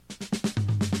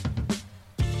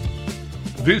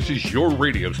This is your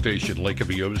radio station, Lake of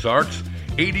the Ozarks,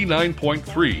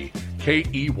 89.3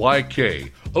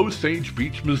 KEYK, Osage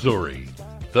Beach, Missouri.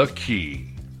 The Key.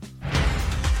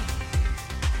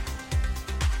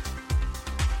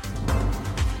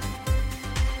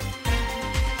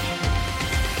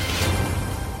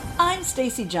 I'm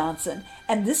Stacy Johnson,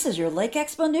 and this is your Lake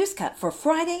Expo News Cut for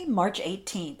Friday, March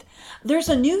 18th. There's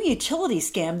a new utility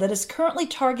scam that is currently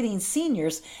targeting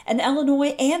seniors in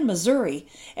Illinois and Missouri,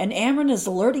 and Ameren is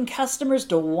alerting customers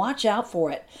to watch out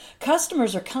for it.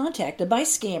 Customers are contacted by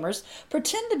scammers,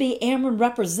 pretend to be Ameren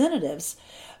representatives,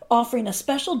 offering a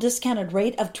special discounted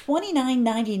rate of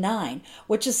 $29.99,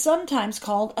 which is sometimes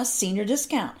called a senior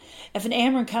discount. If an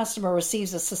Ameren customer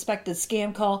receives a suspected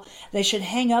scam call, they should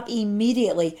hang up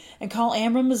immediately and call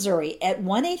Ameren, Missouri at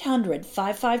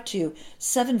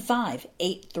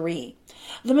 1-800-552-7583.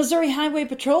 The Missouri Highway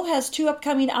Patrol has 2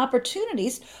 upcoming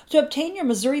opportunities to obtain your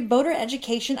Missouri Voter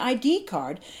Education ID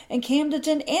card in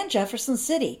Camden and Jefferson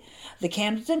City. The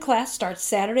Camden class starts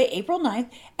Saturday, April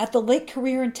 9th at the Lake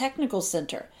Career and Technical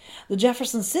Center. The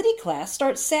Jefferson City class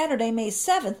starts Saturday, May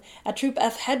 7th at Troop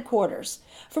F headquarters.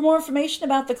 For more information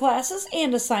about the classes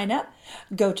and to sign up,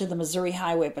 go to the Missouri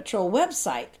Highway Patrol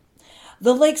website.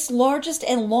 The lake's largest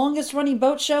and longest running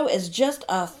boat show is just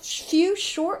a few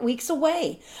short weeks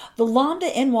away. The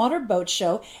Lambda In-Water Boat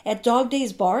Show at Dog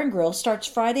Days Bar and Grill starts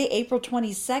Friday, April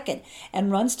 22nd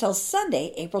and runs till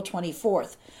Sunday, April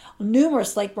 24th.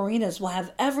 Numerous lake marinas will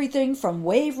have everything from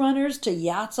wave runners to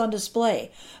yachts on display.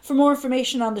 For more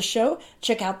information on the show,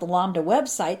 check out the Lambda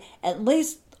website at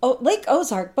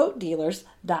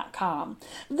LakeOzarkBoatDealers.com.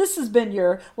 This has been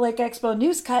your Lake Expo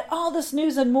News Cut. All this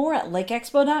news and more at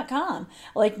LakeExpo.com.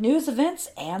 Lake news,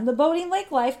 events, and the boating lake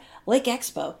life,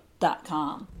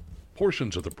 LakeExpo.com.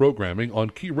 Portions of the programming on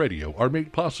Key Radio are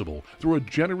made possible through a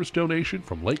generous donation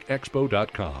from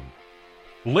LakeExpo.com.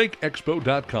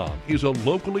 LakeExpo.com is a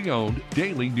locally owned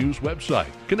daily news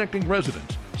website connecting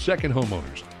residents, second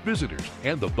homeowners, visitors,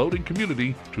 and the boating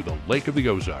community to the Lake of the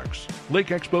Ozarks. Lake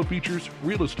Expo features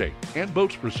real estate and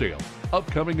boats for sale,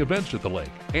 upcoming events at the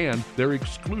lake, and their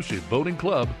exclusive boating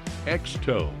club,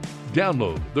 X-Tow.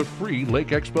 Download the free Lake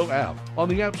Expo app on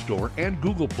the App Store and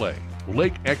Google Play.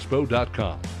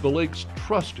 LakeExpo.com, the lake's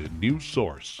trusted news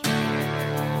source.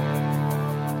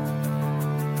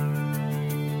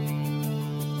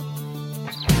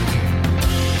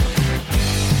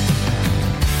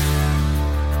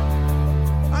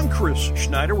 Chris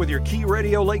Schneider with your Key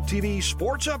Radio Lake TV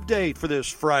sports update for this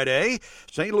Friday.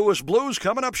 St. Louis Blues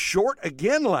coming up short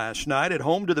again last night at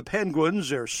home to the Penguins,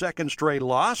 their second straight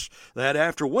loss. That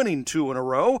after winning 2 in a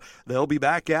row. They'll be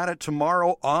back at it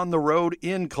tomorrow on the road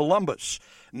in Columbus.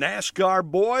 NASCAR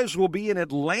boys will be in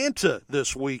Atlanta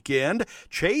this weekend.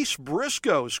 Chase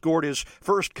Briscoe scored his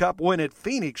first Cup win at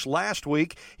Phoenix last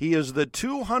week. He is the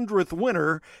 200th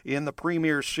winner in the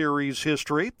Premier Series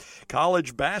history.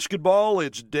 College basketball,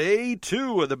 it's day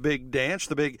 2 of the big dance,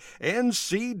 the big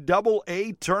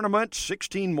NCAA tournament.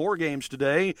 16 more games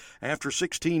today after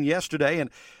 16 yesterday. And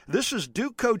this is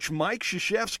Duke coach Mike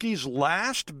Krzyzewski's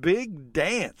last big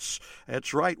dance.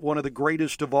 That's right, one of the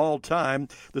greatest of all time.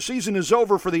 The season is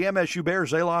over for the MSU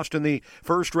Bears. They lost in the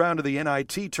first round of the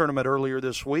NIT tournament earlier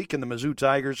this week, and the Mizzou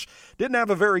Tigers didn't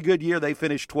have a very good year. They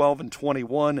finished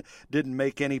 12-21, didn't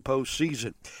make any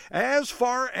postseason. As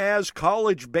far as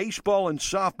college baseball and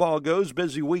softball goes,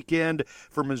 busy weekend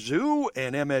for Mizzou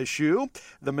and MSU.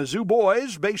 The Mizzou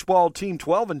boys baseball team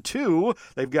 12-2.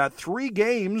 They've got 3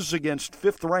 games against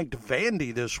 5th-ranked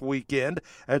Vandy this weekend.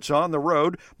 That's on the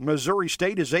road. Missouri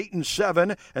State is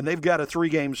 8-7, and they've got a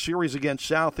 3-game series against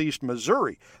Southeast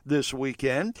Missouri this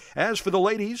weekend. As for the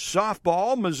ladies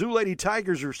softball, Mizzou Lady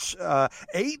Tigers are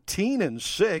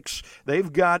 18-6.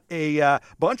 They've got a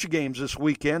bunch of games this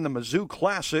weekend. The Mizzou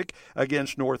Classic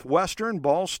against Northwestern,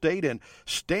 Ball State, and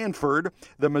Stanford.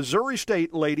 The Missouri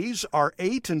State ladies are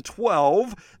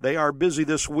 8-12. They are busy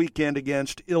this weekend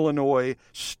against Illinois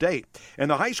State. And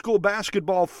the high school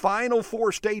basketball Final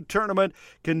Four state tournament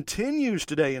continues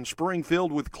today in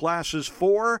Springfield with classes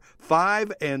 4,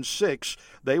 5, and 6.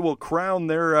 They will crown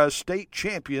their state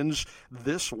champions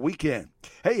this weekend.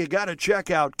 Hey, you got to check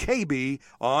out KB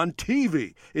on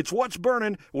TV. It's What's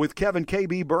Burning with Kevin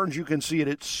KB Burns. You can see it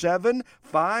at 7,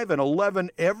 5, and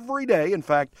 11 every day. In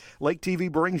fact, Lake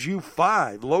TV brings you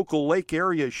 5 local lake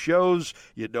area shows.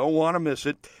 You don't want to miss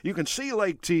it. You can see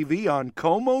Lake TV on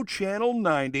Como Channel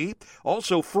 90.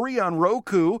 Also free on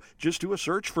Roku. Just do a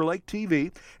search for Lake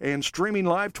TV. And streaming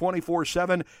live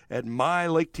 24/7 at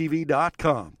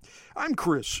mylaketv.com. I'm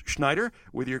Chris Schneider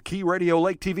with your Key Radio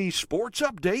Lake TV sports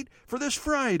update for this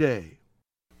Friday.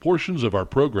 Portions of our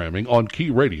programming on Key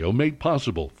Radio made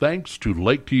possible thanks to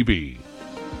Lake TV.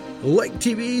 Lake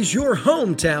TV's your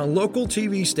hometown local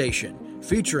TV station,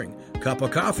 featuring Cup of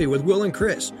Coffee with Will and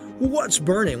Chris, What's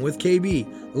Burning with KB,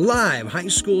 live high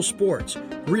school sports,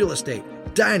 real estate,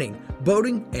 dining,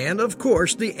 boating, and of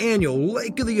course the annual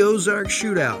Lake of the Ozarks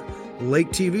Shootout. Lake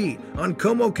TV on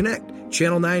Como Connect,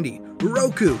 Channel 90,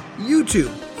 Roku,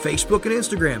 YouTube, Facebook and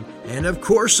Instagram, and of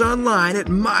course online at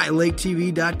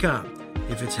mylaketv.com.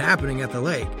 If it's happening at the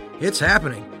lake, it's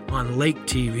happening on Lake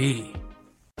TV.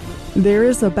 There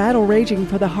is a battle raging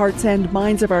for the hearts and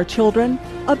minds of our children,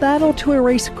 a battle to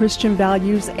erase Christian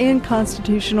values and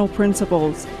constitutional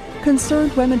principles.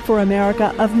 Concerned Women for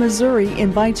America of Missouri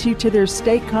invites you to their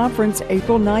state conference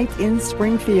April 9th in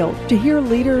Springfield to hear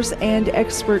leaders and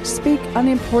experts speak on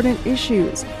important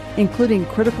issues, including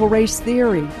critical race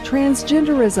theory,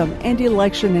 transgenderism, and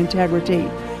election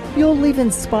integrity. You'll leave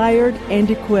inspired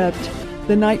and equipped.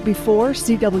 The night before,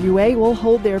 CWA will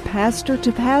hold their Pastor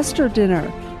to Pastor dinner,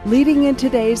 leading in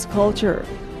today's culture.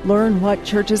 Learn what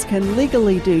churches can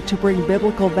legally do to bring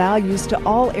biblical values to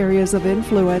all areas of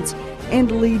influence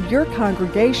and lead your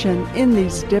congregation in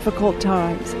these difficult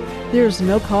times. There's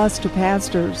no cost to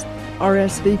pastors.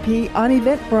 RSVP on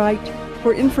Eventbrite.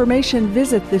 For information,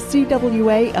 visit the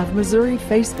CWA of Missouri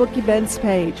Facebook events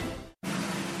page.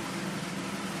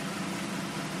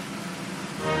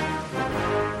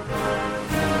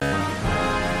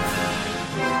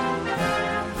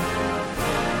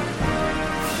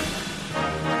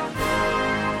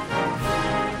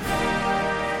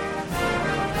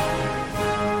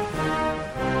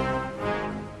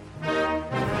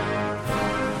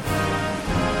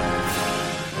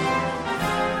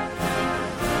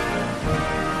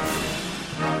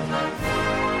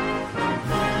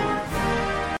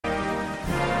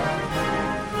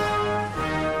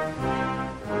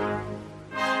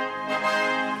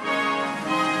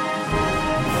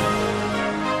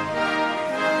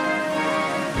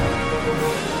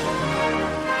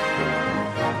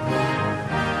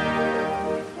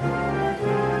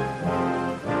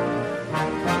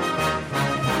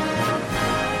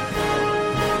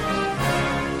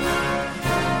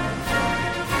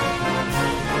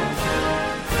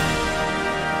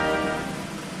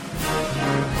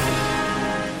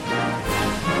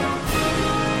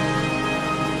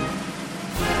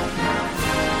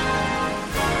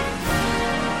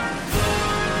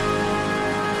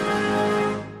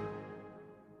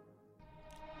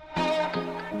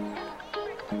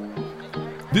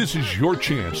 This is your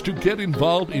chance to get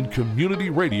involved in community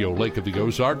radio Lake of the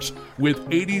Ozarks with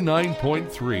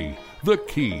 89.3, The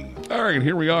Key. All right,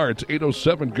 here we are. It's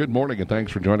 8:07. Good morning, and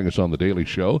thanks for joining us on The Daily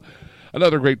Show.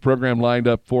 Another great program lined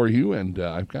up for you, and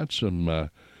I've got some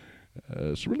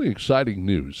really exciting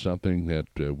news, something that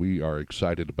we are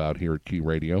excited about here at Key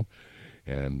Radio,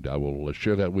 and I will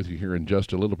share that with you here in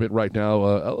just a little bit. Right now,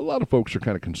 a lot of folks are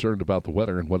kind of concerned about the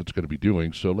weather and what it's going to be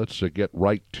doing, so let's get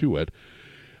right to it.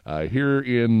 Here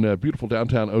in beautiful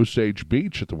downtown Osage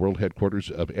Beach at the world headquarters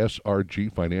of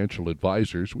SRG Financial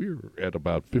Advisors, we're at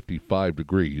about 55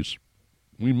 degrees.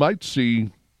 We might see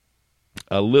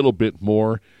a little bit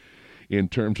more in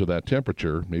terms of that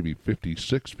temperature, maybe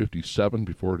 56, 57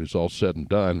 before it is all said and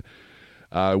done.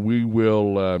 We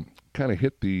will kind of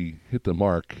hit the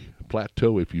mark,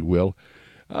 plateau, if you will,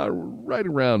 right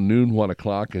around noon, 1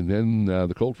 o'clock, and then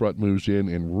the cold front moves in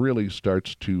and really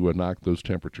starts to knock those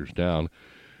temperatures down.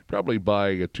 Probably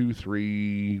by 2,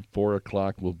 3, 4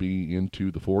 o'clock, we'll be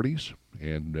into the 40s.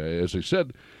 And as I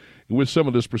said, with some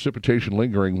of this precipitation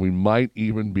lingering, we might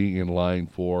even be in line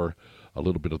for a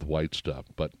little bit of the white stuff,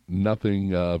 but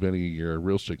nothing of any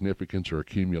real significance or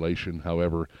accumulation.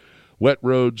 However, wet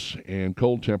roads and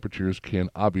cold temperatures can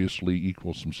obviously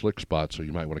equal some slick spots, so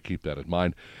you might want to keep that in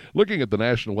mind. Looking at the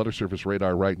National Weather Service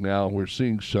radar right now, we're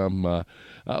seeing some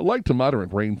light to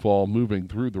moderate rainfall moving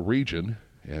through the region,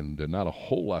 and not a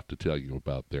whole lot to tell you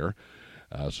about there.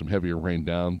 Some heavier rain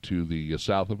down to the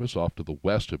south of us, off to the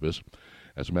west of us.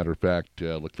 As a matter of fact,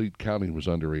 Laclede County was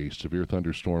under a severe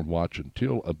thunderstorm watch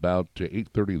until about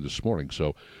 8:30 this morning.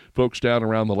 So folks down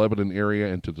around the Lebanon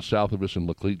area and to the south of us in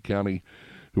Laclede County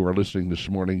who are listening this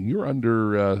morning, you're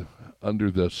under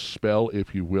the spell,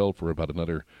 if you will, for about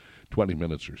another 20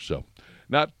 minutes or so.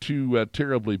 Not too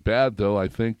terribly bad, though, I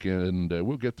think, and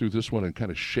we'll get through this one and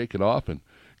kind of shake it off and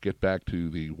get back to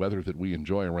the weather that we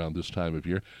enjoy around this time of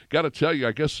year. Got to tell you,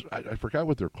 I guess I forgot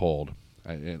what they're called,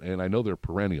 and I know they're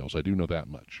perennials. I do know that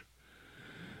much.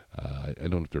 I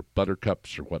don't know if they're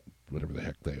buttercups or whatever the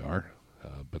heck they are,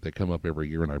 but they come up every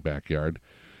year in our backyard,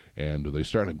 and they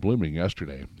started blooming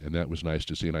yesterday, and that was nice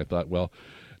to see. And I thought, well,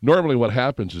 normally what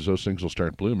happens is those things will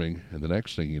start blooming, and the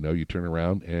next thing you know, you turn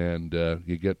around and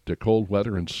you get cold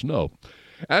weather and snow.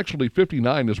 Actually,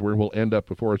 59 is where we'll end up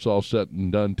before it's all set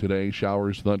and done today.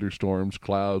 Showers, thunderstorms,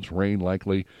 clouds, rain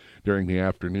likely during the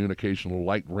afternoon. Occasional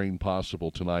light rain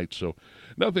possible tonight. So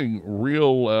nothing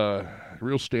real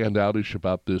standoutish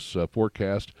about this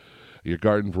forecast. Your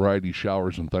garden variety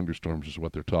showers and thunderstorms is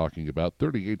what they're talking about.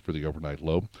 38 for the overnight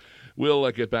low.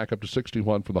 We'll get back up to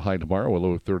 61 for the high tomorrow, a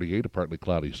low of 38, a partly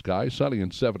cloudy sky. Sunny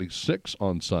and 76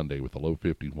 on Sunday with a low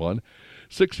 51.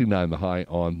 69 the high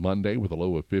on Monday with a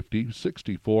low of 50.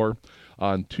 64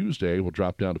 on Tuesday. We'll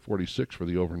drop down to 46 for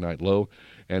the overnight low.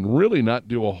 And really not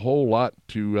do a whole lot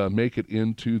to make it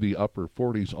into the upper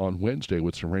 40s on Wednesday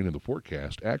with some rain in the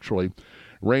forecast. Actually,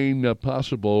 rain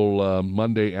possible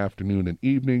Monday afternoon and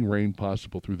evening. Rain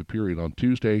possible through the period on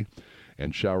Tuesday.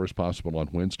 And showers possible on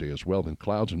Wednesday as well. Then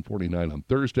clouds and 49 on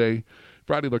Thursday.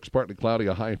 Friday looks partly cloudy,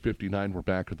 a high of 59. We're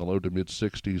back in the low to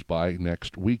mid-60s by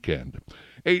next weekend.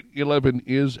 8:11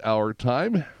 is our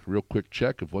time. Real quick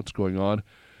check of what's going on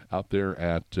out there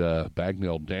at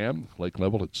Bagnell Dam. Lake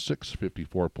level at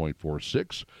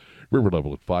 654.46. River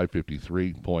level at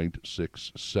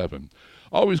 553.67.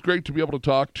 Always great to be able to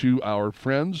talk to our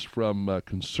friends from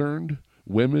Concerned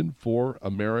Women for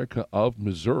America of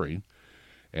Missouri.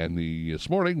 And this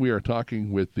morning we are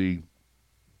talking with the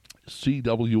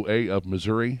CWA of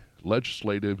Missouri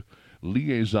Legislative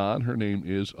Liaison. Her name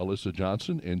is Alissa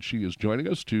Johnson, and she is joining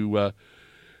us to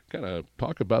kind of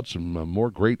talk about some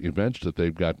more great events that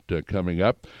they've got coming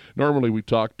up. Normally we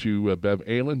talk to Bev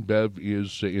Allen. Bev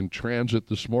is in transit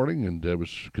this morning and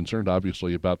was concerned,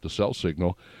 obviously, about the cell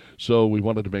signal. So we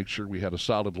wanted to make sure we had a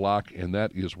solid lock, and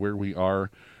that is where we are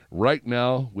right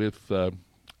now with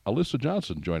Alissa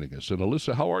Johnson joining us. And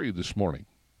Alissa, how are you this morning?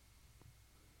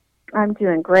 I'm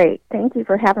doing great. Thank you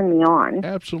for having me on.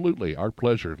 Absolutely. Our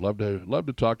pleasure. Love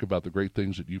to talk about the great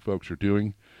things that you folks are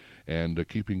doing and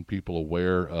keeping people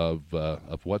aware of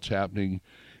what's happening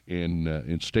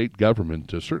in state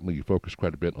government. Certainly you focus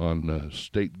quite a bit on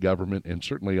state government and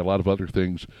certainly a lot of other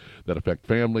things that affect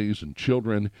families and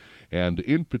children. And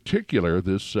in particular,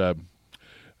 this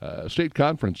state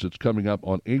conference that's coming up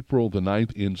on April the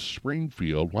 9th in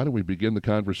Springfield. Why don't we begin the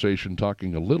conversation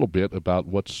talking a little bit about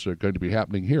what's going to be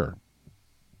happening here?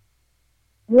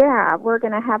 Yeah, we're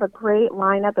going to have a great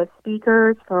lineup of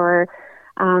speakers for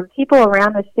people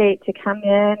around the state to come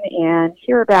in and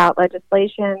hear about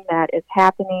legislation that is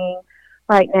happening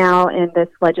right now in this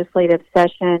legislative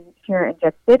session here in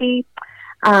Jeff City.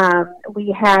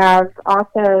 We have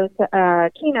also a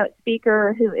keynote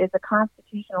speaker who is a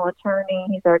constitutional attorney.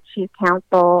 He's our chief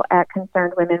counsel at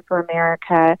Concerned Women for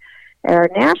America, our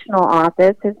national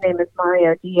office. His name is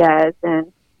Mario Diaz,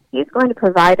 and he's going to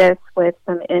provide us with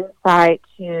some insight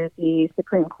to the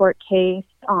Supreme Court case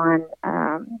on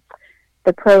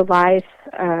the pro-life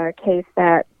case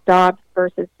that Dobbs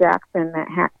versus Jackson that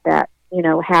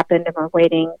happened, and we're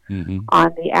waiting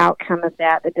on the outcome of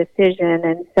that, the decision.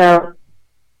 And so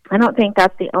I don't think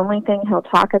that's the only thing he'll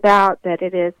talk about, but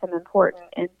it is some important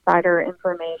insider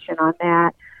information on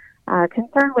that.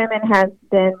 Concerned Women has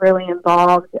been really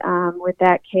involved with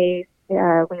that case.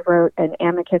 We wrote an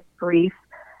amicus brief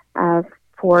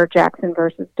for Jackson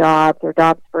versus Dobbs, or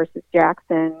Dobbs versus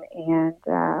Jackson, and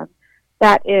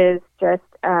that is just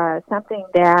something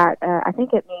that I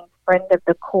think it means friend of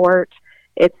the court.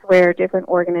 It's where different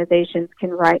organizations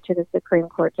can write to the Supreme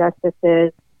Court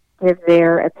justices, give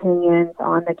their opinions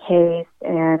on the case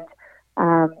and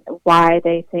why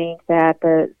they think that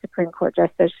the Supreme Court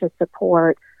justice should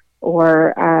support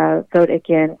or vote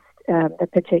against the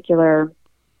particular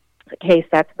case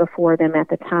that's before them at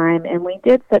the time. And we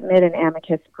did submit an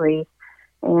amicus brief,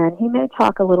 and he may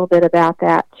talk a little bit about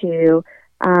that too.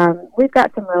 We've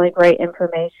got some really great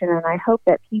information, and I hope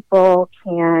that people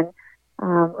can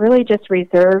really just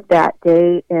reserve that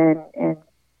date and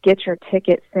get your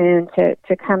ticket soon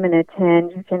to come and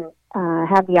attend. You can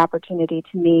have the opportunity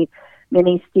to meet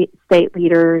many state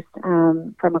leaders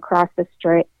from across the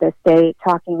state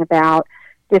talking about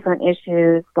different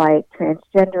issues like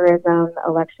transgenderism,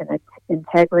 election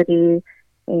integrity,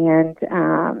 and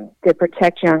the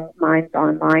Protect Young Minds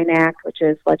Online Act, which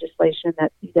is legislation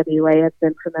that CWA has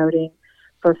been promoting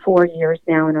for 4 years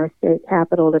now in our state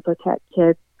capital to protect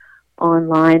kids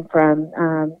online from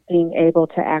being able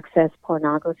to access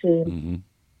pornography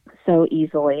so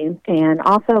easily. And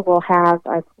also we'll have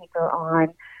a speaker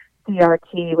on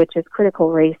CRT, which is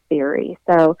critical race theory.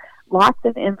 So lots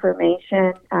of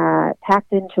information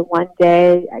packed into one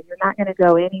day. You're not going to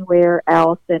go anywhere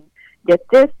else and get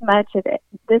this much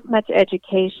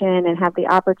education and have the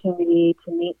opportunity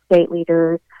to meet state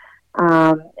leaders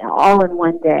all in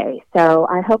one day. So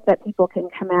I hope that people can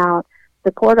come out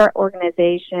support our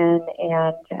organization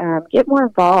and get more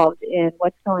involved in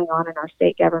what's going on in our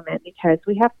state government, because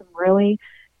we have some really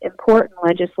important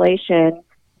legislation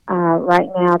right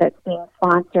now that's being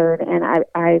sponsored, and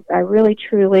I really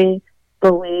truly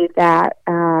believe that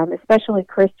especially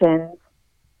Christians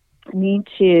need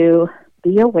to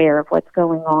be aware of what's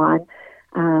going on,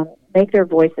 make their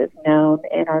voices known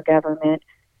in our government,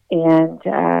 and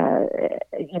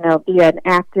be an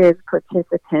active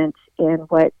participant in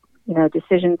what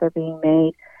decisions are being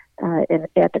made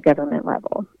at the government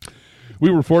level. We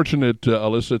were fortunate,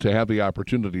 Alissa, to have the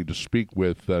opportunity to speak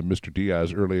with Mr.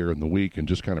 Diaz earlier in the week and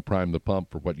just kind of prime the pump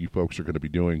for what you folks are going to be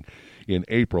doing in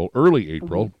early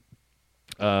April.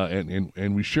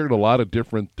 And we shared a lot of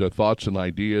different thoughts and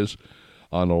ideas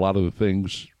on a lot of the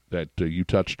things that you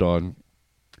touched on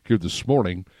here this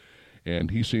morning.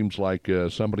 And he seems like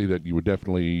somebody that you would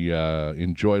definitely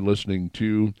enjoy listening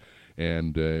to,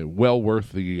 and well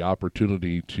worth the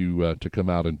opportunity to come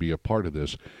out and be a part of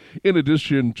this. In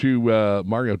addition to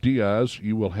Mario Diaz,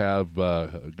 you will have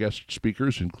guest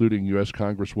speakers, including U.S.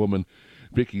 Congresswoman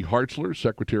Vicky Hartzler,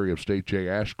 Secretary of State Jay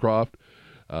Ashcroft.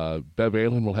 Bev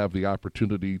Allen will have the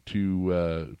opportunity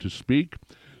to speak.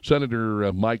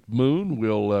 Senator Mike Moon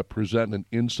will present an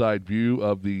inside view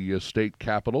of the state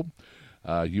capitol.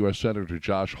 U.S. Senator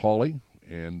Josh Hawley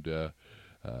and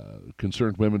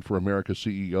Concerned Women for America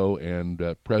CEO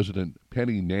and President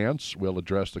Penny Nance will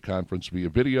address the conference via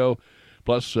video.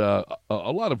 Plus, a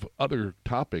lot of other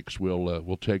topics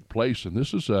will take place. And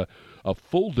this is a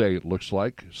full day, it looks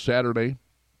like, Saturday,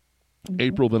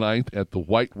 April the 9th at the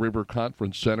White River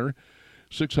Conference Center,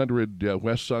 600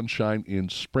 West Sunshine in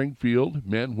Springfield.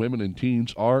 Men, women, and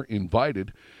teens are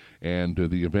invited. And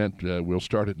the event will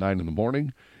start at 9 in the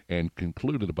morning and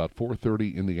conclude at about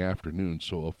 4:30 in the afternoon.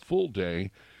 So a full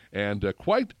day and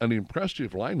quite an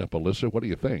impressive lineup, Alissa. What do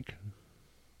you think?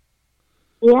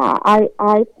 Yeah,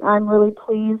 I'm really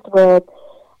pleased with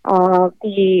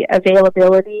the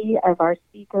availability of our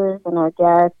speakers and our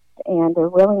guests and their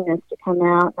willingness to come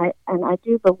out. And I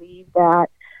do believe that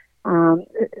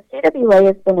CWA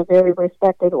has been a very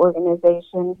respected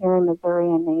organization here in Missouri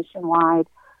and nationwide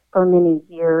for many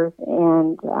years,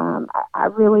 and I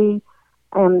really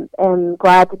am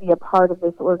glad to be a part of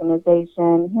this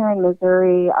organization. Here in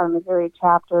Missouri, our Missouri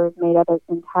chapter is made up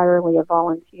entirely of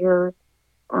volunteers.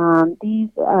 These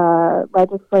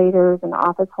legislators and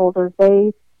office holders,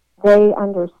 they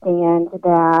understand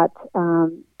that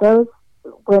those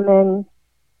women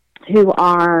who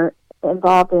are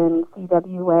involved in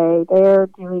CWA, they're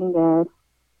doing this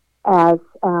as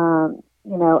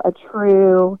a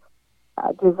true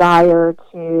desire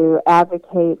to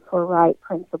advocate for right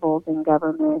principles in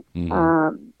government.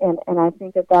 And I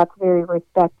think that that's very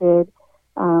respected.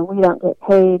 We don't get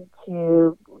paid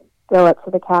to go up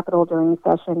to the Capitol during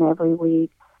session every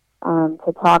week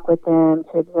to talk with them,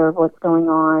 to observe what's going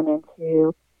on, and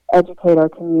to educate our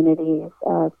communities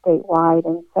statewide.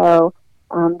 And so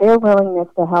their willingness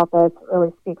to help us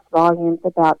really speaks volumes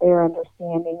about their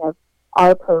understanding of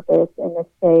our purpose in the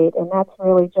state, and that's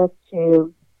really just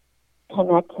to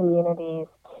connect communities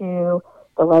to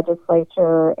the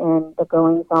legislature and the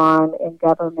goings-on in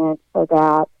government so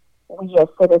that we as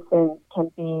citizens can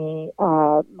be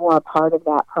more a part of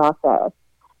that process.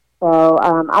 So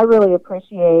I really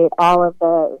appreciate all of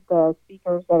the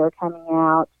speakers that are coming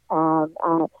out.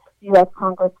 U.S.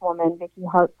 Congresswoman Vicky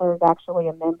Hartzler is actually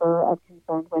a member of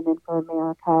Concerned Women for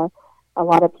America. A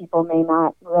lot of people may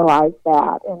not realize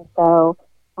that. And so,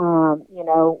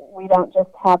 we don't just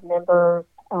have members,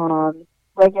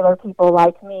 regular people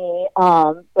like me,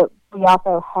 but we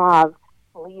also have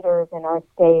leaders in our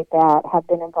state that have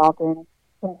been involved in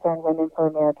Concerned Women for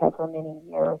America for many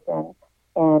years.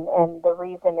 And the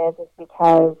reason is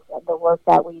because the work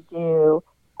that we do,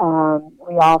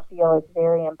 we all feel is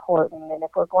very important. And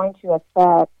if we're going to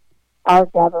affect our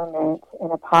government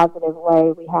in a positive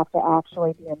way, we have to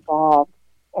actually be involved.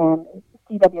 And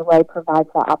CWA provides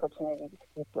that opportunity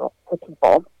to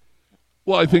people.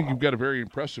 Well, I think you've got a very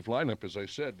impressive lineup. As I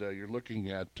said, you're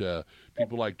looking at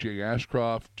people like Jay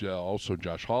Ashcroft, also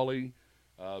Josh Hawley,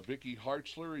 Vicky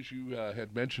Hartzler, as you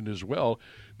had mentioned as well.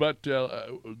 But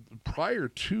prior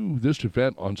to this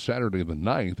event on Saturday the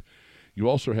 9th, you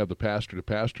also have the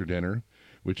Pastor-to-Pastor Dinner,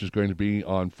 which is going to be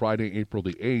on Friday, April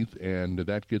the 8th, and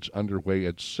that gets underway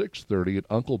at 6:30 at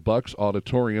Uncle Buck's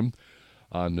Auditorium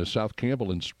on South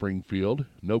Campbell in Springfield.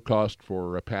 No cost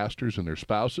for pastors and their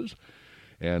spouses.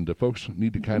 And folks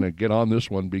need to kind of get on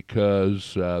this one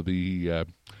because the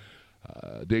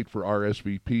date for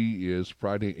RSVP is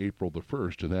Friday, April the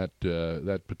 1st, and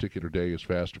that particular day is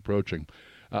fast approaching.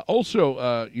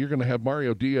 Also, you're going to have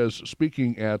Mario Diaz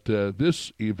speaking at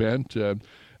this event.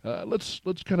 Let's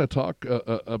kind of talk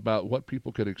about what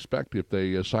people could expect if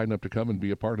they sign up to come and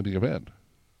be a part of the event.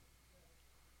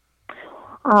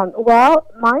 Well,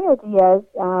 Mario Diaz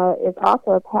is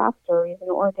also a pastor. He's an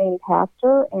ordained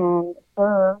pastor and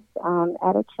serves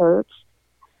at a church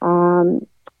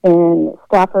in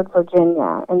Stafford,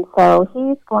 Virginia. And so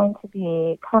he's going to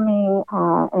be coming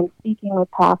and speaking with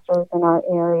pastors in our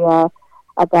area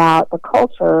about the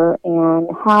culture and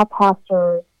how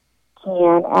pastors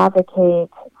can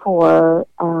advocate for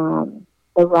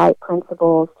the right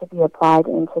principles to be applied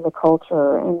into the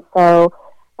culture. And so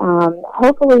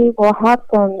hopefully we'll have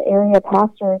some area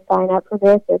pastors sign up for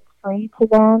this. It's free to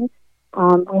them.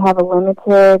 We have a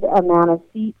limited amount of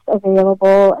seats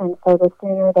available, and so the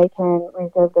sooner they can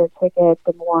reserve their ticket,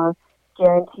 the more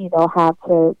guarantee they'll have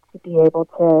to be able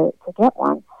to get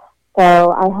one.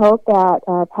 So I hope that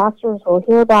pastors will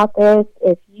hear about this.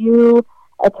 If you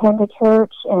attend a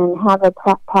church and have a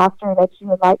pastor that you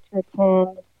would like to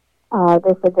attend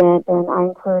this event, then I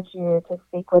encourage you to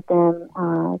speak with them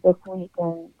this week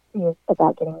and see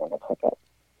about getting them a ticket.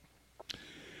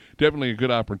 Definitely a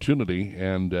good opportunity,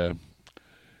 and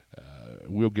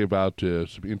we'll give out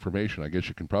some information. I guess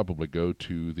you can probably go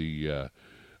to the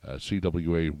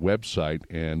CWA website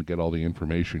and get all the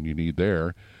information you need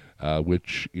there,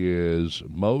 which is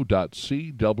mo.cwfa.org.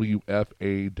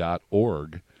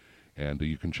 And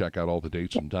you can check out all the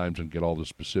dates and times and get all the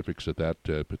specifics at that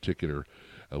particular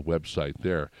website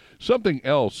there. Something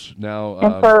else now.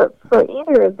 And for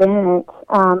either event,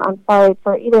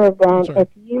 if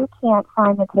you can't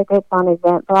find the tickets on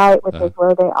Eventbrite, which is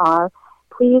where they are,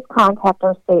 please contact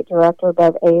our state director,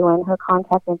 Bev Aylen. Her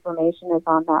contact information is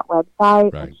on that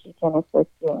website, and she can assist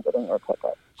you in getting your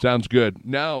ticket. Sounds good.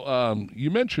 Now,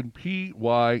 you mentioned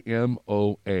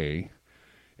PYMOA.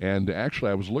 And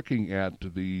actually, I was looking at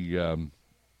the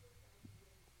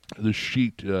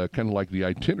sheet, kind of like the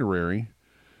itinerary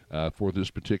for this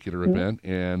particular event,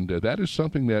 and that is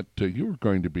something that you are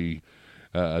going to be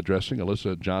addressing.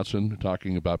 Alissa Johnson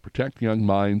talking about Protect Young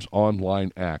Minds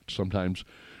Online Act. Sometimes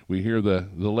we hear the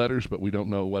letters, but we don't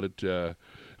know what it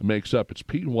makes up. It's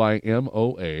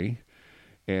PYMOA.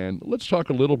 And let's talk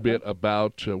a little bit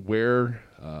about where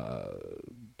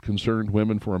Concerned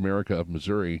Women for America of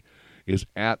Missouri is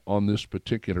at on this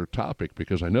particular topic,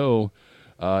 because I know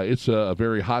it's a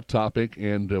very hot topic,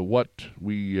 and what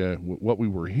we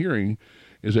were hearing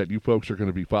is that you folks are going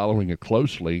to be following it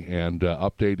closely and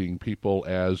updating people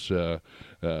as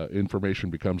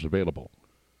information becomes available.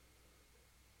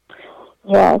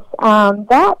 Yes,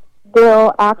 that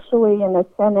bill actually in the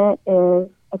Senate is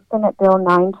Senate Bill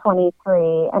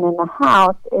 923, and in the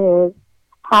House is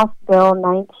House Bill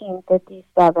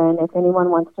 1957, if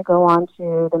anyone wants to go on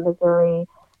to the Missouri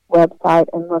website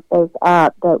and look those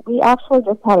up. But we actually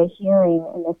just had a hearing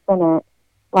in the Senate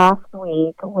last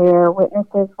week where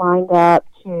witnesses lined up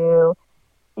to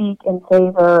speak in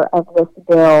favor of this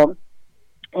bill.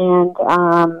 And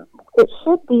it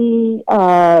should be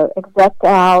exec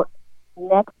out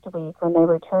next week when they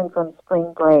return from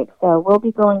spring break. So we'll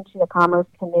be going to the Commerce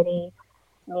Committee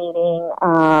meeting.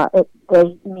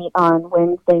 They meet on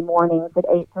Wednesday mornings at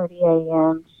 8:30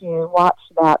 a.m. to watch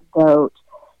that vote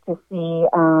to see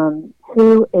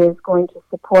who is going to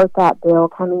support that bill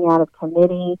coming out of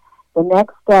committee. The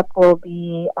next step will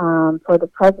be for the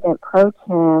President Pro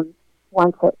Tem,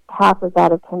 once it passes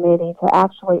out of committee, to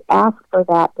actually ask for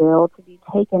that bill to be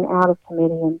taken out of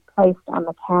committee and placed on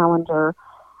the calendar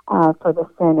for the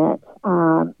Senate.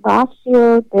 Last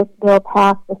year, this bill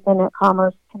passed the Senate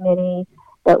Commerce Committee,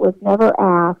 but was never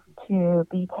asked to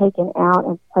be taken out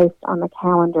and placed on the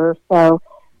calendar. So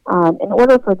in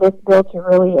order for this bill to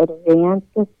really advance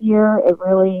this year, it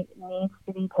really needs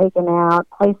to be taken out,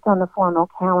 placed on the formal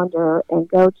calendar, and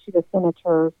go to the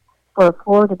senators for a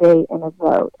floor debate and a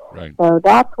vote. Right. So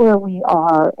that's where we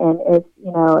are. And if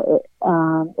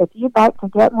you'd like to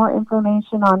get more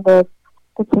information on this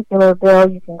particular bill,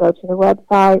 you can go to the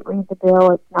website, read the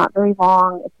bill. It's not very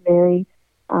long. It's very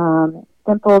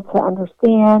simple to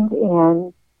understand,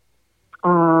 and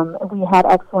we had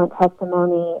excellent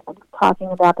testimony talking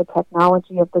about the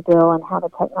technology of the bill and how the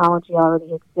technology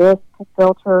already exists to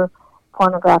filter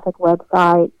pornographic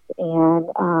websites, and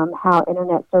how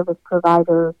internet service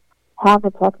providers have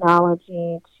the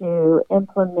technology to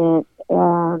implement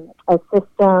a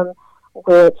system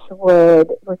which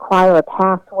would require a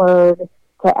password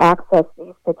to access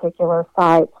these particular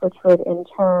sites, which would in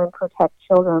turn protect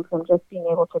children from just being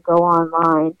able to go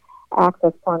online,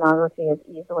 access pornography as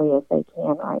easily as they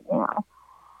can right now.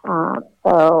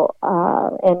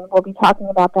 And we'll be talking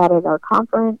about that at our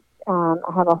conference. I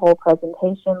have a whole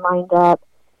presentation lined up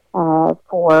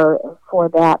for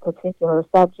that particular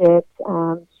subject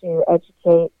to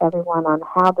educate everyone on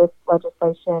how this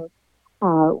legislation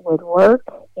would work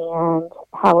and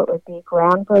how it would be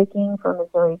groundbreaking for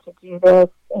Missouri to do this.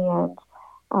 And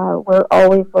we're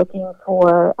always looking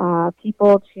for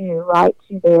people to write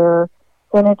to their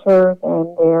senators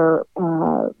and their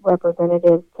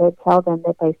representatives to tell them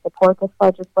that they support this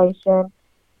legislation.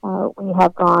 We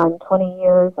have gone 20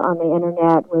 years on the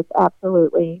Internet with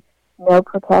absolutely no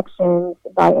protections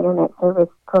by Internet service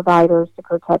providers to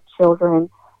protect children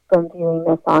from viewing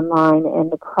this online.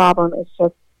 And the problem is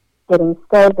just getting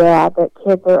so bad that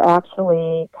kids are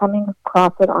actually coming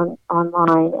across it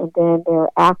online, and then they're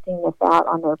acting this out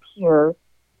on their peers.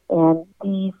 And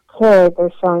these kids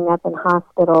are showing up in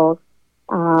hospitals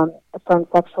from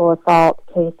sexual assault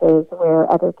cases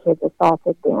where other kids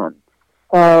assaulted them.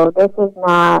 So this is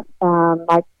not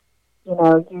like,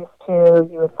 used to,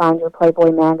 you would find your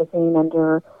Playboy magazine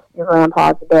under your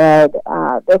grandpa's bed.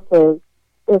 This is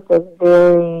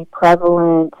very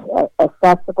prevalent,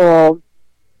 accessible,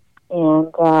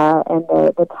 and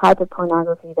the type of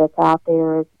pornography that's out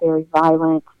there is very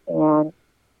violent and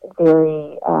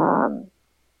very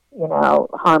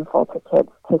harmful to kids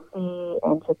to see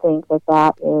and to think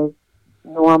that is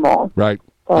normal. Right.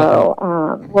 So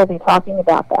we'll be talking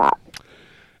about that.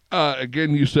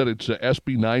 Again, you said it's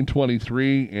SB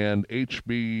 923 and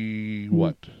HB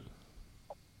what?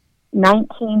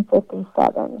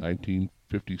 1957.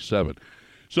 1957.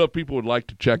 So if people would like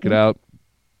to check it out,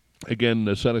 again,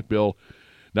 the Senate Bill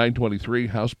 923,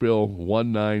 House Bill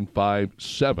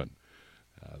 1957.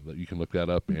 You can look that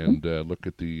up and look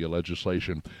at the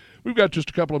legislation. We've got just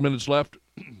a couple of minutes left.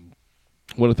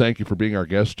 I want to thank you for being our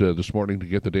guest this morning to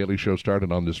get the Daily Show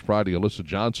started on this Friday. Alissa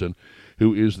Johnson,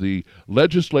 who is the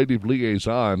legislative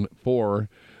liaison for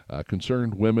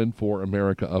Concerned Women for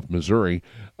America of Missouri.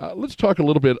 Let's talk a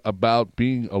little bit about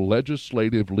being a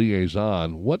legislative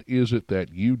liaison. What is it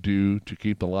that you do to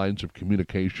keep the lines of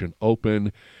communication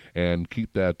open and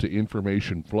keep that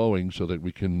information flowing so that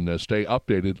we can stay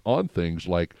updated on things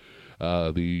like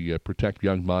the Protect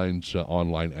Young Minds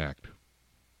Online Act?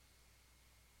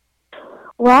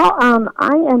 Well,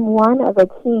 I am one of a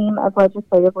team of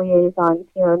legislative liaisons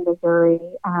here in Missouri.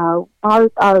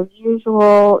 Our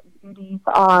usual duties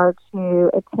are to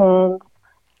attend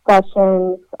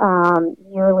sessions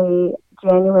yearly,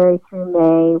 January through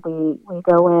May. We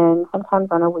go in sometimes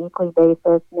on a weekly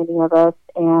basis, many of us,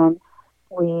 and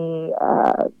we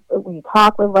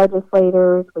talk with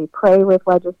legislators, we pray with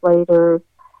legislators,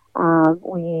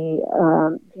 we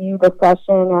view the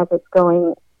session as it's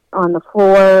going on the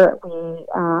floor. We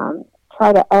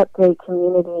try to update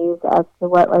communities as to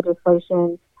what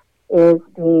legislation is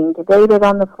being debated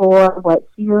on the floor, what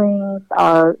hearings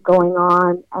are going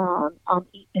on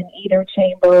in either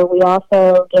chamber. We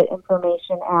also get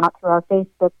information out through our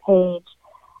Facebook page.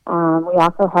 We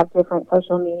also have different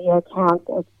social media accounts.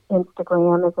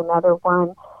 Instagram is another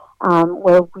one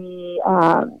where we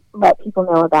let people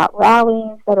know about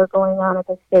rallies that are going on at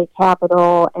the state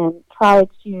capitol and try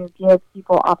to give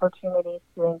people opportunities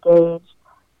to engage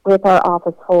with our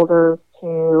office holders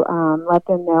to let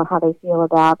them know how they feel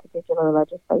about particular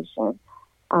legislation.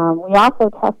 We also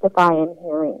testify in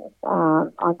hearings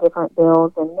on different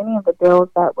bills, and many of the bills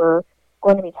that we're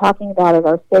going to be talking about at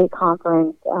our state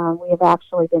conference, we have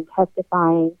actually been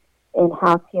testifying in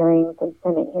House hearings and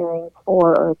Senate hearings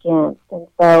for or against. And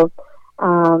so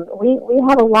we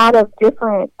have a lot of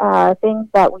different things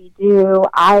that we do.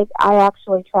 I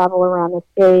actually travel around the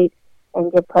state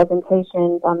and give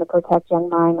presentations on the Protect Young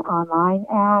Mind Online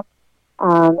Act.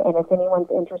 And if anyone's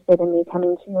interested in me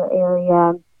coming to your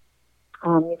area,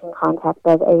 you can contact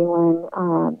Bev Allen,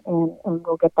 and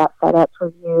we'll get that set up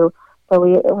for you. So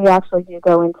we actually do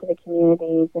go into the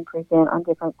communities and present on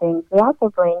different things. We also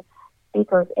bring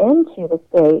speakers into the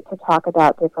state to talk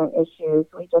about different issues.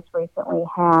 We just recently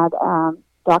had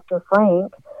Dr.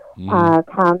 Frank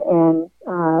come and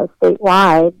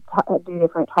statewide do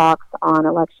different talks on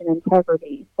election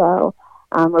integrity. So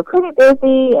we're pretty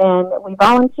busy, and we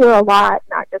volunteer a lot,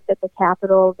 not just at the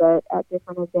Capitol, but at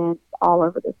different events all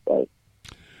over the state.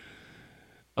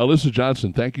 Alissa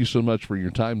Johnson, thank you so much for your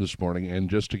time this morning. And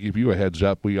just to give you a heads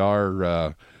up, we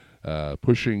are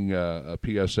pushing a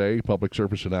PSA, public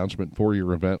service announcement, for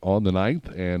your event on the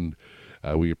 9th, and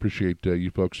we appreciate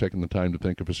you folks taking the time to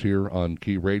think of us here on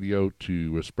Key Radio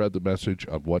to spread the message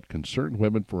of what Concerned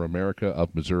Women for America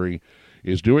of Missouri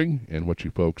is doing and what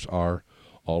you folks are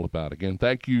all about. Again,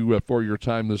 thank you for your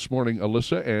time this morning,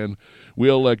 Alissa, and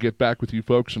we'll get back with you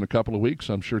folks in a couple of weeks,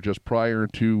 I'm sure just prior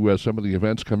to some of the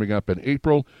events coming up in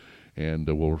April. and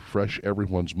will refresh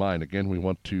everyone's mind. Again, we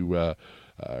want to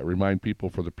remind people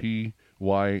for the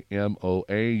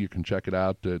PYMOA, you can check it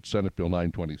out at Senate Bill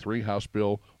 923, House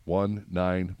Bill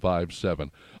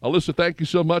 1957. Alissa, thank you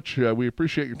so much. We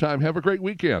appreciate your time. Have a great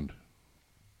weekend.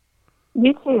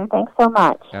 You too. Thanks so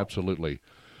much. Absolutely.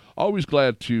 Always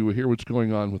glad to hear what's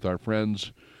going on with our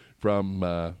friends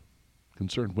from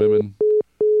Concerned Women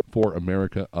for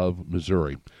America of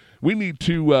Missouri. We need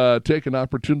to take an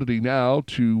opportunity now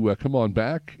to come on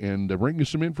back and bring you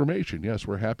some information. Yes,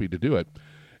 we're happy to do it.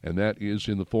 And that is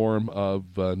in the form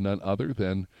of none other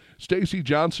than Alissa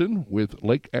Johnson with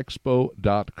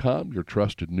LakeExpo.com, your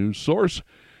trusted news source.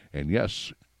 And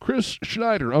yes, Chris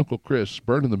Schneider, Uncle Chris,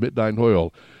 burning the midnight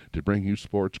oil to bring you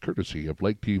sports courtesy of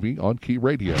Lake TV on Key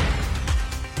Radio.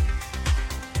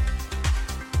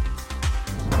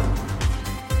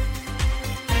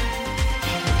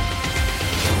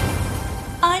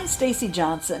 I'm Alissa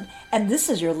Johnson, and this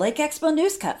is your Lake Expo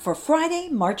News Cut for Friday,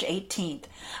 March 18th.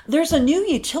 There's a new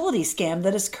utility scam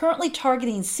that is currently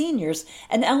targeting seniors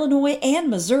in Illinois and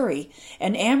Missouri,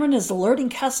 and Ameren is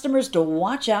alerting customers to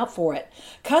watch out for it.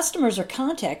 Customers are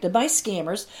contacted by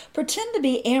scammers, pretend to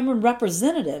be Ameren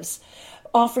representatives,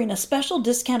 offering a special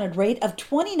discounted rate of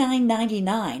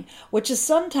 $29.99, which is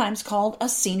sometimes called a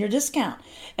senior discount.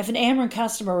 If an Ameren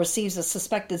customer receives a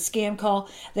suspected scam call,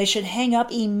 they should hang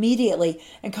up immediately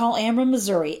and call Ameren,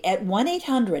 Missouri at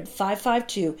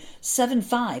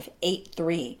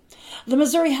 1-800-552-7583. The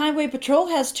Missouri Highway Patrol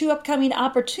has 2 upcoming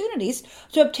opportunities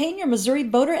to obtain your Missouri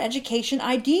Voter Education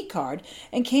ID card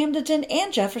in Camden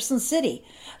and Jefferson City.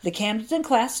 The Camden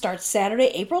class starts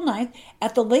Saturday, April 9th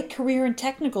at the Lake Career and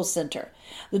Technical Center.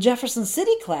 The Jefferson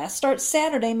City class starts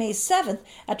Saturday, May 7th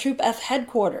at Troop F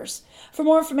headquarters. For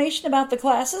more information about the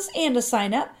classes and to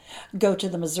sign up, go to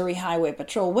the Missouri Highway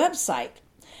Patrol website.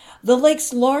 The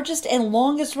lake's largest and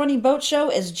longest running boat show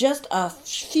is just a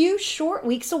few short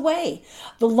weeks away.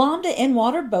 The Lambda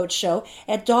In-Water Boat Show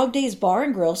at Dog Days Bar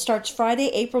and Grill starts Friday,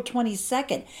 April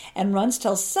 22nd and runs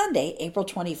till Sunday, April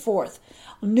 24th.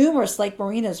 Numerous lake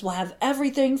marinas will have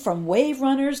everything from wave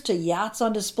runners to yachts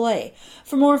on display.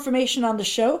 For more information on the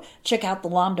show, check out the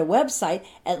Lambda website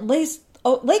at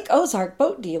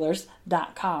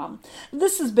LakeOzarkBoatDealers.com.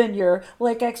 This has been your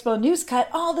Lake Expo News Cut.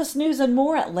 All this news and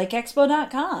more at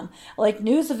LakeExpo.com. Lake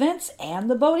news, events, and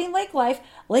the boating lake life,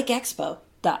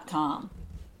 LakeExpo.com.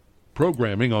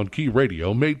 Programming on Key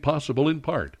Radio made possible in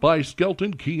part by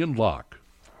Skelton Key and Lock.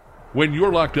 When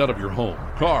you're locked out of your home,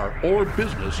 car, or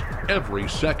business, every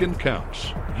second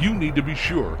counts. You need to be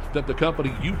sure that the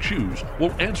company you choose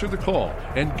will answer the call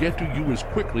and get to you as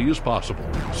quickly as possible.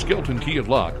 Skelton Key and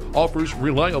Lock offers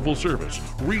reliable service,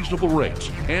 reasonable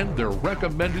rates, and they're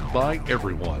recommended by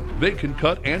everyone. They can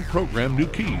cut and program new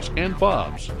keys and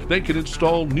fobs. They can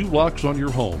install new locks on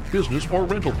your home, business, or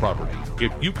rental property.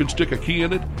 If you can stick a key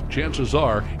in it, chances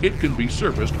are it can be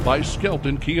serviced by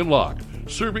Skelton Key and Lock,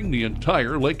 serving the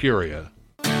entire lake area.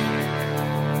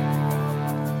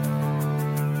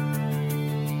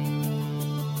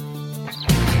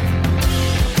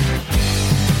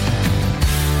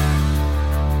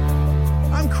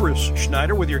 I'm Chris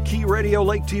Schneider with your Key Radio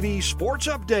Lake TV sports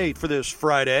update for this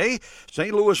Friday.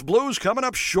 St. Louis Blues coming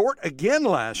up short again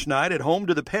last night at home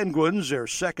to the Penguins, their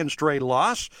second straight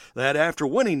loss. That after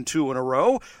winning 2 in a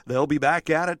row. They'll be back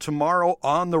at it tomorrow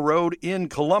on the road in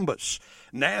Columbus.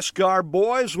 NASCAR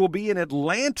boys will be in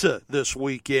Atlanta this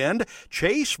weekend.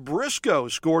 Chase Briscoe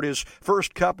scored his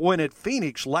first Cup win at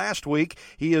Phoenix last week.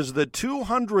 He is the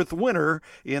 200th winner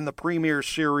in the Premier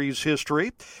Series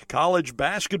history. College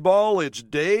basketball, it's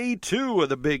day 2 of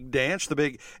the big dance, the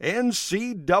big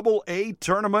NCAA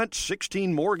tournament.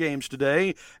 16 more games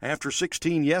today after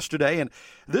 16 yesterday. And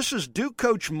this is Duke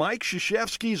coach Mike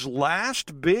Krzyzewski's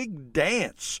last big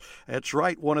dance. That's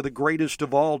right, one of the greatest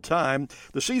of all time.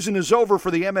 The season is over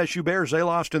for the MSU Bears. They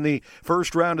lost in the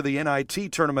first round of the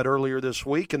NIT tournament earlier this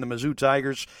week, and the Mizzou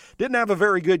Tigers didn't have a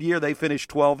very good year. They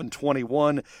finished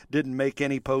 12-21, didn't make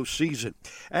any postseason.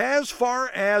 As far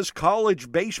as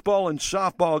college baseball and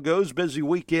softball goes, busy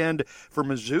weekend for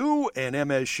Mizzou and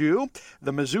MSU.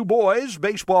 The Mizzou boys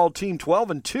baseball team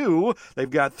 12-2. They've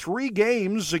got 3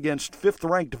 games against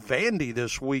 5th-ranked Vandy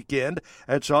this weekend.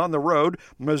 That's on the road.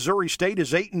 Missouri State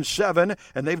is 8-7,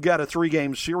 and they've got a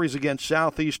 3-game series against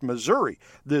Southeast Missouri Missouri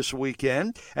this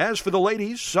weekend. As for the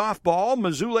ladies, softball,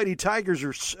 Mizzou Lady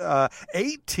Tigers are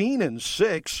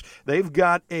 18-6. They've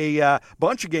got a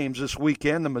bunch of games this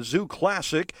weekend. The Mizzou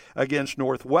Classic against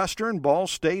Northwestern, Ball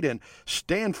State, and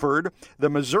Stanford. The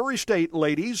Missouri State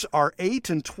ladies are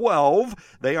 8-12.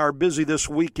 They are busy this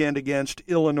weekend against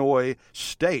Illinois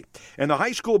State. And the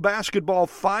high school basketball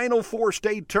Final Four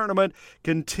state tournament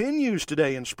continues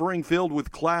today in Springfield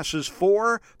with classes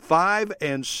 4, 5,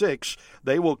 and 6.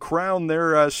 They will crown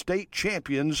their state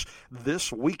champions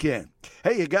this weekend.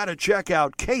 Hey, you got to check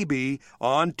out KB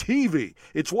on TV.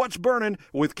 It's What's Burning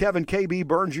with Kevin KB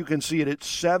Burns. You can see it at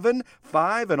 7,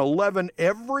 5, and 11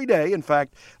 every day. In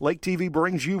fact, Lake TV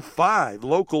brings you 5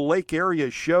 local lake area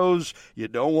shows. You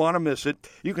don't want to miss it.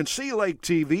 You can see Lake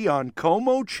TV on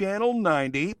Como Channel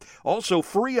 90, also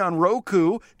free on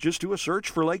Roku. Just do a search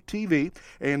for Lake TV,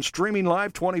 and streaming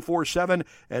live 24/7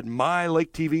 at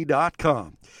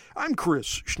mylaketv.com. I'm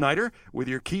Chris Schneider with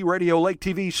your Key Radio Lake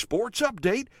TV sports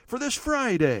update for this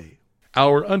Friday.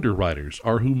 Our underwriters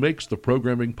are who makes the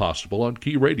programming possible on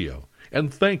Key Radio.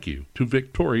 And thank you to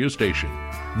Victoria Station.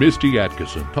 Misty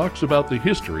Atkinson talks about the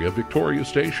history of Victoria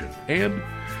Station and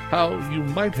how you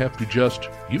might have to just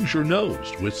use your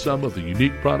nose with some of the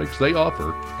unique products they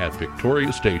offer at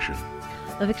Victoria Station.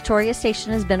 The Victoria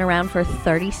Station has been around for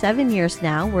 37 years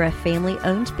now. We're a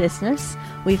family-owned business.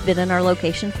 We've been in our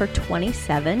location for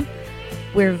 27.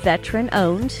 We're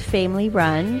veteran-owned,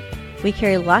 family-run. We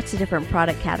carry lots of different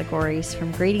product categories,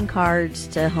 from greeting cards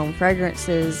to home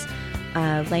fragrances,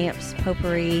 lamps,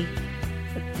 potpourri.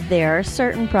 There are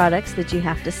certain products that you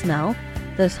have to smell.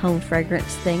 Those home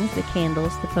fragrance things, the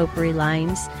candles, the potpourri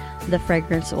lines, the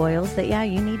fragrance oils, that,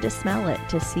 you need to smell it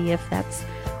to see if that's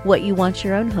what you want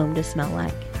your own home to smell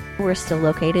like. We're still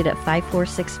located at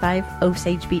 5465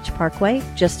 Osage Beach Parkway,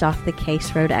 just off the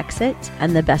Case Road exit.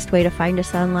 And the best way to find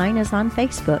us online is on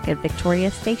Facebook at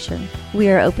Victoria Station. We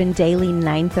are open daily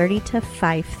 9:30 to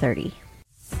 5:30.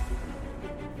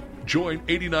 Join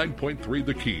 89.3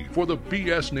 The Key for the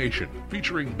BS Nation,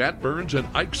 featuring Matt Burns and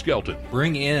Ike Skelton.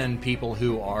 Bring in people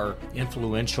who are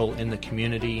influential in the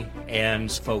community and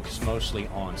focus mostly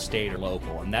on state or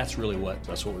local, and that's really what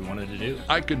we wanted to do.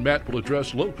 Ike and Matt will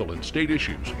address local and state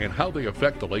issues and how they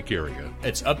affect the lake area.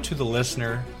 It's up to the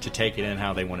listener to take it in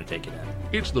how they want to take it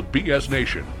in. It's the BS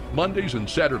Nation, Mondays and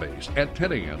Saturdays at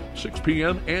 10 a.m., 6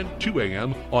 p.m., and 2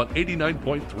 a.m. on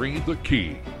 89.3 The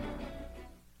Key.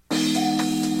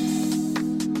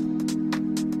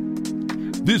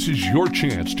 This is your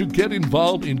chance to get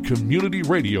involved in community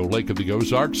radio Lake of the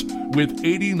Ozarks with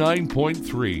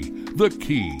 89.3 The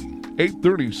Key.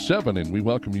 8:37, and we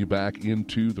welcome you back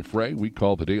into the fray we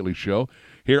call The Daily Show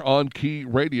here on Key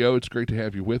Radio. It's great to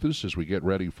have you with us as we get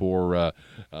ready for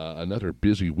another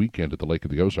busy weekend at the Lake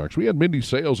of the Ozarks. We had Mindy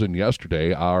Sales in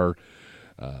yesterday, our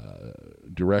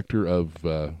director of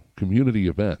community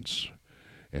events.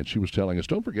 And she was telling us,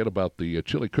 don't forget about the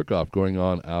chili cook-off going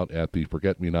on out at the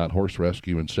Forget-Me-Not Horse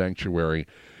Rescue and Sanctuary.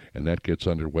 And that gets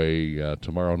underway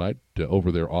tomorrow night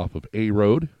over there off of A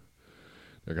Road.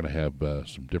 They're going to have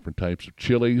some different types of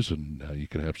chilies, and you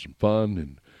can have some fun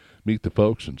and meet the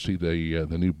folks and see the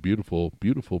new beautiful,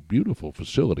 beautiful, beautiful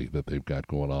facility that they've got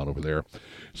going on over there.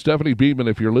 Stephanie Beeman,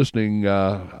 if you're listening,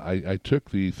 I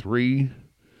took the 3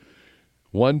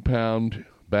 1-pound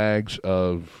bags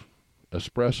of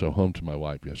espresso home to my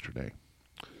wife yesterday.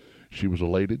 She was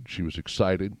elated. She was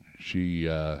excited. She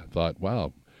thought,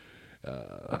 "Wow,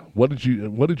 what did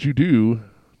you do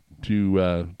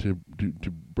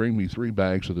to bring me 3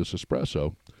 bags of this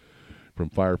espresso from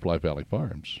Firefly Valley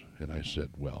Farms?" And I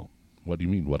said, "Well, what do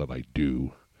you mean? What did I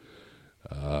do?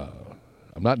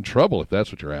 I'm not in trouble if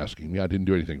that's what you're asking me. I didn't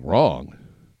do anything wrong.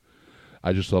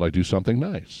 I just thought I'd do something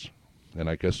nice." And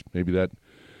I guess maybe that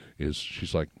is.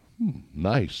 She's like,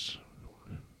 "Nice."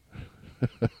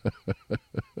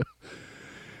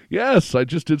 Yes, I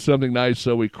just did something nice.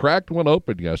 So we cracked one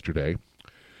open yesterday,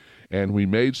 and we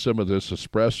made some of this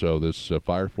espresso, this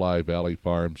Firefly Valley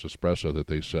Farms espresso that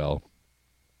they sell.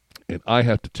 And I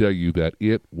have to tell you that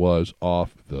it was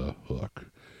off the hook.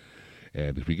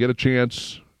 And if you get a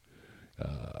chance,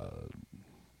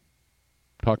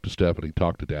 talk to Stephanie,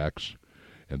 talk to Dax,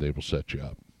 and they will set you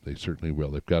up. They certainly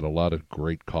will. They've got a lot of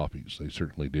great coffees. They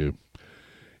certainly do.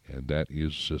 And that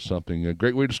is something, a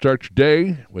great way to start your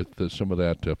day with some of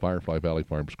that Firefly Valley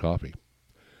Farms coffee.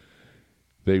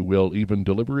 They will even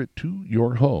deliver it to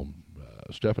your home.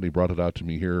 Stephanie brought it out to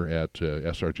me here at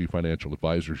SRG Financial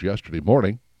Advisors yesterday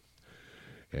morning,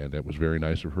 and that was very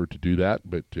nice of her to do that.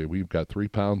 But we've got 3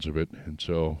 pounds of it, and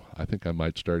so I think I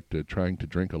might start trying to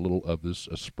drink a little of this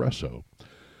espresso.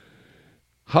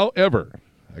 However,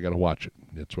 I got to watch it.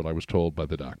 It's what I was told by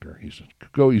the doctor. He said,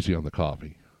 go easy on the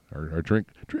coffee, or drink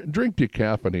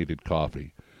decaffeinated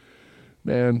coffee.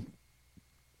 Man,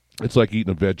 it's like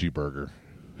eating a veggie burger.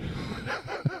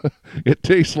 It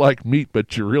tastes like meat,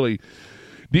 but you really,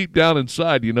 deep down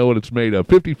inside, you know what it's made of.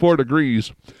 54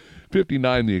 degrees,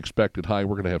 59 the expected high.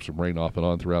 We're going to have some rain off and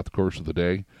on throughout the course of the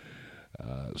day.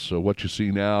 So what you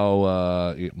see now,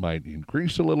 it might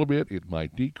increase a little bit, it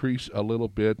might decrease a little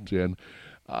bit, and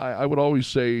I would always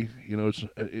say,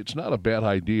 it's not a bad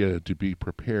idea to be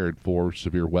prepared for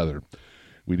severe weather.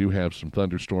 We do have some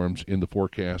thunderstorms in the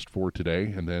forecast for today,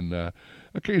 and then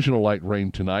occasional light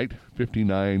rain tonight.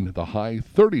 59 the high,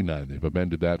 39. They've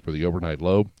amended that for the overnight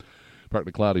low.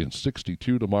 Partly cloudy and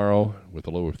 62 tomorrow with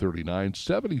a low of 39.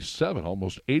 77,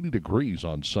 almost 80 degrees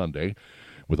on Sunday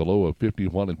with a low of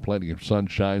 51 and plenty of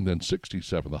sunshine. Then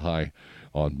 67 the high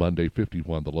on Monday,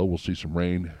 51 the low. We'll see some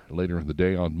rain later in the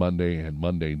day on Monday and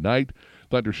Monday night.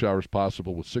 Thunder showers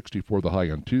possible with 64 the high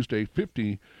on Tuesday,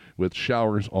 50 with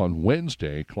showers on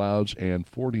Wednesday, clouds and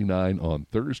 49 on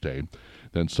Thursday.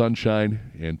 Then sunshine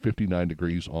and 59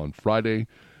 degrees on Friday.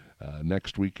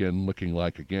 Next weekend looking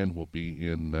like, again, we'll be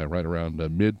in right around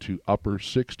mid to upper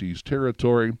 60s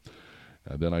territory.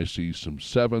 Then I see some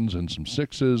 7s and some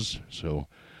 6s. So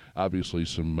obviously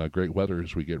some great weather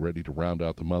as we get ready to round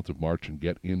out the month of March and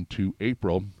get into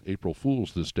April. April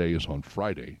Fool's this day is on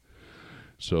Friday.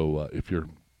 So if you're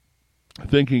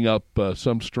thinking up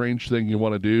some strange thing you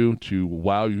want to do to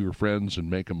wow your friends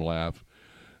and make them laugh,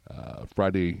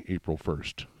 Friday, April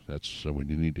 1st. That's when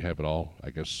you need to have it all, I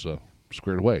guess,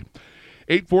 squared away.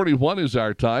 8:41 is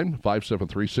our time,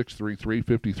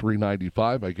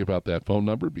 573-633-5395. I give out that phone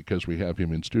number because we have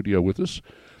him in studio with us.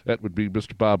 That would be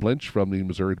Mr. Bob Lynch from the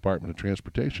Missouri Department of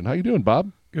Transportation. How you doing,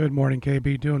 Bob? Good morning,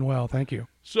 KB. Doing well, thank you.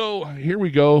 So here we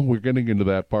go. We're getting into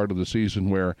that part of the season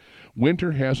where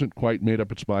winter hasn't quite made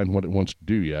up its mind what it wants to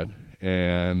do yet,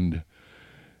 and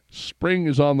spring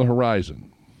is on the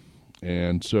horizon.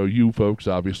 And so you folks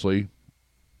obviously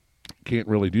can't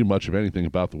really do much of anything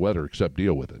about the weather except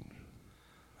deal with it.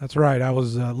 That's right. I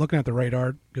was looking at the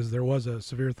radar because there was a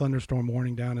severe thunderstorm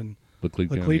warning down in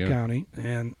Laclede County.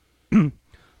 And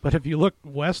but if you look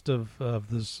west of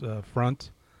this front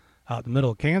out in the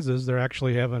middle of Kansas, they're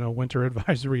actually having a winter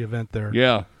advisory event there.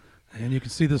 Yeah. And you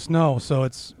can see the snow. So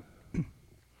it's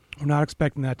we're not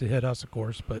expecting that to hit us, of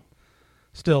course. But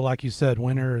still, like you said,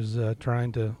 winter is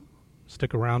trying to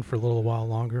stick around for a little while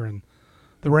longer. And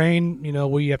the rain,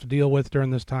 we have to deal with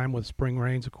during this time with spring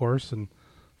rains, of course, and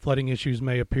flooding issues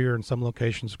may appear in some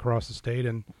locations across the state.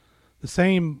 And the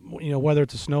same, whether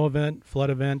it's a snow event, flood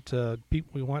event,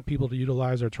 we want people to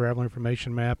utilize our travel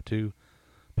information map to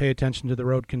pay attention to the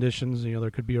road conditions. There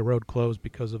could be a road closed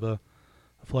because of a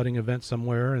flooding event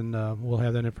somewhere, and we'll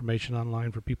have that information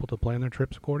online for people to plan their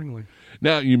trips accordingly.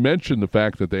 Now, you mentioned the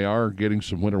fact that they are getting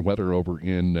some winter weather over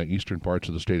in eastern parts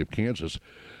of the state of Kansas.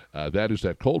 That is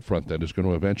that cold front that is going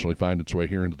to eventually find its way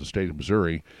here into the state of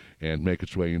Missouri and make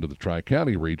its way into the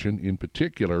Tri-County region. In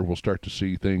particular, we'll start to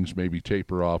see things maybe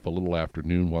taper off a little after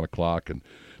noon, 1 o'clock, and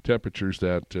temperatures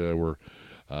that were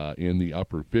in the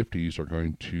upper 50s are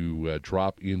going to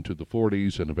drop into the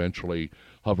 40s and eventually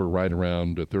hover right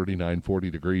around 39,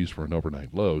 40 degrees for an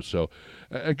overnight low. So,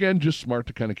 again, just smart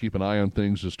to kind of keep an eye on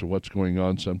things as to what's going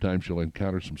on. Sometimes you'll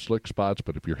encounter some slick spots,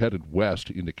 but if you're headed west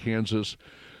into Kansas,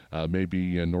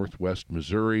 maybe in northwest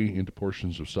Missouri, into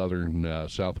portions of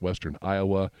southwestern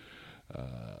Iowa,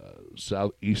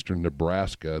 southeastern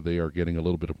Nebraska, they are getting a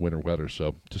little bit of winter weather.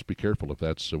 So just be careful if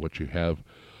that's what you have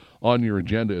on your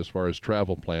agenda as far as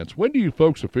travel plans. When do you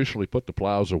folks officially put the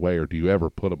plows away, or do you ever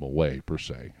put them away, per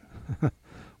se?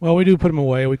 Well, we do put them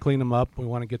away. We clean them up. We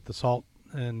want to get the salt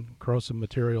and corrosive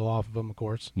material off of them, of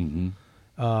course.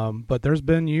 Mm-hmm. But there's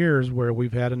been years where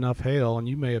we've had enough hail, and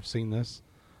you may have seen this,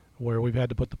 where we've had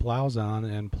to put the plows on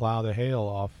and plow the hail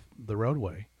off the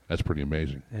roadway. That's pretty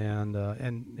amazing. And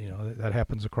that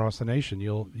happens across the nation.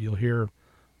 You'll hear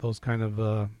those kind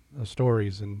of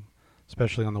stories, and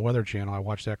especially on the Weather Channel, I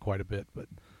watch that quite a bit. But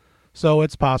so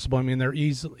it's possible. I mean, they're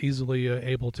easily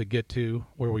able to get to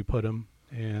where we put them,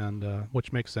 and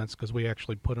which makes sense because we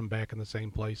actually put them back in the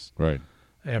same place right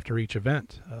after each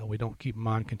event. We don't keep them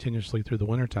on continuously through the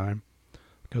wintertime,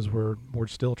 because we're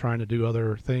still trying to do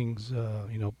other things,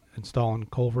 installing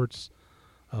culverts,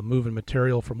 moving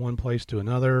material from one place to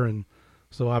another, and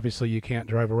so obviously you can't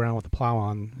drive around with the plow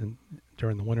on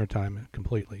during the wintertime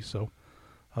completely. So,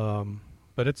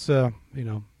 but it's you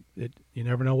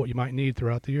never know what you might need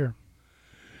throughout the year.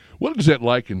 What is that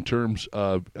like in terms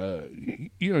of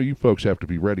you folks have to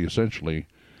be ready essentially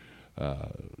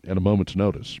at a moment's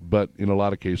notice. But in a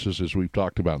lot of cases, as we've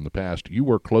talked about in the past, you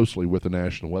work closely with the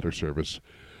National Weather Service.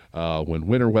 When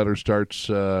winter weather starts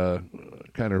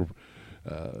kind of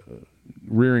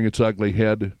rearing its ugly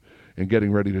head and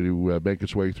getting ready to make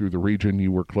its way through the region,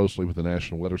 you work closely with the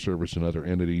National Weather Service and other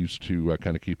entities to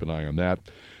kind of keep an eye on that.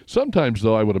 Sometimes,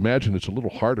 though, I would imagine it's a little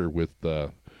harder with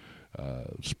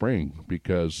spring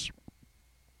because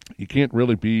you can't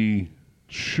really be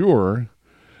sure.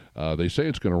 They say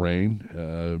it's going to rain.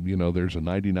 There's a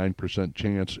 99%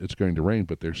 chance it's going to rain,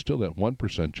 but there's still that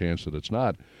 1% chance that it's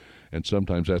not. And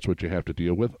sometimes that's what you have to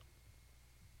deal with.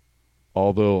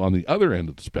 Although on the other end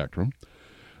of the spectrum,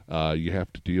 you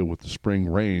have to deal with the spring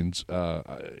rains.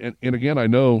 And again, I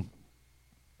know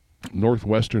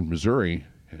northwestern Missouri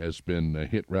has been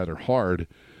hit rather hard.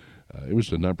 It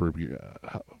was a number of years,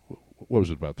 what was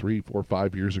it, about 3, 4,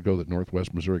 5 years ago that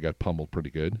northwest Missouri got pummeled pretty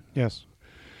good. Yes.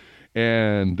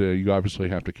 And you obviously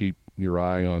have to keep your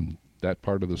eye on that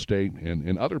part of the state and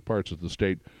in other parts of the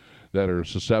state that are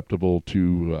susceptible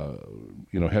to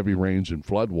heavy rains and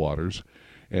floodwaters.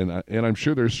 And I'm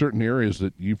sure there's certain areas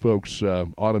that you folks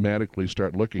automatically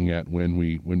start looking at when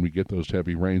we get those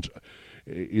heavy rains.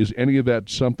 Is any of that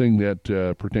something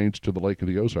that pertains to the Lake of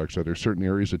the Ozarks? Are there certain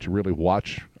areas that you really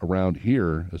watch around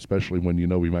here, especially when you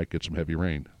know we might get some heavy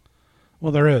rain?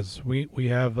 Well, there is. We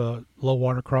have low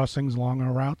water crossings along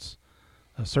our routes.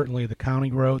 Certainly the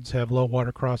county roads have low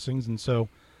water crossings, and so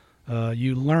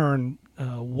you learn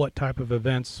what type of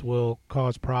events will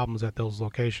cause problems at those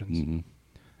locations. Mm-hmm.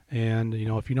 And,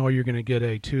 if you know you're going to get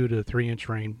a 2 to 3 inch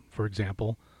rain, for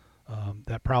example,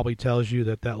 that probably tells you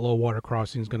that low water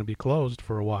crossing is going to be closed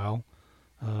for a while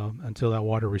until that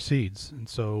water recedes. And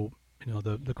so,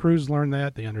 the crews learn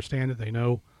that. They understand it. They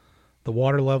know the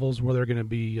water levels where they're going to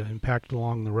be impacted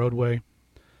along the roadway.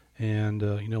 And,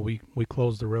 we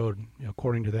close the road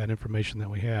according to that information that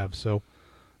we have. So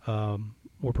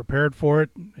we're prepared for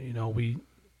it.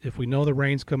 If we know the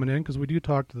rain's coming in, because we do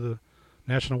talk to the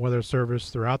National Weather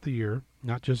Service throughout the year,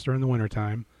 not just during the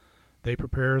wintertime. They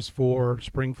prepare us for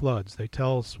spring floods. They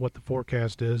tell us what the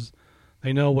forecast is.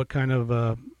 They know what kind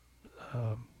of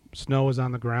snow is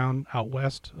on the ground out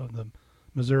west of the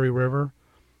Missouri River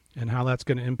and how that's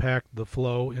going to impact the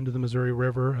flow into the Missouri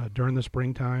River during the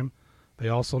springtime. They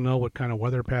also know what kind of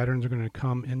weather patterns are going to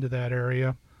come into that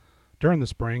area during the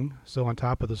spring. So on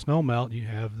top of the snow melt, you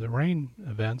have the rain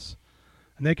events.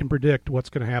 And they can predict what's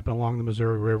going to happen along the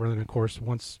Missouri River. And, of course,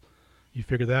 once you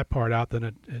figure that part out, then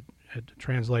it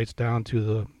translates down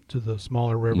to the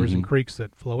smaller rivers and creeks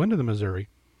that flow into the Missouri.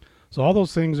 So all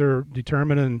those things are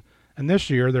determined. And this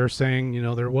year they're saying,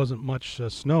 there wasn't much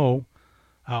snow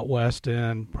out west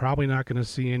and probably not going to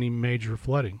see any major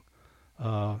flooding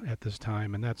at this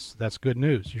time. And that's good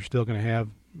news. You're still going to have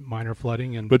minor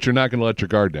flooding. But you're not going to let your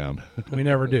guard down. We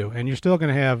never do. And you're still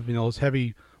going to have, those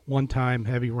heavy one-time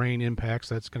heavy rain impacts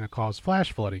that's going to cause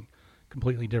flash flooding,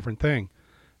 completely different thing.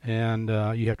 And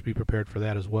you have to be prepared for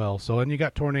that as well. So, and you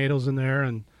got tornadoes in there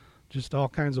and just all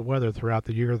kinds of weather throughout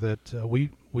the year that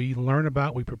we learn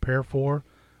about, we prepare for,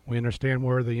 we understand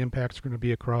where the impacts are going to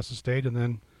be across the state, and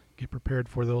then get prepared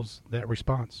for that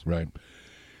response. Right.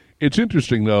 It's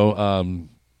interesting, though,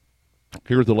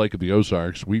 here at the Lake of the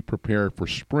Ozarks, we prepare for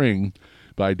spring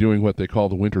by doing what they call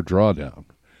the winter drawdown.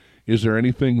 Is there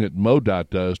anything that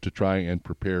MoDot does to try and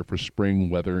prepare for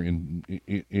spring weather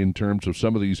in terms of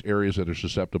some of these areas that are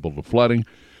susceptible to flooding?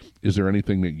 Is there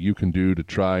anything that you can do to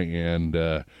try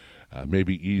and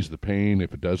maybe ease the pain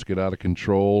if it does get out of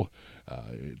control?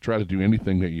 Try to do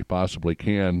anything that you possibly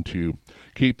can to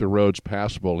keep the roads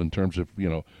passable in terms of,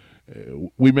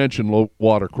 we mentioned low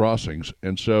water crossings.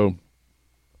 And so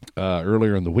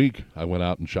earlier in the week, I went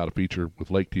out and shot a feature with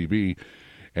Lake TV,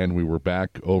 and we were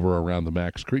back over around the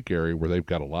Max Creek area where they've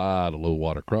got a lot of low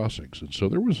water crossings. And so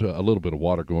there was a little bit of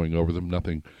water going over them,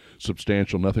 nothing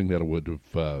substantial, nothing that would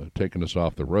have taken us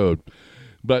off the road.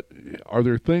 But are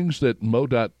there things that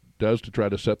MoDot does to try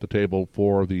to set the table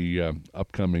for the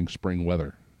upcoming spring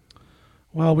weather?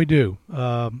 Well, we do.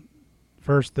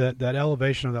 First, that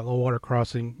elevation of that low water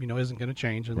crossing, isn't going to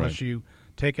change unless you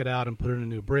take it out and put in a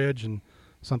new bridge and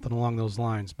something along those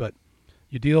lines. But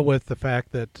you deal with the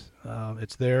fact that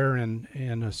it's there, and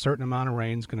a certain amount of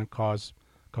rain is going to cause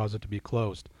it to be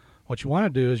closed. What you want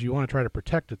to do is you want to try to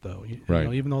protect it, though.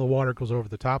 Even though the water goes over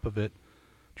the top of it,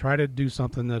 try to do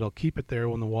something that'll keep it there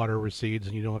when the water recedes,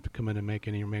 and you don't have to come in and make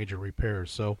any major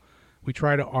repairs. So we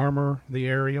try to armor the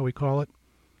area, we call it,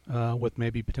 with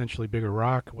maybe potentially bigger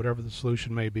rock, whatever the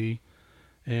solution may be.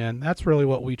 And that's really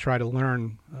what we try to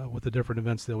learn with the different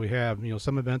events that we have.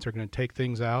 Some events are going to take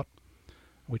things out.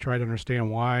 We try to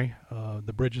understand why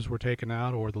the bridges were taken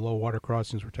out or the low water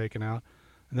crossings were taken out.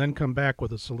 and then come back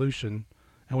with a solution.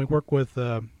 And we work with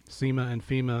SEMA and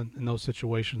FEMA in those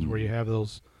situations where you have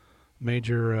those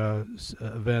major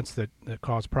events that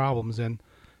cause problems, and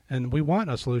we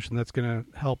want a solution that's going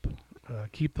to help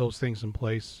keep those things in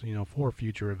place, for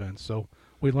future events. So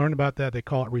we learned about that. They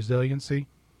call it resiliency,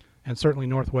 and certainly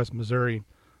Northwest Missouri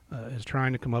is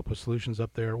trying to come up with solutions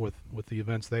up there with the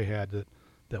events they had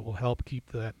that will help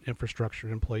keep that infrastructure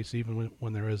in place even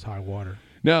when there is high water.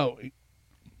 Now,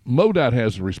 MoDOT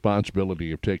has the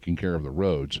responsibility of taking care of the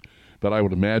roads, but I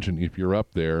would imagine if you're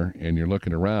up there and you're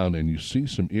looking around and you see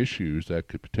some issues that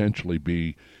could potentially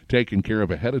be taken care of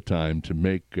ahead of time to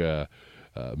make the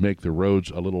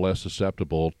roads a little less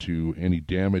susceptible to any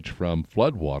damage from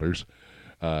floodwaters.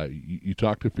 You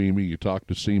talk to FEMA, you talk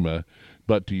to SEMA,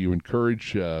 but do you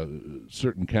encourage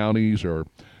certain counties or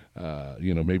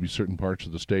maybe certain parts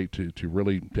of the state to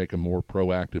really take a more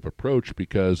proactive approach,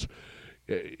 because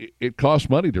it costs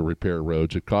money to repair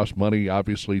roads. It costs money,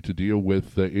 obviously, to deal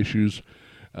with issues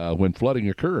when flooding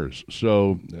occurs.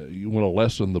 So you want to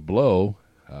lessen the blow.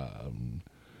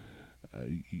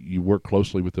 You work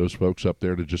closely with those folks up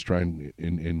there to just try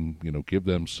and give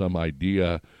them some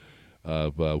idea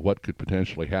of what could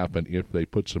potentially happen if they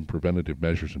put some preventative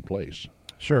measures in place.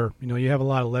 Sure. You have a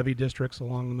lot of levee districts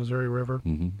along the Missouri River,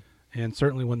 and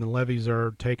certainly when the levees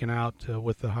are taken out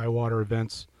with the high water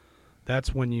events,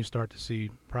 that's when you start to see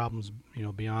problems,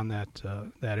 beyond that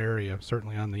area,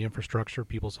 certainly on the infrastructure,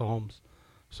 people's homes,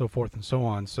 so forth and so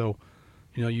on. So,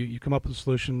 you come up with a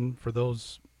solution for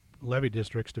those levee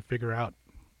districts to figure out,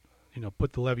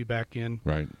 put the levee back in.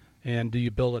 Right. And do you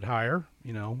build it higher?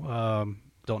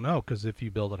 Don't know, because if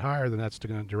you build it higher, then that's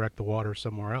going to direct the water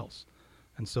somewhere else.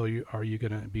 And so are you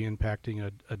going to be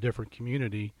impacting a different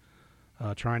community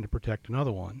trying to protect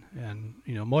another one? And,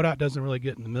 MoDOT doesn't really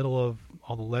get in the middle of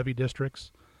all the levee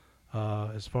districts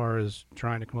as far as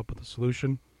trying to come up with a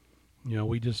solution.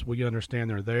 We understand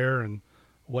they're there, and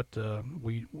what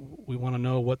we want to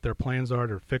know what their plans are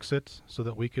to fix it so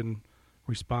that we can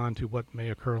respond to what may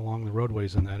occur along the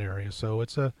roadways in that area. So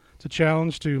it's a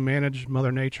challenge to manage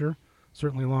Mother Nature,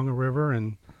 certainly along the river,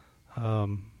 and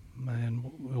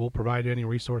we'll provide any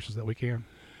resources that we can.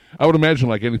 I would imagine,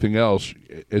 like anything else,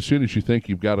 as soon as you think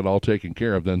you've got it all taken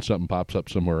care of, then something pops up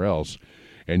somewhere else,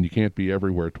 and you can't be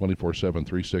everywhere 24/7,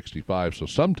 365. So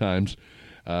sometimes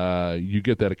you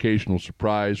get that occasional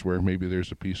surprise where maybe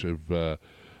there's a piece of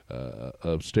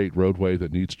state roadway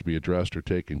that needs to be addressed or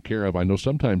taken care of. I know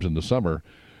sometimes in the summer,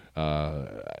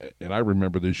 and I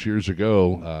remember this years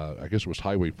ago, I guess it was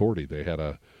Highway 40, they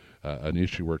had an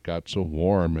issue where it got so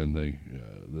warm and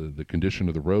the condition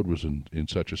of the road was in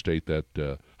such a state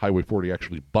that Highway 40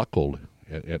 actually buckled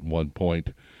at one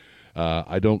point.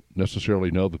 I don't necessarily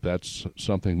know that that's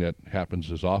something that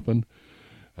happens as often.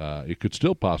 It could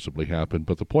still possibly happen,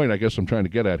 but the point I guess I'm trying to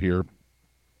get at here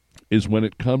is when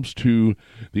it comes to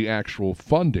the actual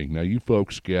funding. Now, you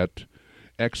folks get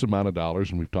X amount of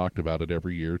dollars, and we've talked about it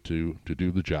every year to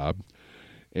do the job.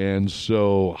 And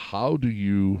so how do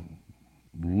you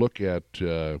look at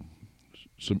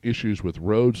some issues with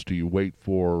roads? Do you wait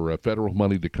for federal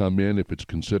money to come in if it's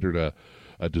considered a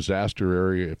disaster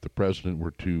area? If the president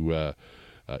were to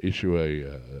issue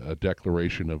a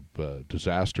declaration of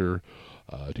disaster,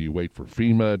 do you wait for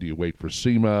FEMA? Do you wait for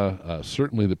SEMA?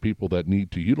 Certainly the people that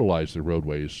need to utilize the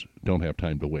roadways don't have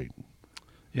time to wait.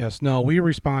 Yes, no, we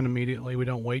respond immediately. We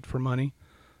don't wait for money.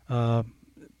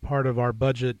 Part of our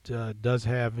budget does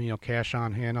have, cash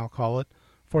on hand, I'll call it,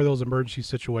 for those emergency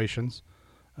situations,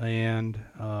 and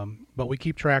but we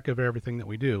keep track of everything that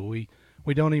we do. We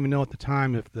don't even know at the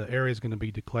time if the area is going to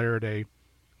be declared a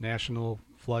national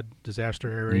flood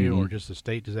disaster area or just a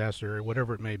state disaster area,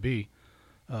 whatever it may be.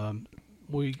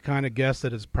 We kind of guess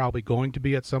that it's probably going to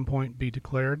be at some point be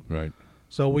declared. Right.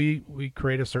 So we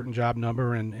create a certain job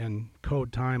number and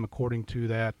code time according to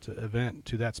that event,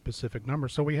 to that specific number.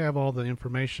 So we have all the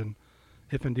information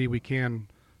if indeed we can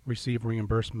receive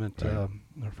reimbursement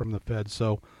from the Fed.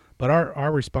 So, but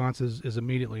our response is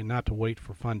immediately not to wait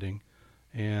for funding.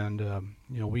 And,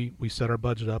 we set our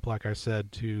budget up, like I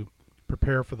said, to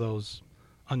prepare for those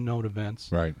unknown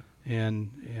events. Right.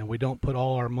 And we don't put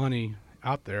all our money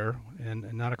out there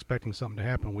and not expecting something to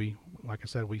happen. We, like I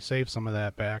said, we save some of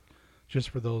that back just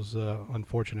for those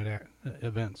unfortunate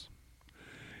events.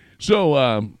 So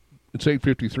it's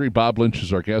 8:53. Bob Lynch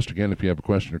is our guest. Again, if you have a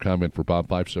question or comment for Bob,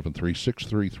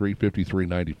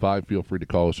 573-633-5395. Feel free to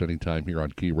call us anytime here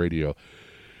on Key Radio.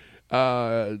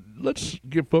 Let's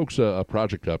give folks a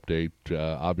project update.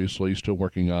 Obviously, still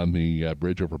working on the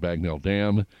bridge over Bagnell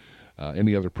Dam.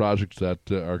 Any other projects that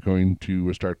are going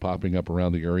to start popping up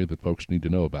around the area that folks need to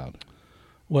know about?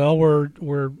 Well,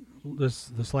 we're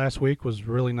this last week was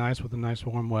really nice with the nice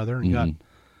warm weather, and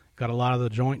got a lot of the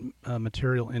joint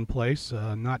material in place.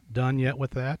 Not done yet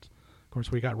with that. Of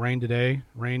course, we got rain today,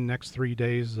 rain next 3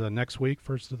 days next week,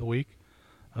 first of the week.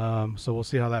 So we'll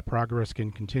see how that progress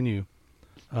can continue.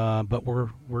 But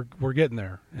we're getting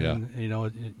there.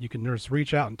 And, you can just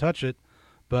reach out and touch it,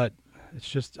 but it's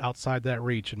just outside that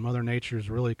reach, and Mother Nature is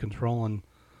really controlling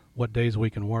what days we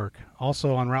can work.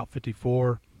 Also on Route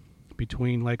 54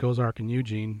 between Lake Ozark and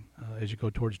Eugene, as you go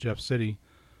towards Jeff City,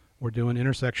 we're doing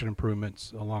intersection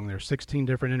improvements along there. 16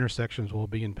 different intersections will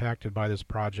be impacted by this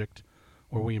project,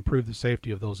 where we improve the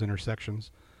safety of those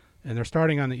intersections. And they're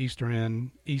starting on the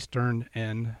eastern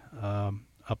end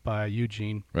up by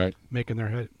Eugene, right, making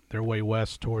their way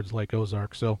west towards Lake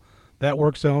Ozark. So that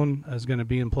work zone is going to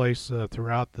be in place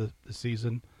throughout the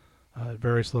season at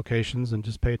various locations, and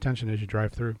just pay attention as you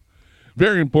drive through.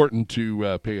 Very important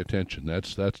to pay attention.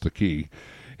 That's the key.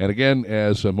 And again,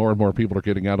 as more and more people are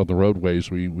getting out on the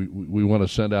roadways, we want to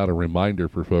send out a reminder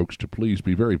for folks to please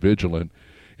be very vigilant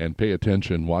and pay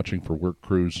attention, watching for work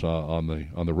crews on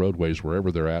the roadways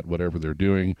wherever they're at, whatever they're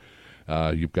doing.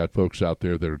 You've got folks out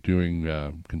there that are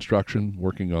doing construction,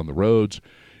 working on the roads.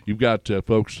 You've got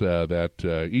folks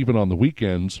that even on the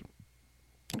weekends,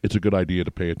 it's a good idea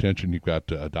to pay attention. You've got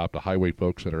Adopt a Highway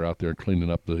folks that are out there cleaning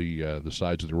up the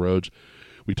sides of the roads.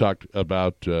 We talked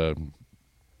about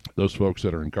those folks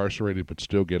that are incarcerated but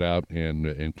still get out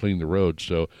and clean the roads.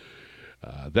 So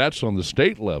that's on the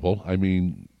state level. I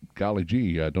mean, golly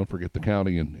gee, don't forget the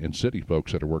county and city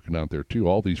folks that are working out there too.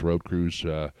 All these road crews,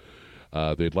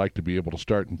 they'd like to be able to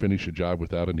start and finish a job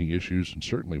without any issues, and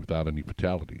certainly without any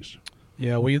fatalities.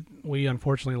 Yeah, we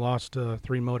unfortunately lost 3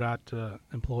 MoDot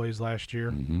employees last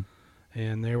year,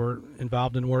 and they were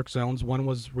involved in work zones. One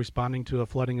was responding to a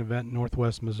flooding event in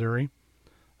northwest Missouri.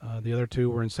 The other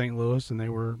 2 were in St. Louis, and they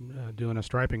were doing a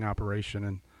striping operation,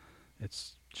 and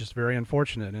it's just very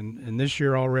unfortunate. And this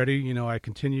year already, I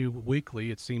continue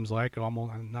weekly, it seems like,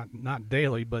 almost not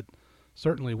daily, but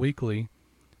certainly weekly.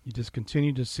 You just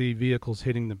continue to see vehicles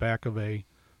hitting the back of a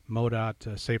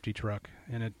MoDOT safety truck,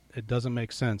 and it doesn't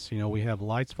make sense. We have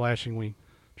lights flashing. We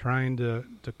trying to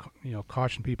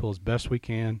caution people as best we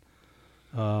can,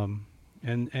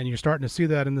 and you're starting to see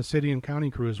that in the city and county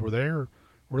crews, where they're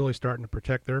really starting to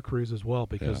protect their crews as well,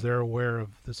 because they're aware of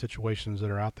the situations that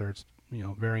are out there. It's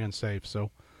very unsafe. So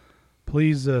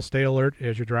please stay alert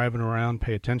as you're driving around.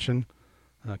 Pay attention.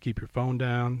 Keep your phone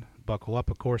down. Buckle up,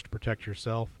 of course, to protect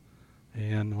yourself.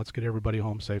 And let's get everybody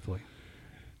home safely.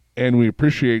 And we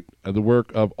appreciate the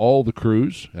work of all the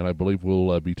crews, and I believe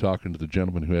we'll be talking to the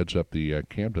gentleman who heads up the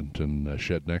Camden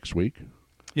shed next week.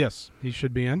 Yes, he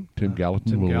should be in. Tim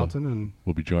Gallatin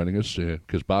will be joining us,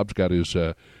 because Bob's got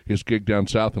his gig down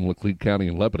south in Laclede County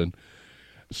in Lebanon.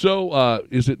 So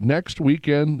is it next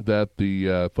weekend that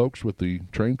the folks with the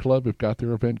Train Club have got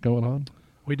their event going on?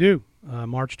 We do,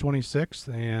 March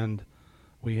 26th, and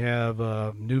we have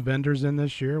new vendors in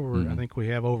this year. I think we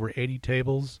have over 80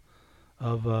 tables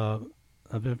of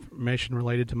information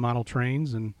related to model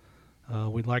trains, and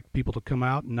we'd like people to come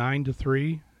out 9 to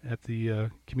 3 at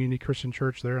the Community Christian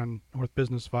Church there on North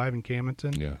Business 5 in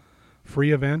Camden. Yeah.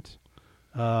 Free event.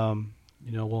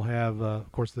 We'll have,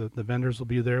 of course, the vendors will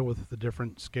be there with the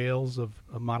different scales of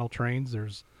model trains.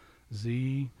 There's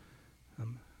Z,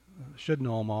 should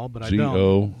know them all, but I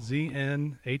don't. Z,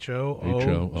 N, H, O,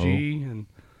 O, G, and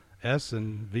S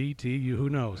and V, T, who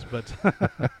knows? But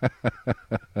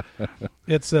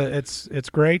it's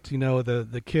great.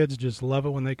 The kids just love it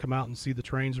when they come out and see the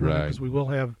trains running, because we will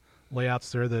have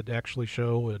layouts there that actually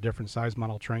show different size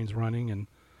model trains running, and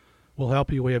we'll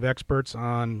help you. We have experts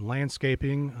on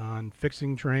landscaping, on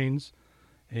fixing trains,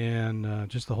 and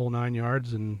just the whole 9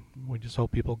 yards, and we just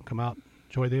hope people can come out and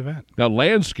enjoy the event. Now,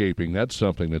 landscaping, that's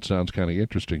something that sounds kind of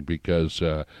interesting, because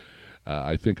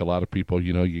I think a lot of people,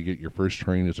 you get your first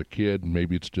train as a kid, and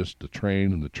maybe it's just the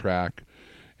train and the track,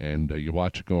 and you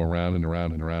watch it go around and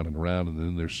around and around and around, and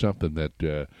then there's something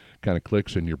that kind of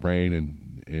clicks in your brain,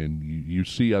 and you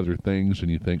see other things,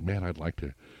 and you think, man, I'd like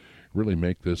to really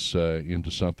make this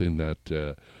into something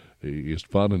that is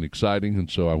fun and exciting, and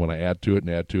so I want to add to it and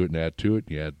add to it and add to it.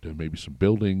 You add maybe some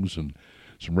buildings and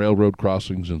some railroad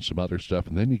crossings and some other stuff,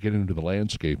 and then you get into the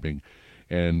landscaping.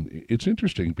 And it's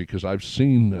interesting, because I've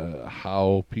seen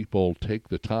how people take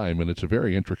the time, and it's a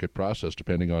very intricate process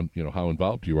depending on how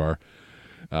involved you are.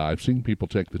 I've seen people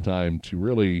take the time to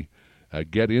really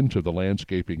get into the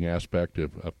landscaping aspect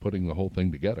of putting the whole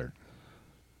thing together.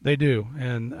 They do,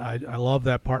 and I love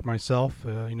that part myself.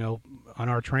 On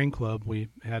our train club, we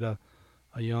had a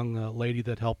young lady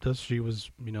that helped us. She was,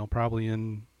 probably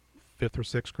in 5th or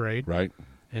 6th grade. Right.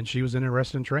 and she was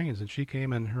interested in trains. And she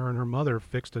came, and her mother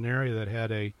fixed an area that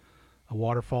had a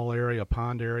waterfall area, a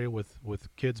pond area with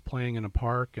kids playing in a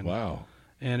park. And wow.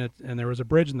 And there was a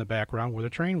bridge in the background where the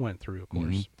train went through, of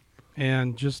course.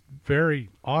 And just very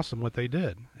awesome what they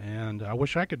did. And I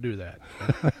wish I could do that.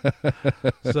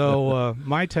 So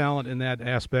my talent in that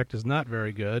aspect is not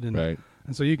very good. And, right.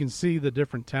 And so you can see the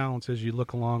different talents as you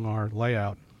look along our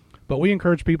layout. But we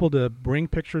encourage people to bring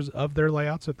pictures of their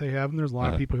layouts if they have them. There's a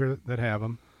lot of people here that have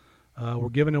them. We're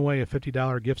giving away a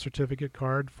 $50 gift certificate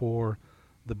card for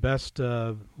the best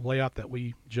layout that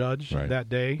we judge that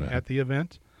day at the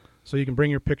event. So you can bring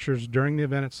your pictures during the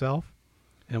event itself,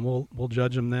 and we'll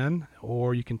judge them then.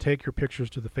 Or you can take your pictures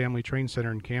to the Family Train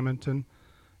Center in Camden,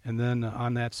 and then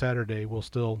on that Saturday, we'll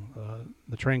still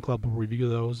the train club will review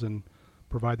those and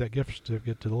provide that gift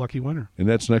certificate to the lucky winner. And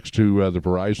that's next to the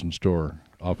Verizon store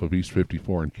off of East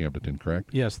 54 in Camden, correct?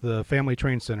 Yes, the Family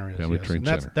Train Center is. Family Train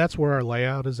Center. That's where our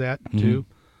layout is at, too.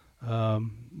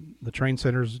 The train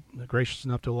center's gracious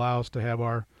enough to allow us to have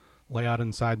our layout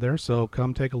inside there, so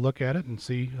come take a look at it and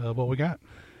see what we got.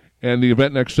 And the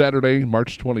event next Saturday,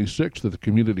 March 26th at the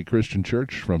Community Christian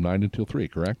Church from 9 until 3,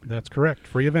 correct? That's correct.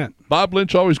 Free event. Bob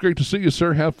Lynch, always great to see you,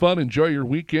 sir. Have fun. Enjoy your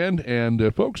weekend.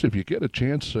 And, folks, if you get a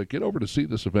chance, get over to see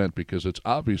this event because it's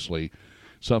obviously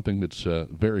something that's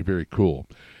very, very cool.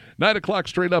 9 o'clock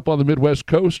straight up on the Midwest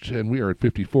Coast, and we are at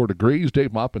 54 degrees.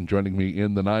 Dave Maupin joining me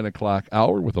in the 9 o'clock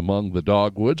hour with Among the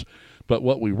Dogwoods. But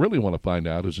what we really want to find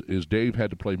out is Dave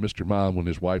had to play Mr. Mom when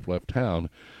his wife left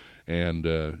town.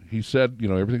 And he said,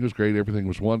 everything was great, everything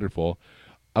was wonderful.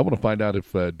 I want to find out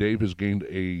if Dave has gained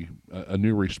a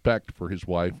new respect for his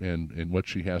wife and what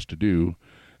she has to do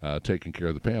taking care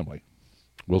of the family.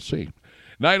 We'll see.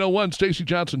 9:01, Stacey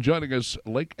Johnson joining us,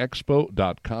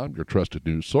 LakeExpo.com, your trusted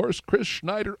news source. Chris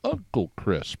Schneider, Uncle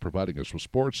Chris, providing us with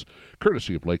sports,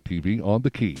 courtesy of Lake TV on the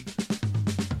Key.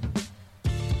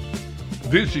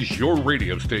 This is your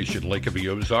radio station, Lake of the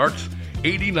Ozarks,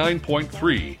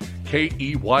 89.3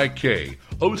 KEYK,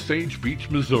 Osage Beach,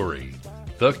 Missouri,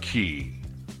 the Key.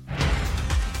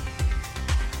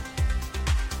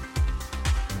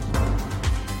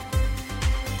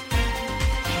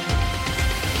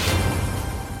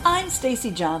 I'm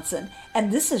Stacey Johnson,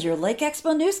 and this is your Lake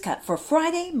Expo News Cut for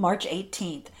Friday, March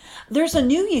 18th. There's a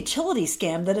new utility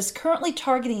scam that is currently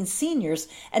targeting seniors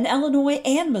in Illinois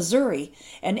and Missouri,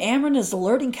 and Ameren is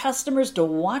alerting customers to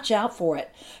watch out for it.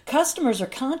 Customers are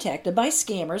contacted by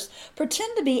scammers,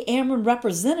 pretend to be Ameren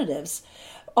representatives,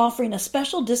 offering a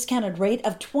special discounted rate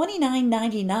of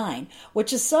 $29.99,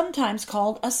 which is sometimes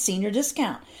called a senior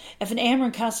discount. If an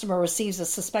Ameren customer receives a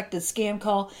suspected scam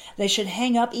call, they should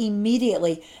hang up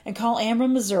immediately and call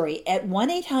Ameren, Missouri at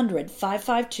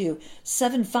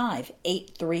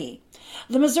 1-800-552-7583.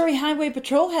 The Missouri Highway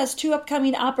Patrol has 2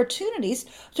 upcoming opportunities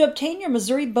to obtain your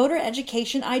Missouri Voter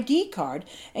Education ID card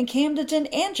in Camden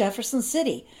and Jefferson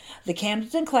City. The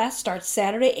Camden class starts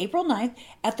Saturday, April 9th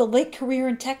at the Lake Career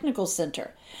and Technical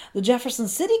Center. The Jefferson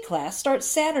City class starts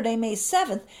Saturday, May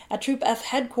 7th at Troop F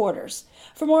headquarters.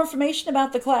 For more information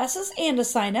about the classes and to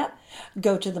sign up,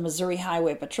 go to the Missouri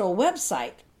Highway Patrol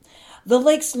website. The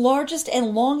lake's largest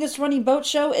and longest running boat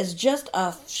show is just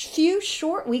a few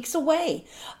short weeks away.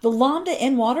 The Lambda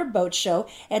In-Water Boat Show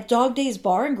at Dog Days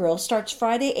Bar and Grill starts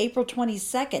Friday, April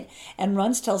 22nd and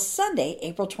runs till Sunday,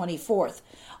 April 24th.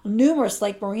 Numerous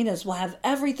lake marinas will have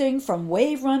everything from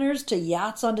wave runners to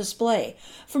yachts on display.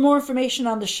 For more information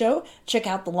on the show, check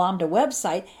out the Lambda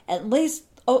website at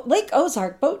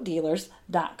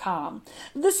LakeOzarkBoatDealers.com.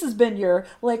 This has been your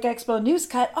Lake Expo News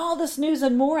Cut. All this news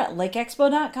and more at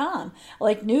LakeExpo.com.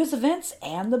 Lake news, events,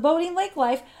 and the boating lake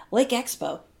life,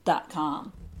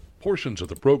 LakeExpo.com. Portions of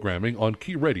the programming on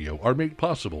Key Radio are made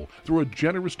possible through a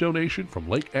generous donation from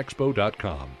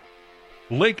LakeExpo.com.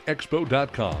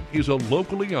 LakeExpo.com is a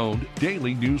locally owned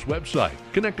daily news website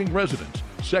connecting residents,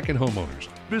 second homeowners,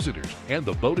 visitors, and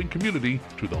the boating community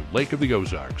to the Lake of the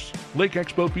Ozarks. Lake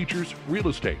Expo features real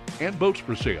estate and boats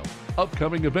for sale,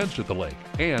 upcoming events at the lake,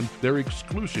 and their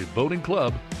exclusive boating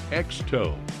club,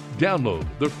 X-Tow. Download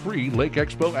the free Lake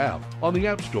Expo app on the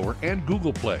App Store and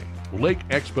Google Play.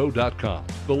 LakeExpo.com,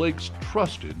 the lake's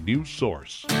trusted news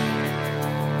source.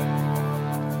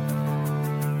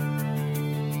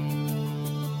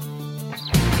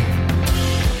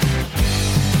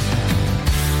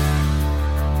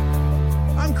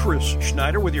 Chris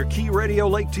Schneider with your Key Radio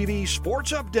Lake TV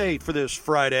sports update for this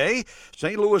Friday.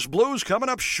 St. Louis Blues coming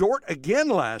up short again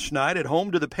last night at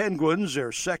home to the Penguins,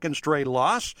 their second straight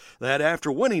loss. That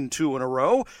after winning 2 in a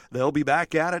row. They'll be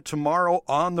back at it tomorrow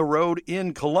on the road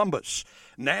in Columbus.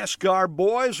 NASCAR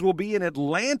boys will be in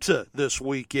Atlanta this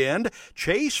weekend.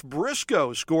 Chase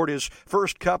Briscoe scored his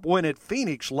first Cup win at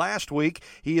Phoenix last week.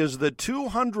 He is the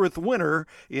 200th winner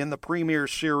in the Premier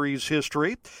Series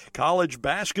history. College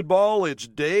basketball, it's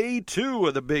day 2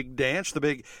 of the big dance, the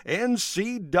big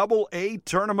NCAA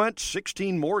tournament.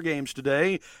 16 more games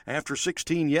today after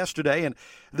 16 yesterday. And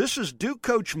this is Duke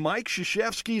coach Mike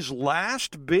Krzyzewski's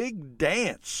last big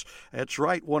dance. That's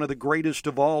right, one of the greatest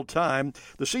of all time.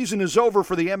 The season is over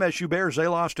for the MSU Bears. They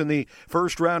lost in the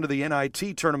first round of the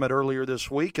NIT tournament earlier this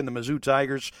week, and the Mizzou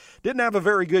Tigers didn't have a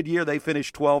very good year. They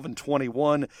finished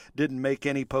 12-21, didn't make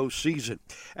any postseason.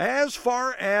 As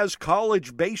far as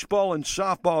college baseball and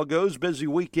softball goes, busy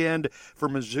weekend for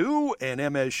Mizzou and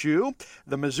MSU.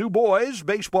 The Mizzou boys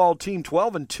baseball team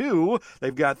 12-2.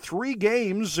 They've got 3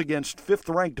 games against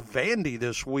 5th-ranked Vandy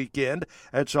this weekend.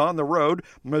 That's on the road.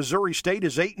 Missouri State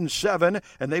is 8-7,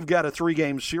 and they've got a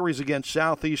 3-game series against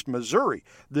Southeast Missouri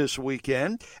this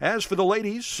weekend. As for the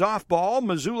ladies softball,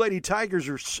 Mizzou Lady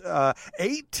Tigers are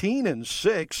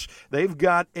 18-6. They've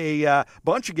got a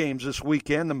bunch of games this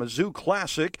weekend. The Mizzou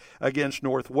Classic against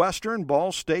Northwestern,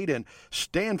 Ball State, and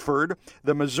Stanford.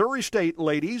 The Missouri State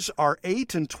ladies are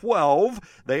 8-12.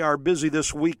 They are busy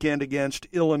this weekend against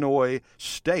Illinois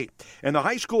State. And the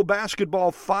high school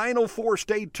basketball Final Four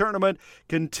state tournament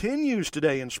continues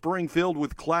today in Springfield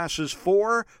with classes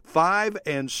 4, 5,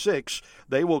 and 6.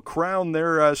 They will crown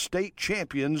their state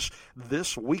champions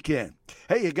this weekend.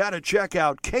 Hey, you got to check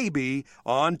out KB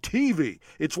on TV.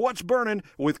 It's What's Burning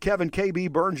with Kevin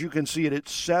KB Burns. You can see it at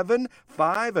 7,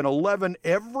 5, and 11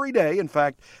 every day. In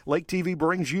fact, Lake TV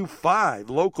brings you 5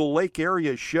 local lake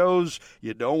area shows.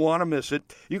 You don't want to miss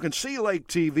it. You can see Lake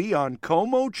TV on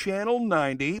Como Channel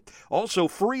 90. Also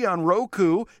free on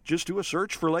Roku. Just do a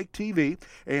search for Lake TV.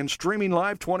 And streaming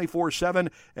live 24/7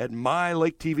 at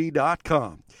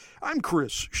mylaketv.com. I'm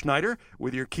Chris Schneider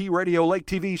with your Key Radio Lake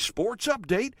TV sports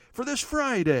update for this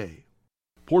Friday.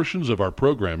 Portions of our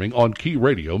programming on Key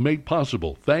Radio made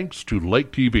possible thanks to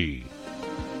Lake TV.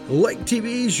 Lake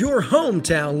TV is your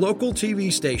hometown local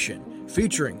TV station,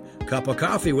 featuring Cup of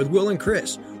Coffee with Will and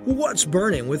Chris, What's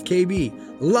Burning with KB,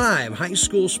 live high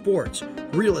school sports,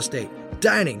 real estate,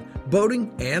 dining,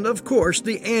 boating, and of course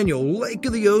the annual Lake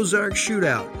of the Ozarks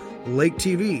Shootout. Lake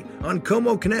TV on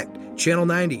Como Connect, Channel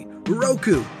 90,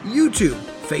 Roku, YouTube,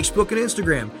 Facebook and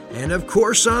Instagram, and of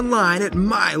course online at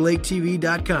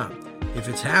mylaketv.com. If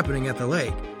it's happening at the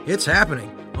lake, it's happening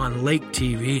on Lake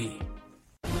TV.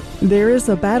 There is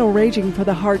a battle raging for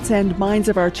the hearts and minds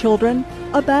of our children,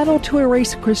 a battle to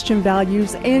erase Christian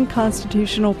values and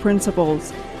constitutional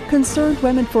principles. Concerned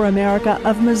Women for America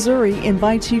of Missouri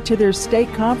invites you to their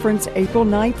state conference April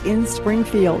 9th in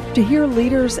Springfield to hear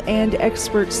leaders and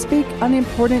experts speak on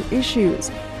important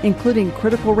issues, including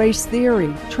critical race theory,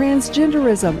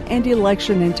 transgenderism, and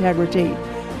election integrity.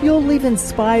 You'll leave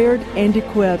inspired and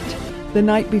equipped. The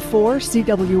night before,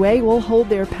 CWA will hold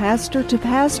their Pastor to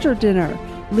Pastor dinner,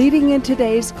 leading in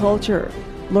today's culture.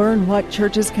 Learn what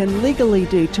churches can legally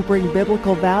do to bring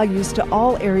biblical values to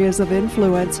all areas of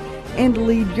influence and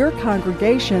lead your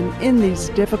congregation in these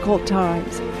difficult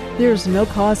times. There's no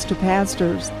cost to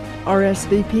pastors.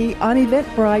 RSVP on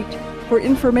Eventbrite. For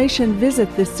information,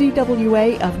 visit the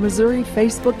CWA of Missouri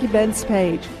Facebook events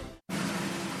page.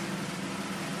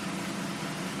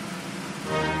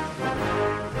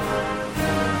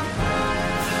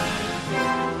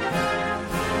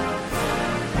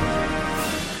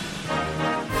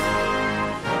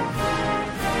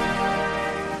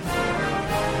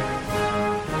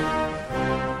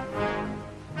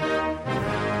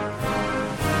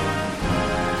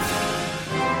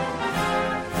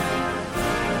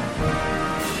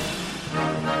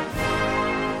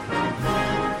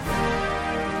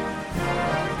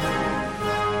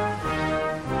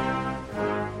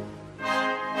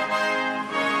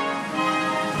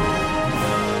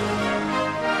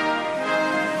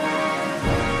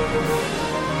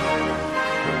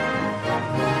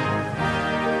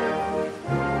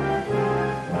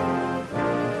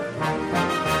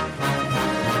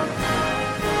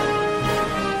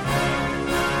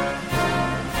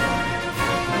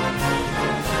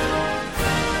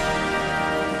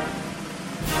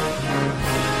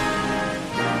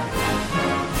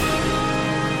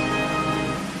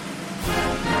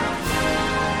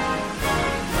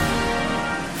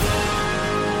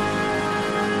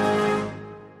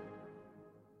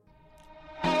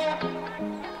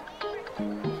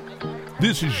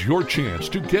 This is your chance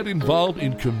to get involved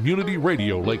in community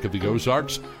radio Lake of the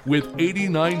Ozarks with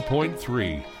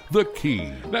 89.3 The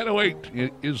Key.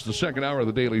 9:08 is the second hour of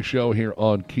the Daily Show here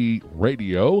on Key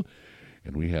Radio,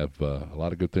 and we have a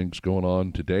lot of good things going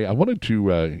on today. I wanted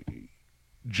to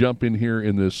jump in here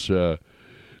in this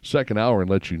second hour and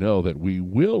let you know that we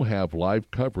will have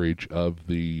live coverage of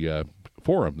the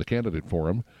forum, the candidate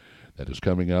forum, that is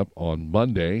coming up on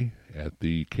Monday at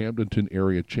the Camden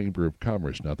Area Chamber of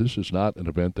Commerce. Now, this is not an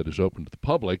event that is open to the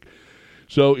public,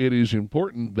 so it is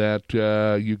important that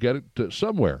you get it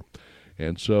somewhere.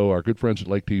 And so our good friends at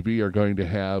Lake TV are going to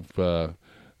have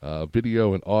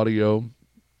video and audio.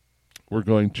 We're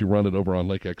going to run it over on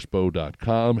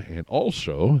lakeexpo.com. And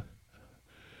also,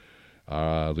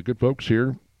 the good folks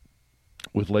here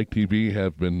with Lake TV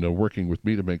have been working with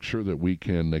me to make sure that we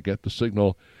can get the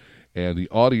signal and the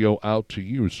audio out to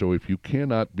you. So if you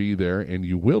cannot be there, and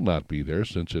you will not be there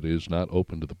since it is not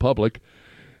open to the public,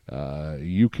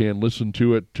 you can listen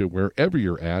to it to wherever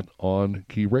you're at on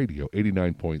Key Radio,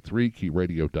 89.3,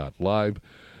 keyradio.live,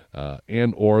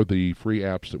 and or the free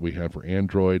apps that we have for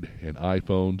Android and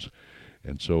iPhones.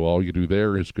 And so all you do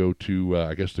there is go to,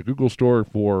 the Google Store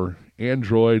for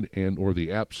Android and or the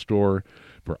App Store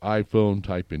for iPhone.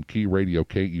 Type in Key Radio,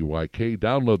 K-E-Y-K,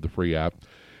 download the free app,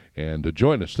 and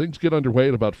join us. Things get underway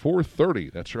at about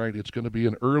 4:30. That's right. It's going to be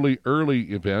an early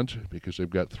event because they've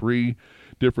got 3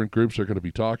 different groups they're going to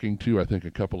be talking to. I think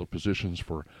a couple of positions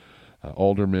for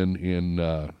aldermen in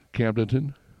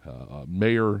Camdenton,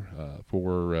 mayor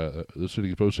for the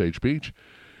city of Osage Beach,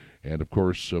 and, of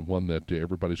course, one that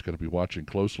everybody's going to be watching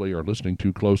closely or listening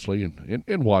to closely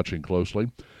and watching closely,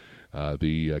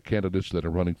 the candidates that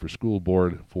are running for school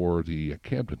board for the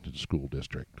Camdenton School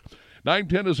District.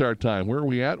 9:10 is our time. Where are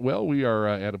we at? Well, we are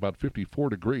at about 54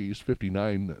 degrees,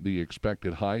 59 the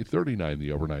expected high, 39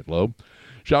 the overnight low.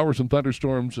 Showers and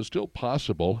thunderstorms are still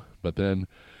possible, but then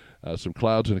some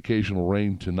clouds and occasional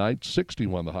rain tonight.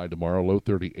 61 the high tomorrow, low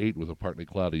 38 with a partly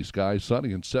cloudy sky.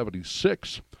 Sunny and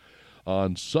 76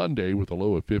 on Sunday with a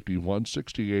low of 51,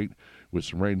 68 with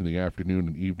some rain in the afternoon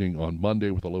and evening on Monday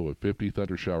with a low of 50.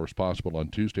 Thunder showers possible on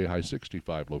Tuesday, high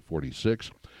 65, low 46.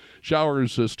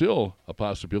 Showers still a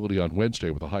possibility on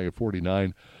Wednesday with a high of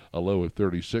 49, a low of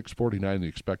 36. 49 the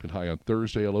expected high on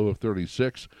Thursday, a low of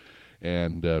 36.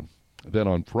 And then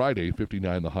on Friday,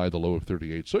 59 the high, the low of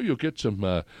 38. So you'll get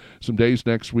some days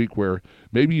next week where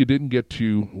maybe you didn't get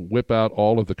to whip out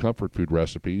all of the comfort food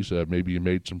recipes. Maybe you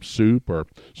made some soup or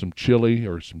some chili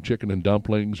or some chicken and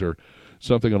dumplings or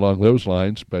something along those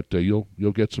lines. But you'll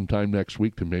get some time next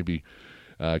week to maybe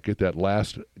get that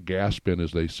last gasp in,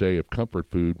 as they say, of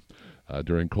comfort food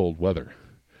during cold weather.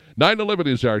 9:11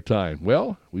 is our time.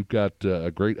 Well, we've got a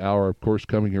great hour, of course,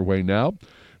 coming your way now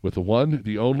with the one,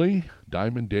 the only,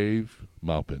 Diamond Dave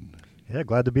Maupin. Yeah,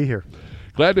 glad to be here.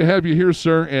 Glad to have you here,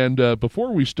 sir. And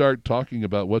before we start talking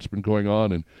about what's been going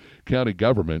on in county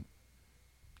government,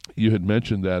 you had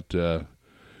mentioned that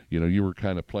you were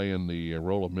kind of playing the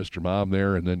role of Mr. Mom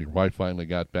there, and then your wife finally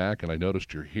got back, and I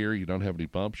noticed you're here. You don't have any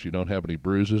bumps. You don't have any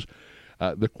bruises.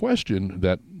 The question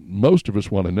that most of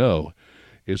us want to know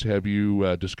is, have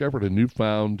you discovered a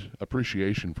newfound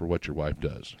appreciation for what your wife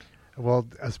does? Well,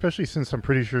 especially since I'm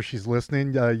pretty sure she's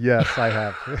listening, yes, I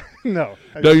have. No,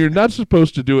 you're not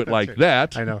supposed to do it like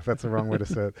that. I know, that's the wrong way to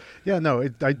say it. Yeah, no,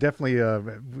 I definitely,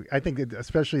 I think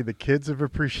especially the kids have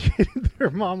appreciated their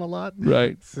mom a lot.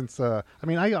 Right. Since,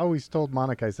 I always told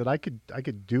Monica, I said, I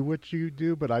could do what you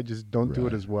do, but I just don't do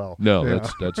it as well. No,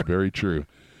 that's very true.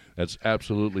 That's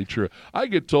absolutely true. I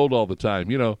get told all the time,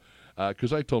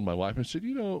 because I told my wife, I said,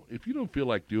 if you don't feel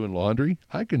like doing laundry,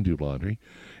 I can do laundry.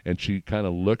 And she kind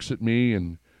of looks at me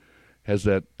and has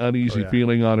that uneasy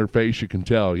feeling on her face. You can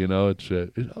tell, it's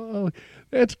oh,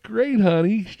 that's great,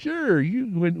 honey. Sure,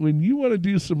 when you want to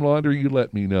do some laundry, you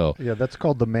let me know. Yeah, that's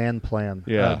called the man plan.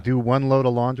 Yeah, do one load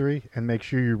of laundry and make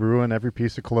sure you ruin every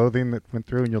piece of clothing that went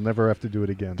through, and you'll never have to do it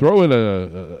again. Throw in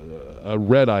a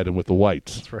red item with the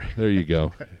whites. That's right. There you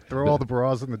go. Throw all the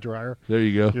bras in the dryer. There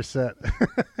you go. You're set.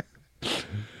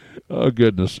 Oh,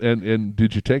 goodness. And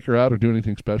did you take her out or do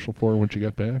anything special for her when she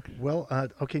got back? Well,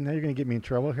 okay, now you're going to get me in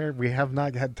trouble here. We have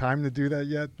not had time to do that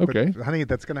yet. Okay. But, honey,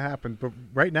 that's going to happen. But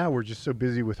right now we're just so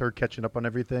busy with her catching up on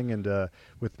everything and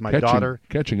with my daughter.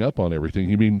 Catching up on everything?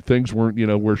 You mean things weren't,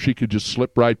 where she could just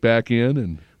slip right back in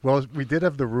and... Well, we did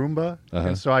have the Roomba,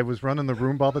 and so I was running the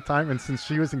Roomba all the time. And since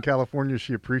she was in California,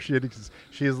 she appreciated it because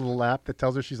she has a little app that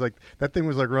tells her, she's like, that thing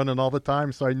was like running all the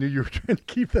time. So I knew you were trying to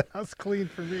keep the house clean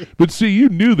for me. But see, you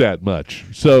knew that much.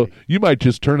 So you might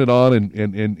just turn it on and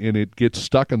it gets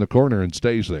stuck in the corner and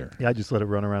stays there. Yeah, I just let it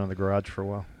run around in the garage for a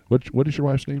while. What is your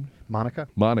wife's name? Monica.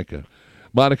 Monica,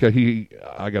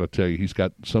 I got to tell you, he's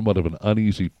got somewhat of an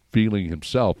uneasy feeling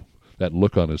himself, that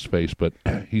look on his face. But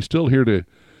he's still here to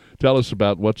tell us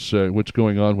about what's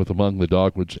going on with Among the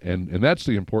Dogwoods, and that's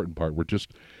the important part. We're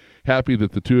just happy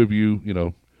that the two of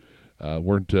you,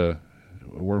 weren't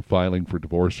weren't filing for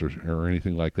divorce or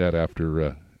anything like that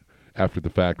after the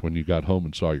fact when you got home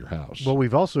and saw your house. Well,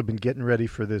 we've also been getting ready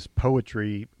for this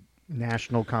poetry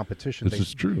national competition. This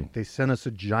is true. They sent us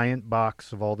a giant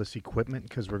box of all this equipment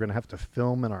because we're going to have to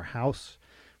film in our house.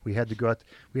 We had to go out.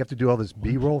 We have to do all this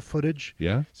B-roll footage.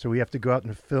 Yeah. So we have to go out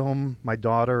and film my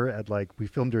daughter at we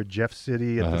filmed her at Jeff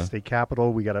City at the state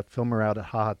capitol. We got to film her out at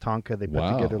Hahatonka. They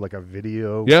put together like a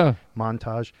video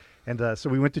montage. And so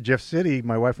we went to Jeff City.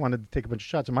 My wife wanted to take a bunch of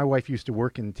shots. And my wife used to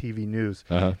work in TV news.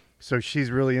 So she's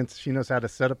really she knows how to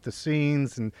set up the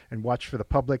scenes and watch for the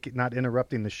public, not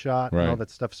interrupting the shot and all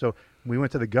that stuff. So we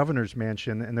went to the governor's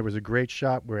mansion, and there was a great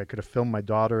shot where I could have filmed my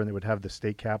daughter, and they would have the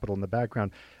state capitol in the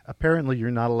background. Apparently,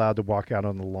 you're not allowed to walk out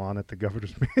on the lawn at the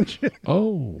governor's mansion.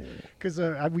 Oh. Because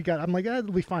I'm like,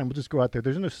 it'll be fine. We'll just go out there.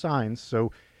 There's no signs.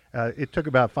 So it took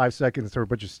about 5 seconds for a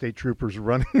bunch of state troopers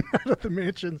running out of the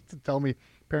mansion to tell me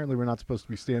apparently we're not supposed to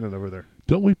be standing over there.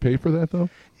 Don't we pay for that, though?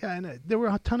 Yeah, and there were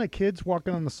a ton of kids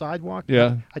walking on the sidewalk.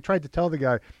 Yeah. I tried to tell the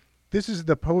guy, this is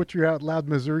the Poetry Out Loud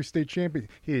Missouri State Champion.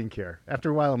 He didn't care. After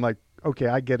a while, I'm like, okay,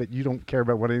 I get it. You don't care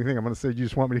about anything I'm going to say. You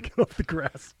just want me to get off the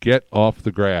grass. Get off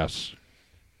the grass.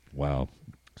 Wow.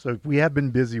 So we have been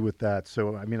busy with that.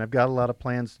 So, I mean, I've got a lot of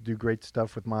plans to do great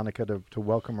stuff with Monica to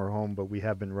welcome her home, but we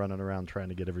have been running around trying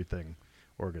to get everything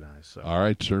organized. So. All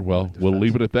right, sir. Well, we'll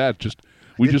leave it at that.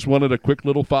 We just wanted a quick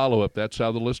little follow-up. That's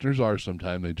how the listeners are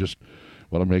sometimes. They just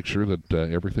want to make sure that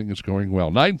everything is going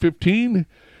well. 9:15,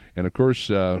 and of course,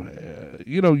 you're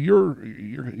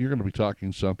going to be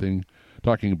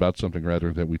talking about something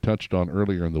rather that we touched on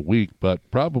earlier in the week, but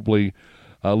probably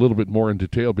a little bit more in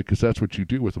detail because that's what you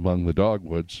do with Among the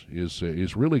Dogwoods is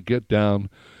really get down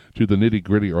to the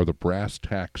nitty-gritty or the brass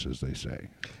tacks, as they say.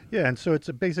 Yeah, and so it's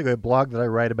basically a blog that I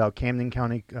write about Camden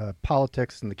County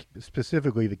politics and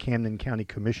specifically the Camden County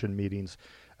Commission meetings.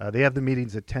 They have the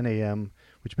meetings at 10 a.m.,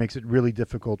 which makes it really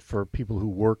difficult for people who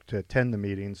work to attend the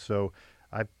meetings. So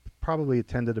I've probably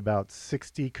attended about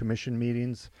 60 commission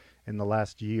meetings in the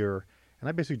last year, and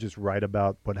I basically just write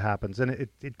about what happens. And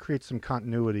it creates some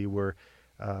continuity where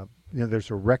there's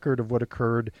a record of what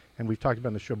occurred, and we've talked about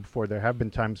on the show before, there have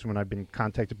been times when I've been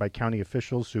contacted by county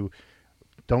officials who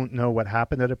don't know what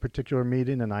happened at a particular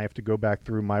meeting, and I have to go back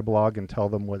through my blog and tell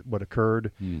them what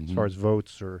occurred as far as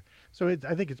votes. I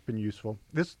think it's been useful.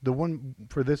 The one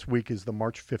for this week is the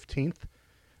March 15th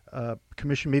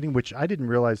commission meeting, which I didn't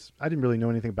really know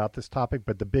anything about this topic,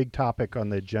 but the big topic on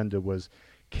the agenda was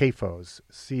CAFOs,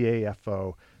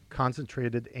 C-A-F-O,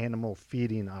 concentrated animal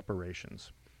feeding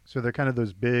operations. So they're kind of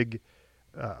those big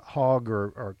hog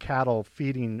or cattle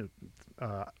feeding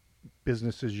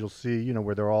businesses you'll see,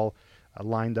 where they're all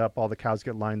lined up, all the cows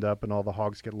get lined up and all the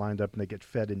hogs get lined up and they get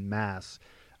fed in mass.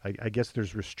 I guess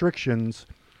there's restrictions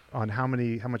on how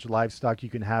much livestock you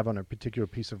can have on a particular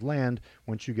piece of land.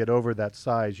 Once you get over that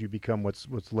size, you become what's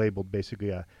labeled basically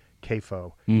a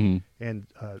CAFO. Mm-hmm. And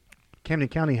Camden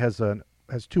County has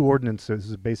two ordinances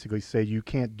that basically say you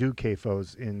can't do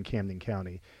CAFOs in Camden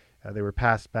County. They were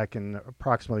passed back in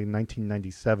approximately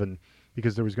 1997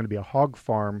 because there was going to be a hog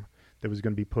farm that was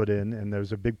going to be put in, and there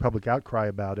was a big public outcry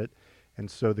about it. And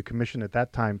so the commission at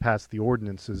that time passed the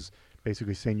ordinances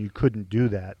basically saying you couldn't do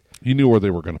that. You knew where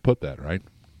they were going to put that, right?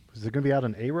 Was it going to be out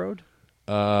on A Road?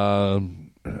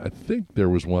 I think there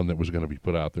was one that was going to be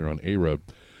put out there on A Road.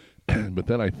 But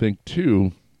then I think,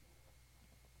 too,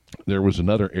 there was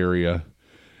another area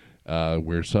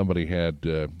where somebody had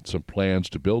some plans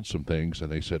to build some things,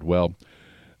 and they said, well,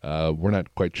 we're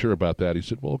not quite sure about that. He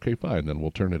said, well, okay, fine, then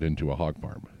we'll turn it into a hog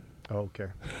farm. Oh, okay.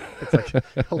 It's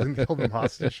like holding them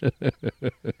hostage.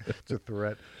 It's a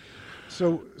threat.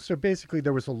 So basically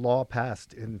there was a law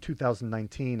passed in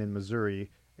 2019 in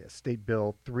Missouri, State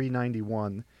Bill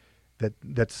 391,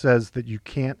 that says that you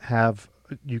can't have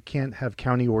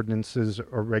county ordinances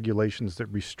or regulations that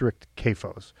restrict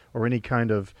CAFOs or any kind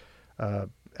of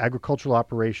agricultural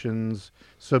operations.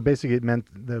 So basically it meant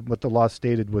that what the law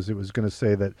stated was it was going to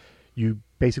say that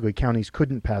counties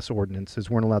couldn't pass ordinances,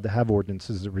 weren't allowed to have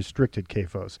ordinances that restricted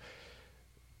CAFOs.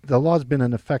 The law's been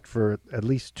in effect for at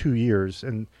least 2 years,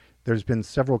 and there's been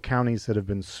several counties that have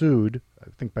been sued, I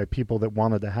think by people that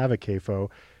wanted to have a CAFO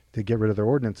to get rid of their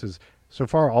ordinances. So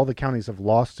far, all the counties have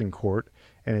lost in court,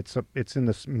 and it's in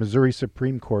the Missouri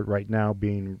Supreme Court right now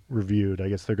being reviewed. I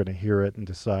guess they're going to hear it and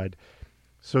decide.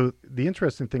 So the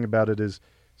interesting thing about it is,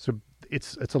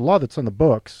 it's a law that's on the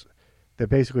books that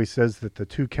basically says that the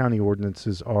two county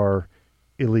ordinances are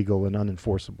illegal and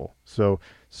unenforceable. So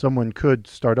someone could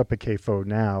start up a CAFO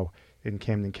now in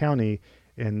Camden County,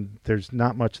 and there's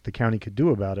not much the county could do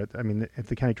about it. I mean, if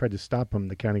the county tried to stop them,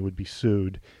 the county would be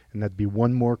sued, and that'd be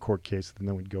one more court case, and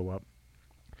then would go up.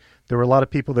 There were a lot of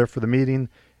people there for the meeting,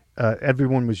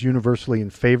 everyone was universally in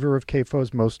favor of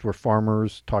CAFOs. Most were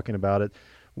farmers talking about it.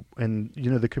 And,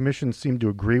 the commission seemed to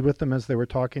agree with them as they were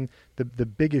talking. The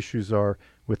big issues are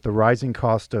with the rising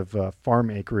cost of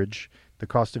farm acreage, the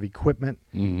cost of equipment,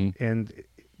 and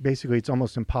basically it's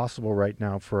almost impossible right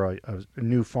now for a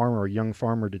new farmer, a young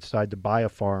farmer, to decide to buy a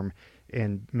farm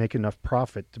and make enough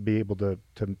profit to be able to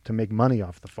make money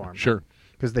off the farm. Sure.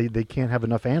 Because they can't have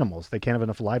enough animals. They can't have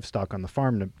enough livestock on the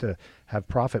farm to have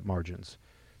profit margins.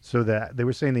 So that they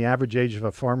were saying the average age of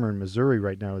a farmer in Missouri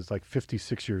right now is like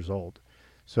 56 years old.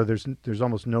 So there's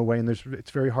almost no way, and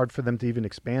it's very hard for them to even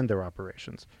expand their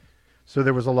operations. So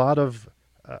there was a lot of,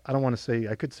 I don't want to say,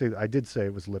 I did say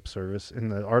it was lip service in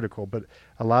the article, but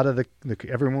a lot of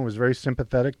everyone was very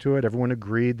sympathetic to it. Everyone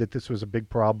agreed that this was a big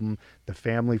problem. The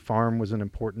family farm was an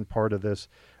important part of this.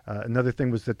 Another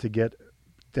thing was that to get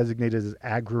designated as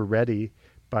agri-ready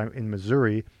in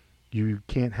Missouri, you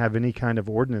can't have any kind of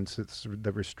ordinances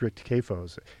that restrict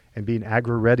CAFOs. And being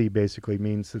agri-ready basically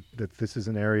means that this is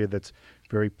an area that's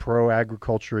very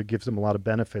pro-agriculture. It gives them a lot of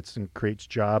benefits and creates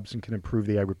jobs and can improve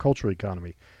the agricultural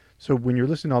economy. So when you're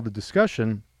listening to all the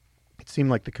discussion, it seemed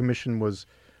like the commission was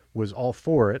all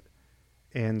for it.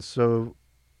 And so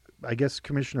I guess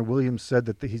Commissioner Williams said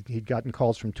that he'd gotten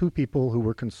calls from two people who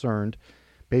were concerned.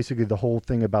 Basically the whole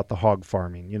thing about the hog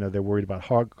farming. They're worried about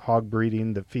hog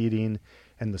breeding, the feeding,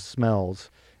 and the smells.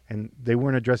 And they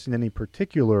weren't addressing any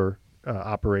particular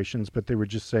operations, but they were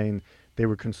just saying they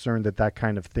were concerned that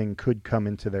kind of thing could come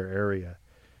into their area.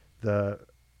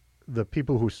 The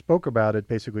people who spoke about it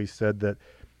basically said that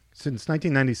since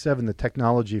 1997, the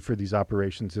technology for these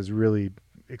operations has really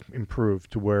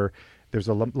improved to where there's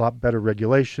a lot better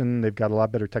regulation. They've got a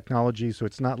lot better technology. So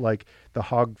it's not like the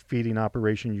hog feeding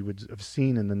operation you would have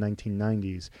seen in the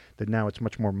 1990s, that now it's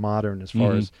much more modern as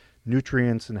far as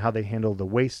nutrients and how they handle the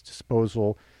waste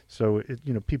disposal. So,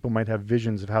 people might have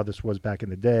visions of how this was back in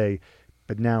the day,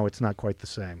 but now it's not quite the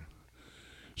same.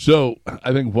 So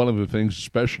I think one of the things,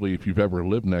 especially if you've ever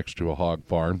lived next to a hog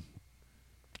farm,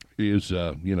 is,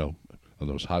 on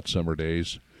those hot summer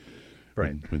days,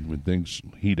 right, when things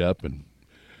heat up and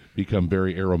become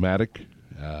very aromatic,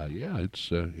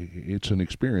 it's an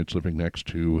experience living next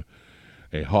to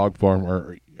a hog farm,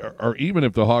 or even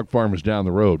if the hog farm is down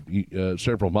the road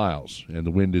several miles and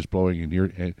the wind is blowing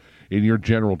in your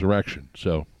general direction.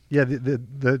 So yeah,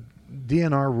 the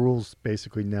DNR rules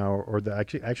basically now, or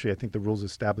actually I think the rules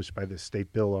established by the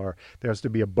state bill are there has to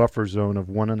be a buffer zone of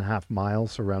 1.5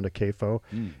 miles around a CAFO,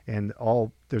 and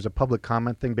there's a public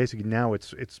comment thing. Basically now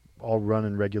it's all run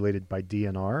and regulated by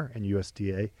DNR and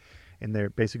USDA. And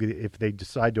they're basically, if they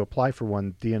decide to apply for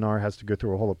one, DNR has to go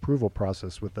through a whole approval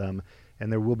process with them,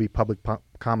 and there will be public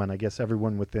comment. I guess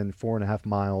everyone within 4.5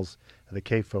 miles of the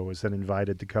CAFO is then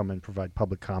invited to come and provide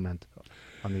public comment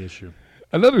on the issue.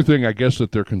 Another thing I guess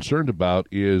that they're concerned about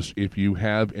is if you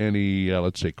have any,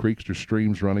 let's say, creeks or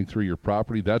streams running through your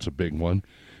property. That's a big one,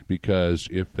 because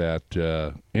if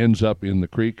that ends up in the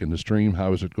creek and the stream,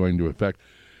 how is it going to affect?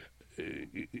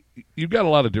 You've got a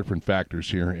lot of different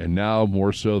factors here, and now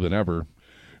more so than ever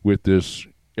with this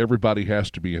everybody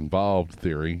has to be involved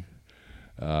theory,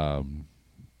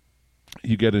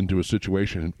 you get into a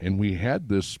situation, and we had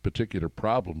this particular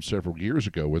problem several years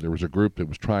ago where there was a group that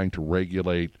was trying to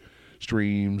regulate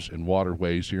streams and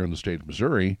waterways here in the state of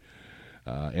Missouri,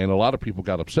 and a lot of people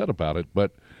got upset about it,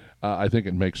 but I think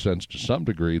it makes sense to some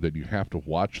degree that you have to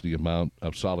watch the amount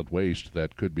of solid waste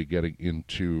that could be getting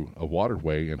into a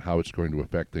waterway and how it's going to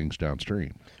affect things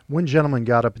downstream. One gentleman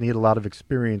got up and he had a lot of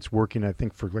experience working, I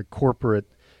think, for corporate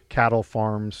cattle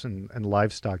farms and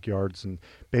livestock yards. And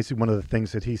basically one of the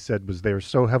things that he said was they're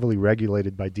so heavily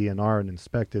regulated by DNR and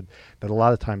inspected that a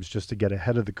lot of times just to get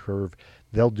ahead of the curve,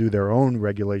 they'll do their own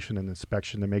regulation and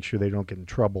inspection to make sure they don't get in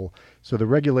trouble. So the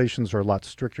regulations are a lot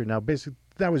stricter now. Basically,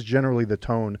 that was generally the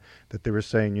tone that they were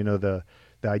saying, the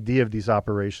idea of these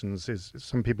operations is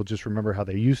some people just remember how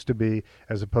they used to be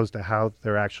as opposed to how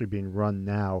they're actually being run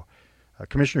now.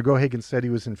 Commissioner Gohagan said he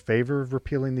was in favor of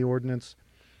repealing the ordinance.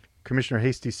 Commissioner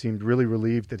Hasty seemed really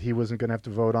relieved that he wasn't going to have to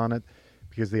vote on it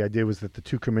because the idea was that the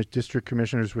two district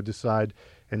commissioners would decide.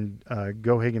 And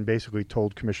Gohagan basically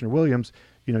told Commissioner Williams,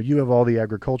 you have all the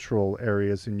agricultural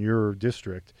areas in your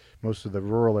district, most of the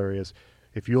rural areas.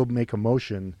 If you'll make a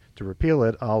motion to repeal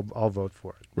it, I'll vote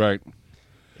for it. Right.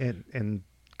 And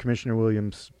Commissioner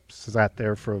Williams sat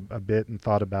there for a bit and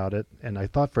thought about it. And I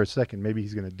thought for a second maybe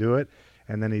he's going to do it.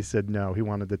 And then he said no, he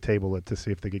wanted to table it to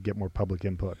see if they could get more public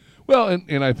input. Well,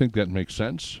 and I think that makes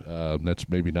sense. That's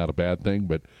maybe not a bad thing,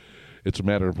 but it's a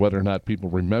matter of whether or not people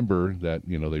remember that,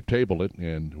 they've tabled it,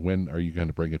 and when are you going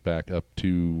to bring it back up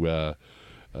to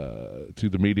to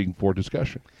the meeting for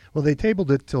discussion. Well, they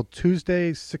tabled it till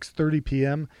Tuesday, 6:30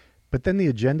 p.m., but then the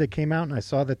agenda came out, and I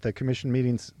saw that the commission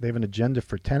meetings, they have an agenda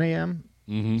for 10 a.m.,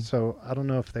 so I don't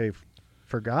know if they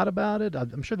forgot about it.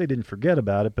 I'm sure they didn't forget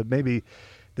about it, but maybe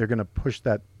they're going to push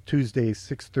that Tuesday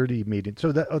 6:30 meeting.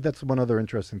 So that's one other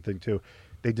interesting thing, too.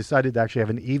 They decided to actually have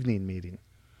an evening meeting.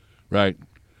 Right.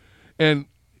 And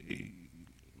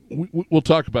we'll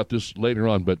talk about this later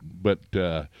on, but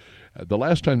the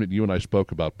last time that you and I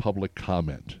spoke about public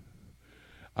comment,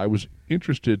 I was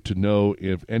interested to know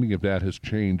if any of that has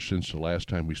changed since the last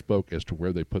time we spoke as to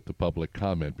where they put the public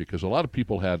comment, because a lot of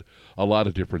people had a lot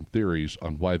of different theories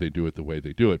on why they do it the way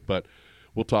they do it. But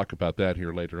we'll talk about that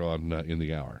here later on in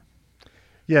the hour.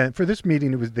 Yeah, and for this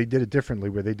meeting, they did it differently,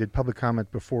 where they did public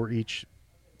comment before each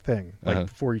thing, like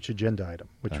before each agenda item,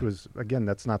 which was, again,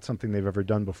 that's not something they've ever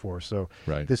done before. So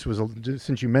this was,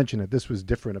 since you mentioned it, this was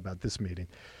different about this meeting.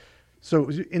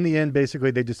 So in the end, basically,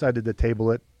 they decided to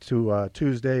table it to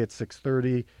Tuesday at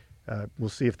 6:30. We'll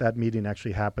see if that meeting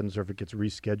actually happens or if it gets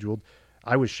rescheduled.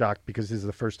 I was shocked because this is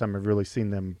the first time I've really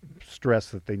seen them stress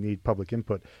that they need public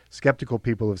input. Skeptical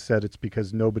people have said it's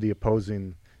because nobody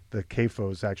opposing the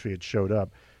CAFOs actually had showed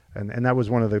up. And that was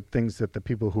one of the things that the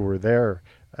people who were there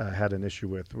had an issue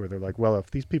with, where they're like, well,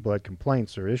 if these people had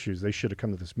complaints or issues, they should have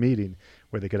come to this meeting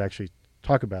where they could actually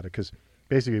talk about it, because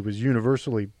basically it was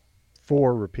universally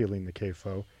for repealing the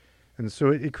CAFO. And so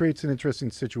it creates an interesting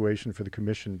situation for the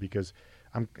commission, because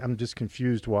I'm just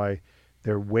confused why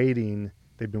they're waiting.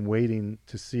 They've been waiting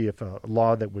to see if a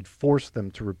law that would force them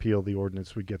to repeal the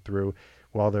ordinance would get through,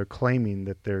 while they're claiming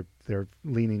that they're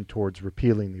leaning towards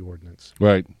repealing the ordinance.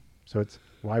 Right. So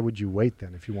why would you wait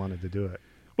then if you wanted to do it?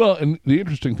 Well, and the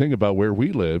interesting thing about where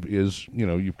we live is,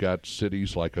 you've got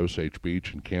cities like Osage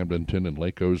Beach and Camdenton and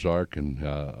Lake Ozark and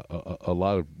a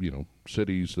lot of,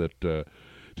 cities that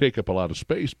take up a lot of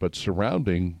space, but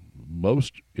surrounding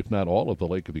most, if not all, of the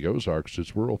Lake of the Ozarks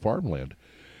is rural farmland.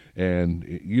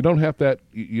 And you don't have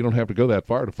to go that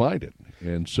far to find it.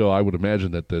 And so I would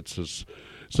imagine that that's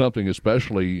something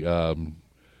especially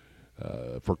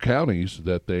for counties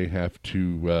that they have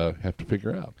to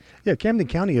figure out. Yeah, Camden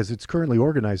County, as it's currently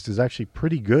organized, is actually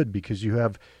pretty good, because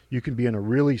you can be in a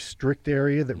really strict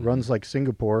area that runs like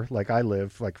Singapore, like I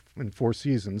live, like in Four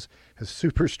Seasons, has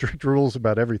super strict rules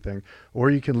about everything. Or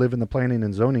you can live in the planning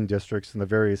and zoning districts in the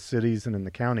various cities and in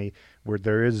the county where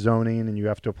there is zoning and you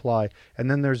have to apply. And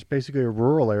then there's basically a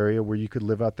rural area where you could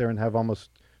live out there and have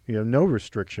almost no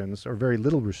restrictions or very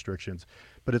little restrictions.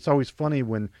 But it's always funny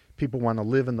when people want to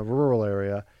live in the rural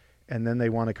area and then they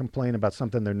want to complain about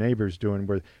something their neighbor's doing,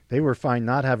 where they were fine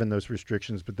not having those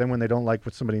restrictions, but then when they don't like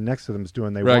what somebody next to them is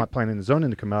doing, they want planning and zoning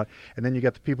to come out. And then you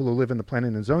got the people who live in the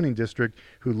planning and zoning district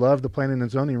who love the planning and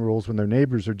zoning rules when their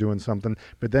neighbors are doing something,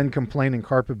 but then complain and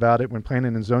carp about it when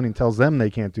planning and zoning tells them they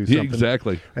can't do something.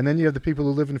 Exactly. And then you have the people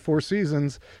who live in Four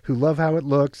Seasons who love how it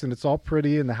looks and it's all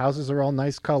pretty and the houses are all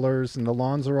nice colors and the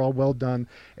lawns are all well done,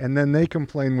 and then they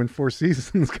complain when Four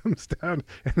Seasons comes down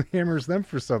and hammers them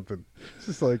for something. It's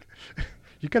just like,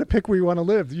 you got to pick where you want to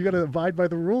live. You got to abide by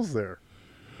the rules there.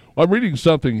 Well, I'm reading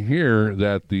something here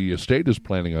that the state is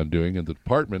planning on doing, and the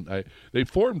department, they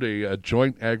formed a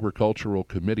joint agricultural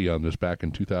committee on this back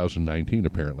in 2019,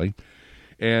 apparently.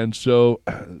 And so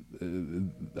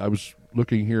I was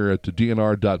looking here at the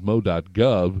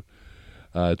dnr.mo.gov.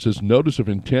 It says, notice of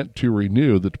intent to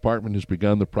renew. The department has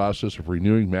begun the process of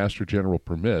renewing master general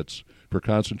permits for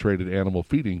concentrated animal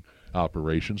feeding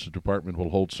operations. The department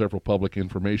will hold several public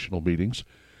informational meetings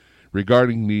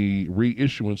regarding the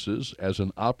reissuances as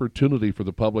an opportunity for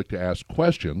the public to ask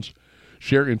questions,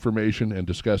 share information, and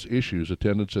discuss issues.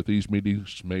 Attendance at these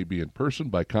meetings may be in person,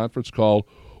 by conference call,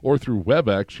 or through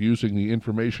WebEx using the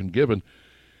information given.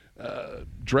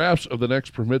 Drafts of the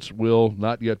next permits will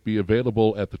not yet be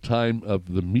available at the time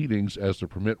of the meetings, as the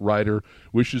permit writer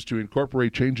wishes to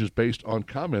incorporate changes based on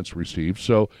comments received.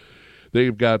 So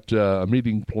they've got a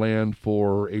meeting planned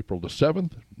for April the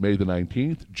 7th, May the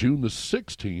 19th, June the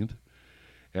 16th,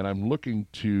 and I'm looking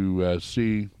to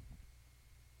see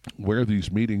where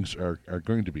these meetings are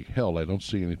going to be held. I don't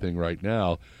see anything right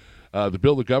now. The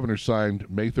bill the governor signed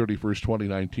May 31st,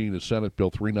 2019 is Senate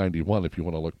Bill 391, if you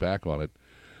want to look back on it.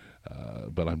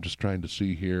 But I'm just trying to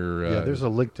see here. Yeah, there's a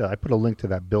link I put a link to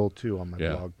that bill, too, on my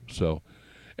blog. So,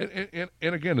 and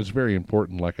again, it's very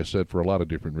important, like I said, for a lot of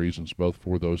different reasons, both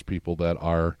for those people that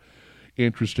are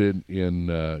interested in,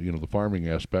 the farming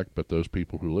aspect, but those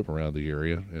people who live around the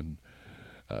area. And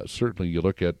certainly you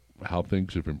look at how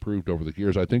things have improved over the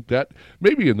years. I think that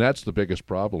maybe, and that's the biggest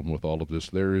problem with all of this,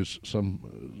 there is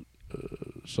some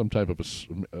type of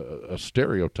a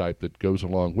stereotype that goes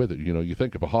along with it. You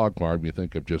think of a hog farm, you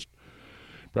think of just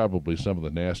probably some of the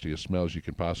nastiest smells you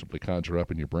can possibly conjure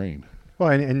up in your brain. Well,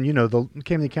 and you know, the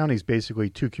Camden County is basically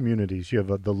two communities. You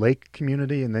have the lake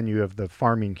community, and then you have the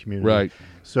farming community. Right.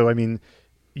 So, I mean,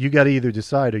 you got to either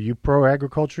decide, are you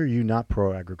pro-agriculture or are you not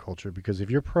pro-agriculture? Because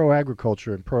if you're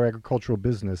pro-agriculture and pro-agricultural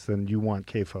business, then you want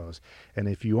CAFOs. And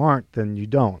if you aren't, then you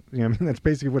don't. You know, I mean, that's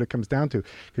basically what it comes down to.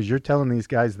 Because you're telling these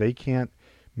guys they can't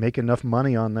make enough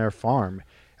money on their farm.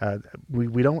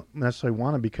 We don't necessarily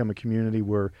want to become a community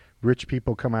where rich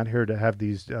people come out here to have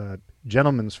these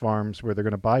gentlemen's farms where they're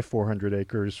going to buy 400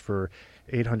 acres for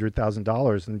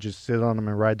 $800,000 and just sit on them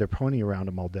and ride their pony around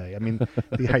them all day. I mean,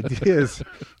 the idea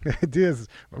is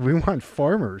we want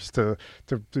farmers to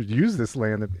use this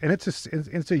land, and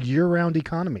it's a year-round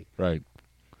economy. Right.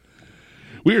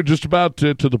 We are just about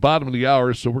to the bottom of the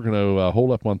hour, so we're going to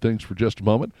hold up on things for just a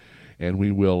moment. And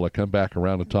we will come back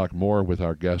around and talk more with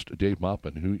our guest, Dave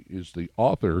Maupin, who is the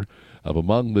author of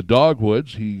Among the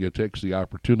Dogwoods. He takes the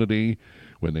opportunity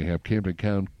when they have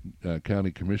Camden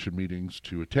County Commission meetings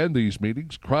to attend these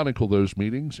meetings, chronicle those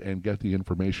meetings, and get the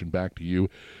information back to you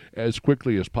as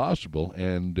quickly as possible.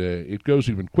 And it goes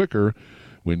even quicker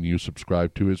when you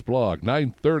subscribe to his blog.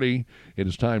 9:30, it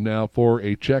is time now for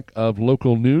a check of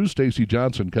local news. Stacy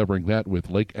Johnson covering that with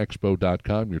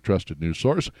LakeExpo.com, your trusted news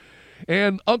source.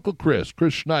 And Uncle Chris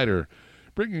Schneider,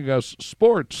 bringing us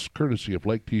sports, courtesy of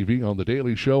Lake TV on The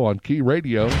Daily Show on Key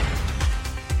Radio.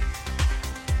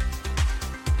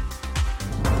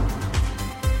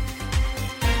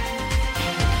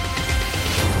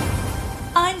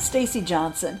 I'm Stacy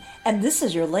Johnson, and this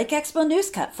is your Lake Expo News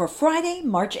Cut for Friday,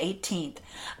 March 18th.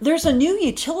 There's a new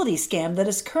utility scam that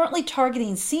is currently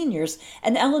targeting seniors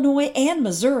in Illinois and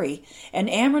Missouri, and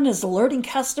Ameren is alerting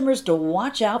customers to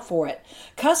watch out for it.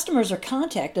 Customers are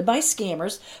contacted by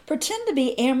scammers, pretend to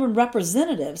be Ameren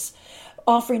representatives,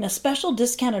 offering a special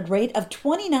discounted rate of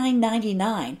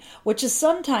 $29.99, which is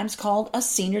sometimes called a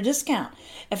senior discount.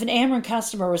 If an Ameren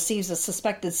customer receives a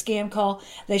suspected scam call,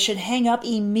 they should hang up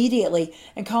immediately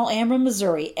and call Ameren,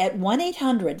 Missouri at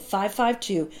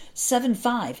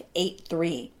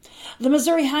 1-800-552-7583. The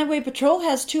Missouri Highway Patrol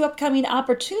has 2 upcoming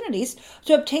opportunities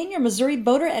to obtain your Missouri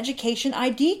Voter Education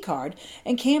ID card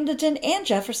in Camden and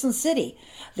Jefferson City.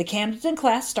 The Camden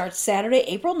class starts Saturday,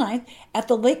 April 9th at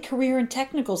the Lake Career and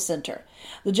Technical Center.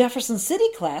 The Jefferson City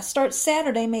class starts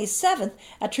Saturday, May 7th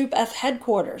at Troop F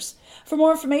headquarters. For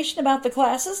more information about the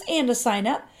classes and to sign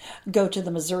up, go to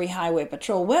the Missouri Highway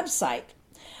Patrol website.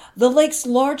 The lake's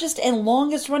largest and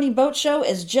longest running boat show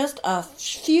is just a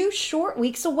few short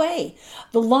weeks away.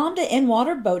 The Lambda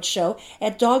In-Water Boat Show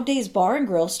at Dog Days Bar and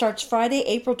Grill starts Friday,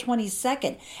 April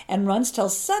 22nd and runs till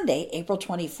Sunday, April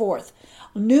 24th.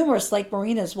 Numerous lake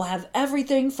marinas will have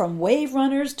everything from wave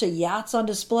runners to yachts on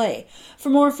display. For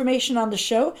more information on the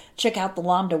show, check out the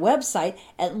Lambda website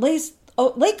at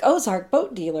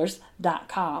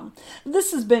LakeOzarkBoatDealers.com.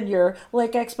 This has been your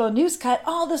Lake Expo News Cut.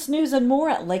 All this news and more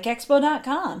at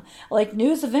LakeExpo.com. Lake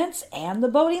news, events, and the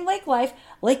boating lake life,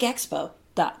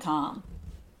 LakeExpo.com.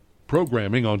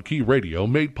 Programming on Key Radio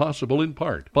made possible in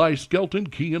part by Skelton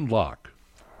Key and Lock.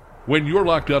 When you're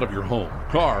locked out of your home,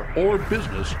 car, or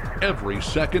business, every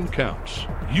second counts.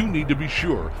 You need to be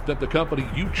sure that the company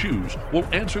you choose will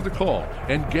answer the call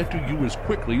and get to you as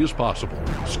quickly as possible.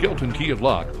 Skelton Key &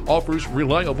 Lock offers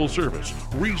reliable service,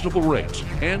 reasonable rates,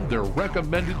 and they're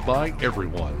recommended by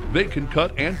everyone. They can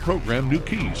cut and program new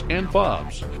keys and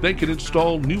fobs. They can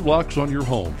install new locks on your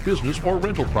home, business, or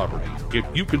rental property. If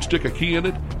you can stick a key in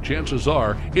it, chances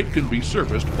are it can be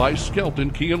serviced by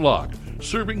Skelton Key & Lock,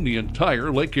 serving the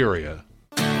entire lake area.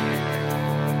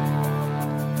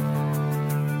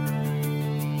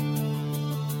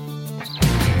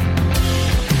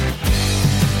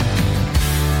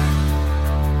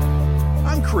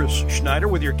 I'm Chris Schneider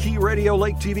with your Key Radio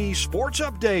Lake TV sports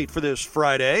update for this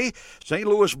Friday. St.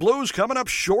 Louis Blues coming up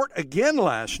short again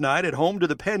last night at home to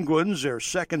the Penguins, their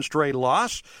second straight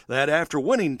loss. That after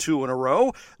winning 2 in a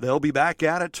row. They'll be back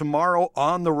at it tomorrow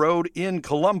on the road in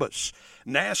Columbus.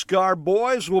 NASCAR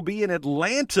boys will be in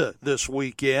Atlanta this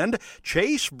weekend.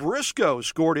 Chase Briscoe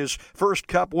scored his first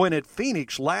Cup win at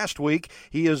Phoenix last week.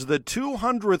 He is the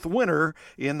 200th winner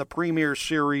in the Premier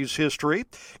Series history.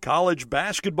 College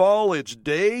basketball, it's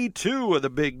day 2 of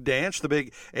the big dance, the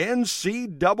big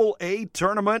NCAA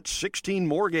tournament. 16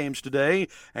 more games today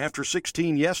after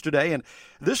 16 yesterday. And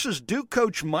this is Duke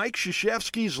coach Mike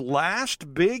Krzyzewski's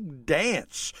last big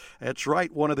dance. That's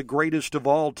right, one of the greatest of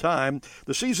all time.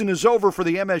 The season is over over for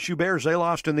the MSU Bears. They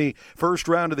lost in the first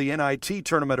round of the NIT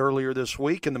tournament earlier this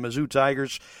week, and the Mizzou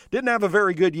Tigers didn't have a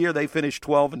very good year. They finished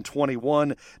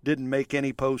 12-21, didn't make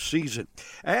any postseason.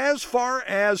 As far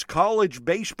as college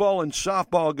baseball and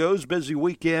softball goes, busy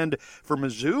weekend for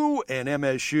Mizzou and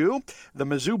MSU. The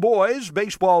Mizzou boys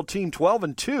baseball team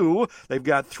 12-2. They've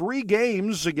got 3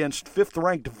 games against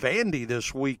 5th-ranked Vandy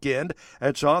this weekend.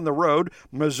 That's on the road.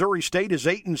 Missouri State is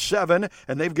 8-7,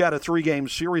 and they've got a 3-game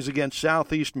series against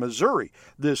Southeast Missouri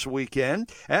this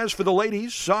weekend. As for the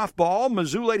ladies softball,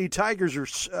 Mizzou Lady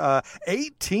Tigers are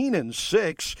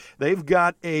 18-6. They've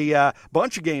got a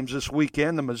bunch of games this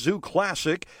weekend. The Mizzou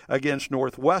Classic against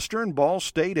Northwestern, Ball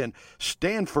State, and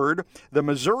Stanford. The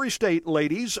Missouri State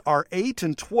ladies are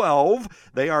 8-12.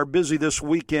 They are busy this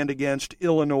weekend against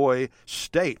Illinois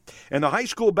State. And the high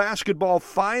school basketball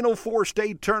Final Four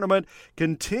state tournament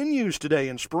continues today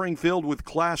in Springfield with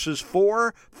classes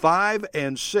 4, 5,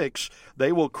 and 6.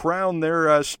 They will crown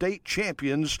their state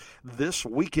champions this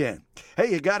weekend.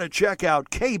 Hey, you got to check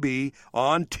out KB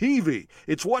on TV.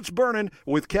 It's What's Burning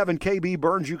with Kevin KB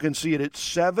Burns. You can see it at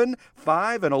 7,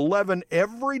 5, and 11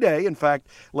 every day. In fact,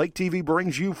 Lake TV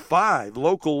brings you 5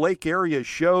 local lake area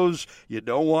shows. You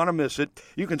don't want to miss it.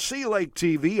 You can see Lake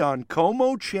TV on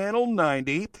Como Channel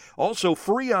 90. Also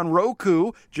free on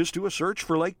Roku. Just do a search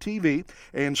for Lake TV.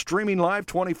 And streaming live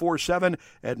 24/7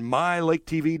 at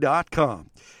mylaketv.com.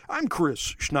 I'm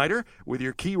Chris Schneider with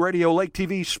your Key Radio Lake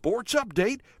TV sports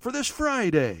update for this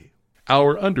Friday.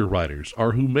 Our underwriters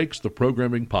are who makes the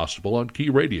programming possible on Key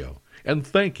Radio. And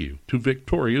thank you to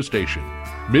Victoria Station.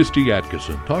 Misty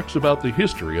Atkinson talks about the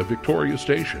history of Victoria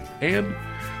Station and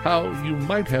how you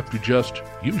might have to just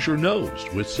use your nose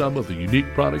with some of the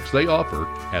unique products they offer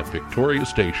at Victoria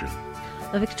Station.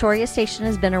 The Victoria Station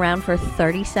has been around for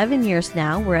 37 years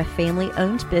now. We're a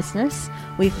family-owned business.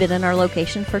 We've been in our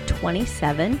location for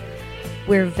 27.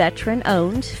 We're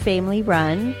veteran-owned,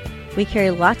 family-run. We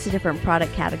carry lots of different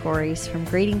product categories, from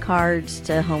greeting cards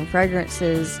to home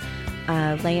fragrances,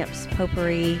 lamps,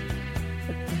 potpourri.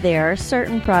 There are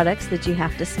certain products that you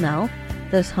have to smell.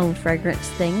 Those home fragrance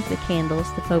things, the candles,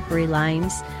 the potpourri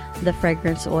lines, the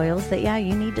fragrance oils, that,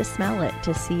 you need to smell it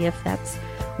to see if that's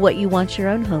what you want your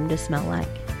own home to smell like.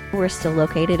 We're still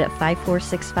located at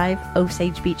 5465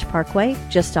 Osage Beach Parkway,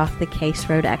 just off the Case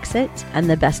Road exit. And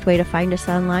the best way to find us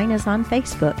online is on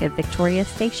Facebook at Victoria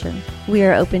Station. We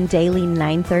are open daily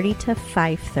 9:30 to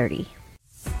 5:30.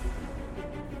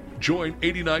 Join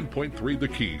 89.3 The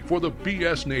Key for the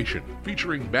BS Nation,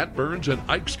 featuring Matt Burns and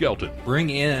Ike Skelton.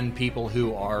 Bring in people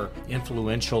who are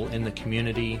influential in the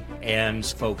community and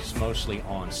focus mostly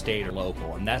on state or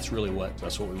local, and that's really what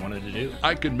we wanted to do.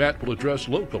 Ike and Matt will address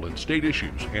local and state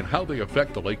issues and how they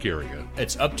affect the lake area.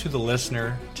 It's up to the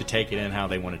listener to take it in how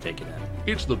they want to take it in.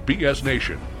 It's the BS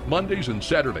Nation, Mondays and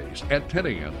Saturdays at 10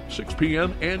 a.m., 6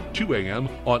 p.m., and 2 a.m.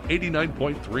 on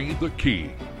 89.3 The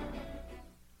Key.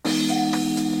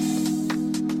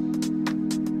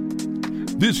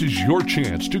 This is your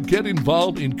chance to get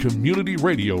involved in community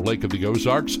radio Lake of the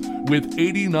Ozarks with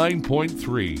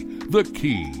 89.3 The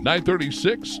Key.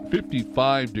 9:36,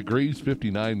 55 degrees,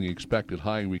 59 the expected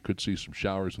high. We could see some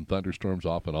showers and thunderstorms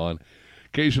off and on.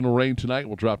 Occasional rain tonight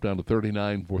will drop down to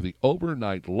 39 for the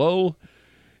overnight low.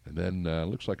 And then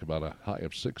looks like about a high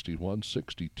of 61,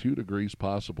 62 degrees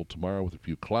possible tomorrow with a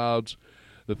few clouds.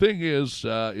 The thing is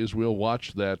we'll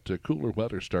watch that cooler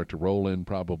weather start to roll in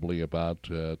probably about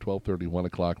 12:30, 1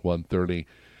 o'clock, 1:30,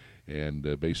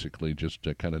 and basically just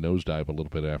kind of nosedive a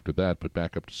little bit after that, but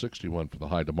back up to 61 for the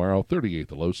high tomorrow, 38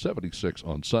 the low, 76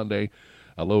 on Sunday,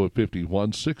 a low of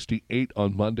 51, 68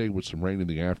 on Monday with some rain in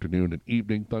the afternoon and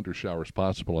evening, thunder showers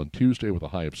possible on Tuesday with a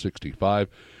high of 65,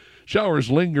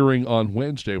 showers lingering on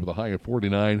Wednesday with a high of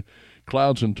 49,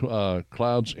 Clouds and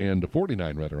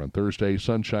 49 rather on Thursday,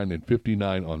 sunshine and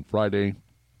 59 on Friday.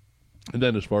 And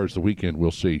then as far as the weekend, we'll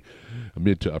see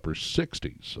mid to upper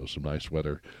 60s. So some nice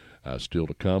weather still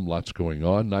to come. Lots going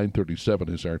on. 9:37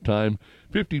 is our time.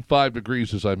 55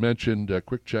 degrees, as I mentioned. A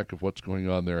quick check of what's going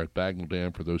on there at Bagnell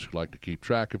Dam for those who like to keep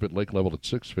track of it. Lake level at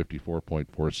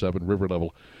 654.47. River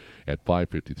level at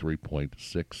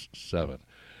 553.67.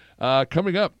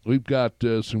 Coming up, we've got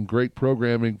some great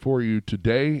programming for you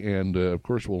today, and of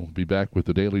course we'll be back with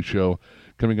the Daily Show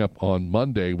coming up on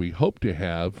Monday. We hope to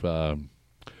have the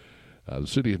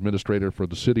city administrator for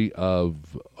the city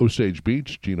of Osage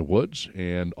Beach, Gina Woods,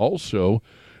 and also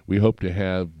we hope to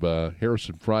have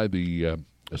Harrison Fry, the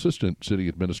assistant city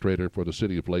administrator for the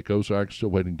city of Lake Ozarks. Still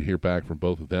waiting to hear back from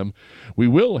both of them. We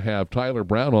will have Tyler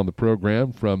Brown on the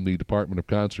program from the Department of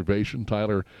Conservation.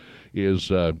 Tyler is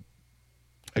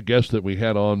a guest that we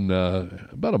had on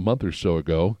about a month or so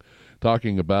ago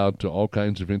talking about all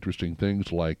kinds of interesting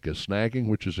things like snagging,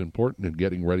 which is important, and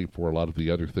getting ready for a lot of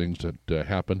the other things that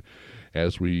happen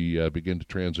as we begin to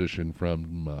transition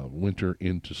from winter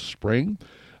into spring.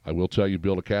 I will tell you,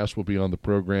 Bill DeCast will be on the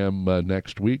program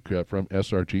next week from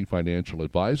SRG Financial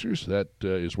Advisors. That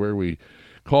is where we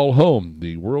call home,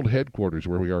 the world headquarters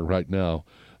where we are right now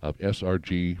of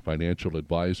SRG Financial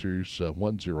Advisors,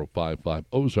 1055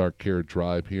 Ozark Care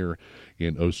Drive here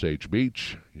in Osage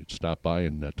Beach. You'd stop by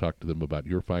and talk to them about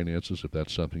your finances if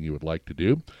that's something you would like to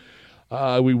do.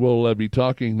 We will be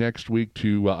talking next week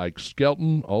to Ike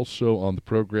Skelton. Also on the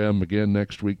program again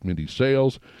next week, Mindy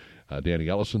Sales, Danny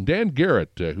Ellison, Dan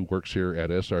Garrett, who works here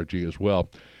at SRG as well.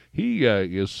 He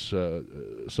is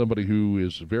somebody who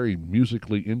is very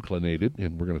musically inclinated,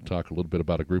 and we're going to talk a little bit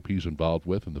about a group he's involved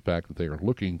with and the fact that they are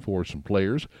looking for some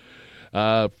players.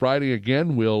 Friday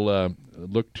again, we'll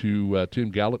look to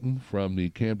Tim Gallatin from the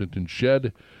Camden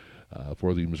Shed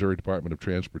for the Missouri Department of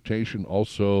Transportation.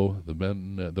 Also, the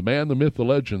man, the myth, the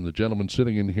legend, the gentleman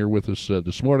sitting in here with us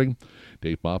this morning,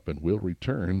 Dave Maupin, will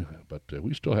return. But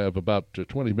we still have about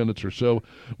 20 minutes or so.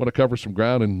 I want to cover some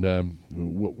ground, and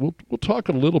we'll talk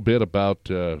a little bit about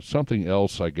something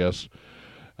else, I guess.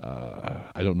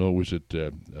 I don't know, was it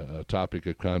a topic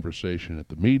of conversation at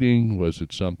the meeting? Was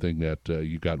it something that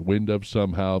you got wind of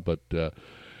somehow? But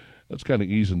let's kind of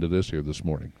ease into this here this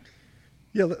morning.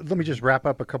 Yeah, let me just wrap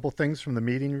up a couple things from the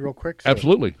meeting real quick.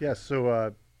 Absolutely. Yeah,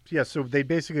 so they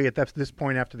basically, at this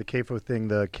point after the CAFO thing,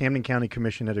 the Camden County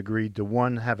Commission had agreed to,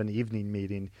 one, have an evening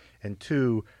meeting, and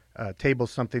two, table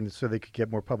something so they could get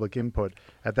more public input.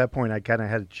 At that point, I kind of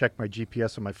had to check my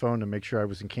GPS on my phone to make sure I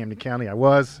was in Camden County. I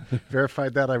was,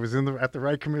 verified that I was at the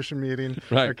right commission meeting.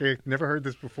 Right. Okay, never heard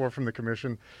this before from the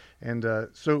commission. And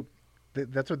so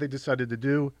that's what they decided to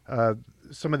do.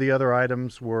 Some of the other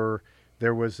items were,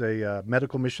 there was a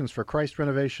Medical Missions for Christ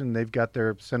renovation. They've got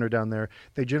their center down there.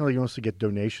 They generally mostly get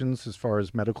donations as far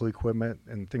as medical equipment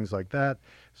and things like that.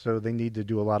 So they need to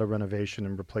do a lot of renovation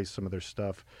and replace some of their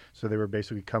stuff. So they were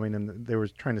basically coming in. They were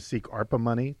trying to seek ARPA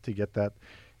money to get that.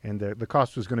 And the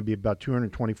cost was going to be about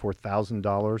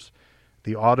 $224,000.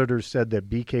 The auditors said that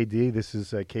BKD, this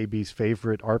is KB's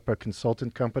favorite ARPA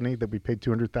consultant company that we paid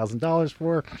 $200,000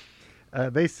 for,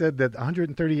 they said that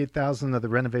 $138,000 of the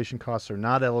renovation costs are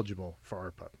not eligible for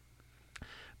ARPA.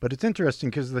 But it's interesting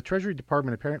because the Treasury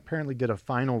Department apparently did a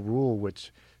final rule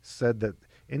which said that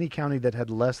any county that had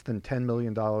less than $10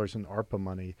 million in ARPA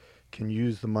money can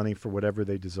use the money for whatever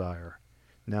they desire.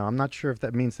 Now, I'm not sure if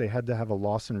that means they had to have a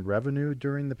loss in revenue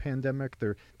during the pandemic.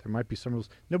 There might be some rules.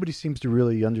 Nobody seems to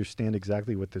really understand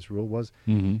exactly what this rule was.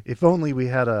 Mm-hmm. If only we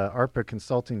had a ARPA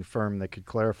consulting firm that could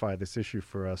clarify this issue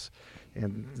for us.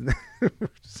 And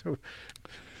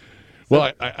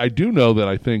Well, I do know that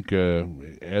I think,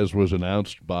 as was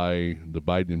announced by the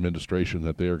Biden administration,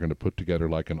 that they are going to put together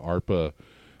like an ARPA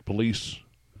police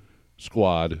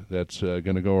squad that's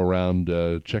going to go around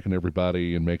checking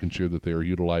everybody and making sure that they're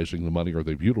utilizing the money, or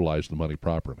they've utilized the money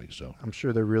properly. So I'm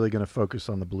sure they're really going to focus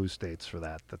on the blue states for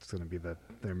that. That's going to be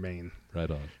their main. Right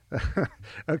on.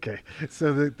 Okay.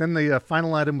 So then the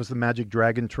final item was the Magic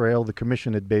Dragon Trail. The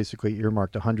commission had basically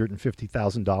earmarked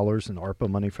 $150,000 in ARPA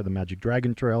money for the Magic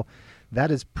Dragon Trail. That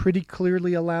is pretty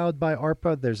clearly allowed by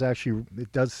ARPA.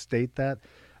 It does state that.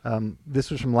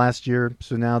 This was from last year,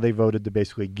 so now they voted to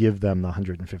basically give them the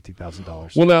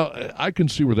 $150,000. Well, now, I can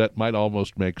see where that might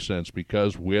almost make sense,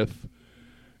 because with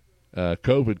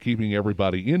COVID keeping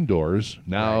everybody indoors,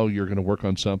 now You're going to work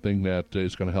on something that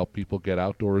is going to help people get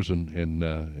outdoors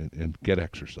and get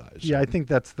exercise. Yeah, I think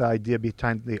that's the idea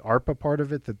behind the ARPA part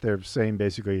of it, that they're saying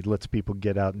basically it lets people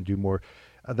get out and do more.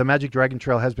 The Magic Dragon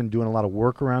Trail has been doing a lot of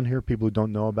work around here. People who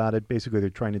don't know about it, basically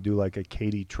they're trying to do like a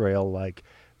Katy Trail, like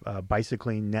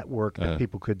bicycling network that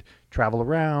people could travel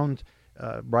around,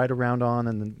 ride around on,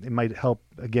 and then it might help,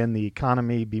 again, the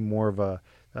economy be more of a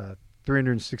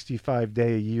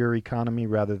 365-day-a-year economy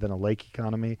rather than a lake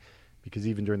economy, because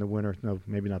even during the winter, no,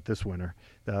 maybe not this winter,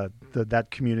 that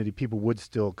community, people would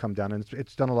still come down. And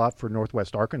it's done a lot for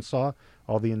Northwest Arkansas,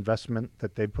 all the investment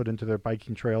that they've put into their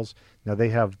biking trails. Now they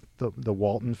have the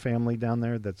Walton family down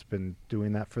there that's been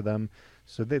doing that for them.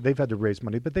 So they've had to raise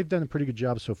money, but they've done a pretty good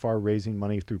job so far raising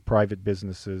money through private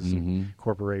businesses and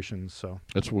corporations. So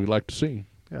that's what we like to see.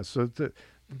 Yeah, so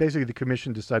basically the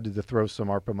commission decided to throw some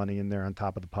ARPA money in there on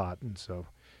top of the pot, and so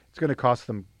it's going to cost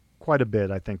them quite a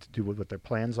bit, I think, to do what their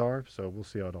plans are. So we'll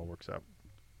see how it all works out.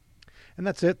 And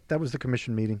that's it. That was the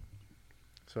commission meeting.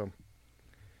 So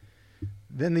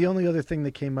then the only other thing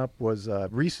that came up was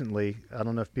recently, I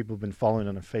don't know if people have been following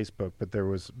on Facebook, but there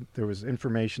was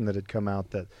information that had come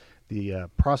out that the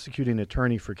prosecuting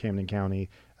attorney for Camden County,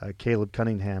 Caleb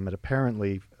Cunningham, had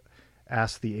apparently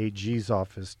asked the AG's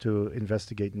office to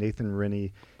investigate Nathan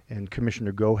Rennie and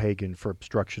Commissioner Gohagan for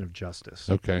obstruction of justice.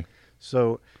 Okay.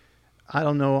 So I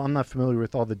don't know. I'm not familiar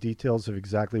with all the details of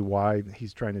exactly why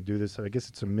he's trying to do this. I guess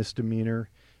it's a misdemeanor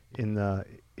in the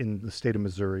state of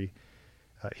Missouri.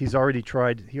 He's already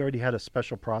tried. He already had a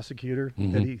special prosecutor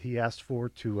that he asked for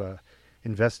to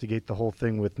investigate the whole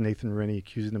thing with Nathan Rennie,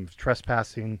 accusing him of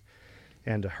trespassing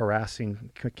and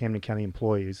harassing Camden County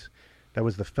employees. That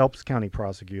was the Phelps County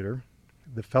prosecutor.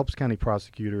 The Phelps County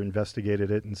prosecutor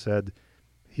investigated it and said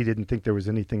he didn't think there was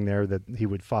anything there that he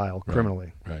would file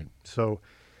criminally. Right. So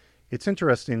it's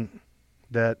interesting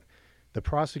that the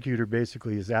prosecutor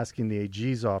basically is asking the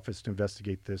AG's office to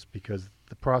investigate this because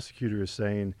the prosecutor is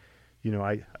saying,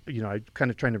 I kind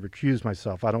of trying to recuse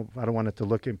myself. I don't want it to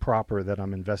look improper that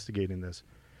I'm investigating this.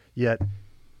 Yet,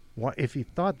 if he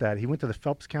thought that, he went to the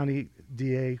Phelps County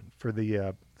DA for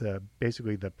the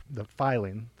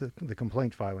filing, the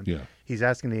complaint filing. Yeah. He's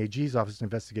asking the AG's office to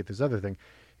investigate this other thing.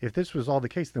 If this was all the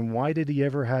case, then why did he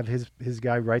ever have his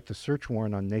guy write the search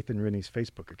warrant on Nathan Rennie's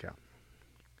Facebook account?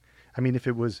 I mean, if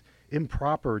it was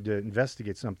improper to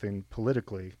investigate something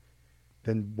politically,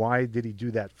 then why did he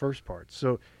do that first part?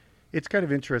 So it's kind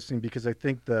of interesting because I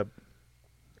think the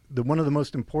one of the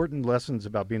most important lessons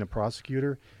about being a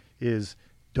prosecutor is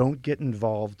don't get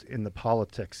involved in the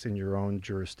politics in your own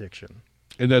jurisdiction.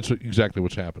 And that's exactly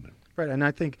what's happening. Right, and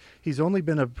I think he's only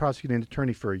been a prosecuting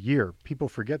attorney for a year. People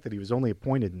forget that he was only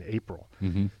appointed in April.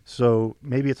 Mm-hmm. So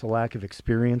maybe it's a lack of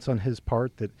experience on his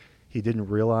part that he didn't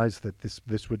realize that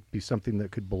this would be something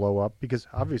that could blow up because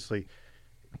obviously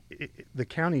the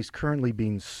county's currently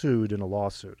being sued in a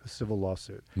civil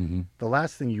lawsuit. Mm-hmm. The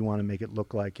last thing you want to make it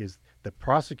look like is the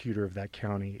prosecutor of that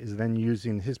county is then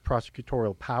using his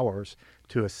prosecutorial powers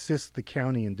to assist the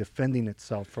county in defending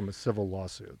itself from a civil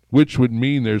lawsuit. Which would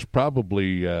mean there's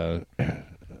probably a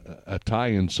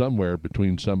tie-in somewhere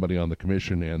between somebody on the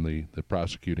commission and the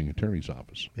prosecuting attorney's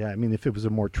office. Yeah, I mean, if it was a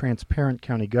more transparent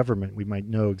county government, we might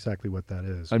know exactly what that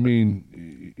is. I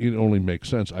mean, it only makes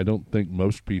sense. I don't think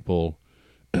most people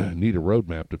need a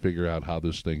roadmap to figure out how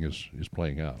this thing is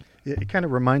playing out. It kind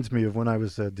of reminds me of when I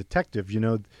was a detective.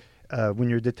 When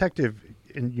you're a detective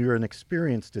and you're an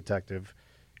experienced detective,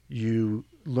 you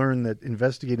learn that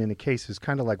investigating a case is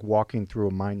kind of like walking through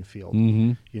a minefield.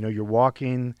 Mm-hmm. You're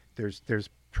walking, there's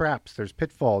traps, there's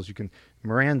pitfalls. You can,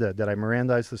 Miranda, did I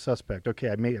Mirandize the suspect?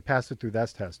 Okay, I passed it through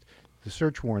that test. The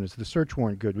search warrant, is the search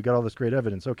warrant good? We got all this great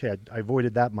evidence. Okay, I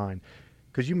avoided that mine.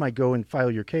 Because you might go and file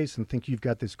your case and think you've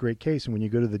got this great case, and when you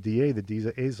go to the DA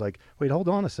is like, wait, hold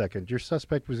on a second. Your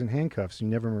suspect was in handcuffs. You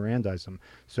never Mirandized him.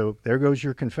 So there goes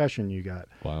your confession you got.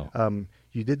 Wow.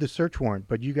 You did the search warrant,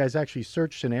 but you guys actually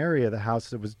searched an area of the house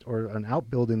that was, or an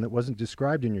outbuilding that wasn't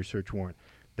described in your search warrant.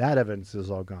 That evidence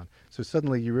is all gone. So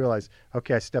suddenly you realize,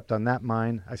 okay, I stepped on that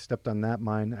mine, I stepped on that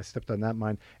mine, I stepped on that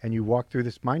mine, and you walk through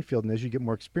this minefield, and as you get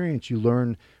more experience, you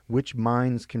learn which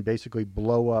mines can basically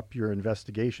blow up your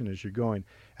investigation as you're going.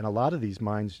 And a lot of these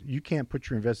mines, you can't put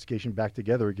your investigation back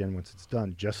together again once it's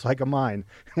done, just like a mine.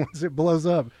 Once it blows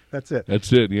up, that's it.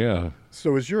 That's it, yeah.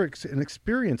 So as you're an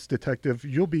experienced detective,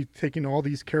 you'll be taking all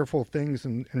these careful things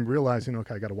and realizing,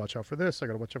 okay, I got to watch out for this, I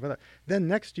got to watch out for that. Then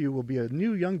next to you will be a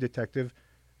new young detective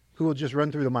who will just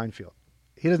run through the minefield.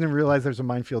 He doesn't realize there's a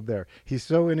minefield there. He's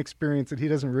so inexperienced that he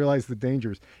doesn't realize the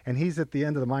dangers. And he's at the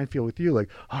end of the minefield with you like,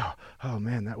 oh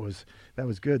man, that was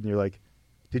good. And you're like,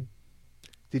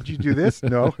 did you do this?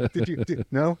 No.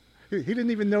 No? He didn't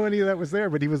even know any of that was there,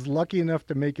 but he was lucky enough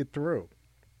to make it through.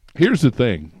 Here's the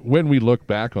thing. When we look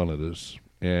back on this,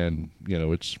 and,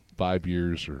 it's 5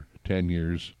 years or 10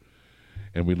 years,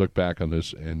 and we look back on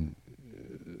this, and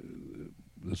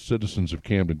the citizens of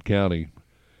Camden County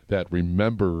that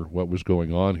remember what was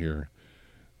going on here,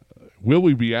 will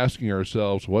we be asking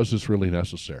ourselves, was this really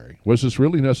necessary? Was this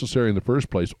really necessary in the first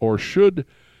place? Or should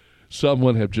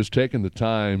someone have just taken the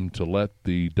time to let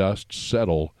the dust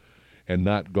settle and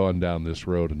not gone down this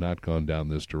road and not gone down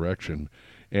this direction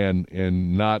and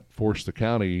not force the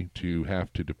county to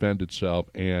have to defend itself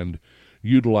and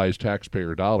utilize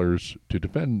taxpayer dollars to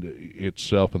defend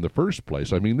itself in the first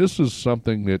place? I mean, this is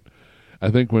something that I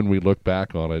think when we look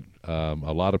back on it,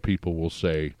 a lot of people will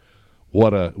say,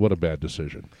 what a bad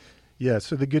decision. Yeah,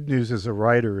 so the good news as a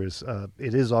writer is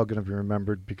it is all going to be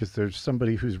remembered because there's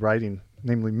somebody who's writing,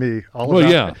 namely me, all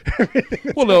about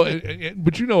it. Well, no,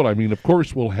 but you know what I mean. Of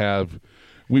course,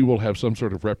 we will have some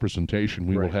sort of representation.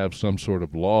 We will have some sort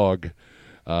of log,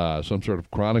 some sort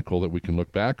of chronicle that we can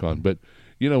look back on. But,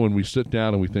 when we sit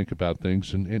down and we think about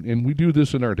things, and we do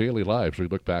this in our daily lives, we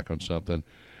look back on something.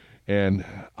 And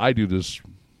I do this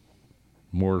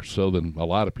more so than a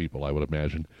lot of people, I would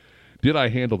imagine. did I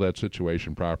handle that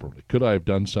situation properly? Could I have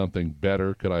done something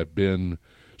better? Could I have been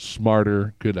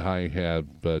smarter? Could I have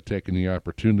taken the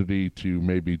opportunity to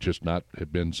maybe just not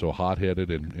have been so hot-headed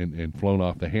and flown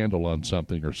off the handle on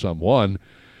something or someone?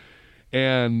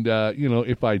 And,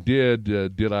 if I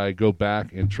did I go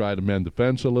back and try to mend the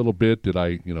fence a little bit? Did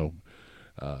I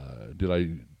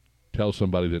tell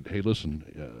somebody that, hey,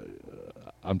 listen,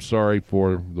 I'm sorry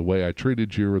for the way I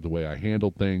treated you or the way I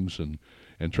handled things and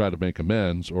try to make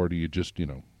amends? Or do you just,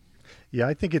 Yeah,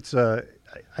 I think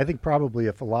I think probably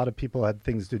if a lot of people had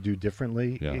things to do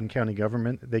differently in county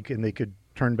government, they could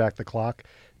turn back the clock,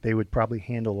 they would probably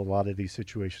handle a lot of these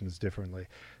situations differently.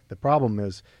 The problem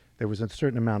is there was a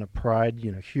certain amount of pride,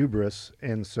 hubris,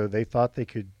 and so they thought they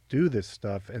could do this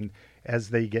stuff. And as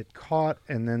they get caught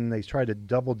and then they try to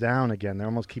double down again, they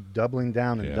almost keep doubling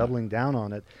down and doubling down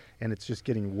on it, and it's just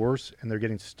getting worse, and they're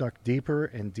getting stuck deeper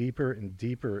and deeper and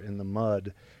deeper in the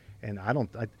mud. And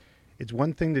it's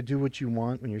one thing to do what you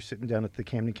want when you're sitting down at the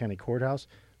Camden County Courthouse.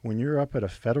 When you're up at a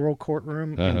federal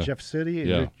courtroom in Jeff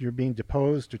City and you're being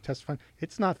deposed or testifying,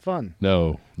 it's not fun.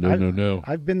 No.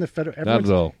 I've been to federal. Not at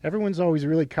all. Everyone's always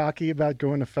really cocky about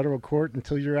going to federal court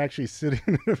until you're actually sitting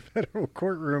in a federal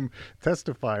courtroom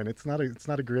testifying. It's not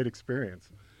a great experience.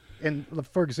 And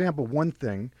for example, one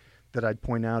thing that I'd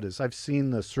point out is I've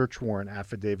seen the search warrant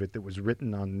affidavit that was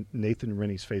written on Nathan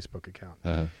Rennie's Facebook account.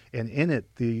 And in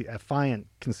it, the affiant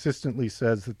consistently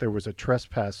says that there was a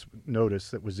trespass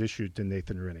notice that was issued to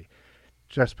Nathan Rennie.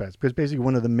 Trespass. Because basically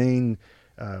one of the main,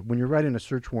 when you're writing a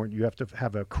search warrant, you have to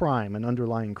have a crime, an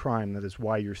underlying crime that is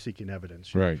why you're seeking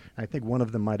evidence. Right. I think one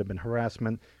of them might have been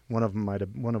harassment. One of them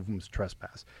was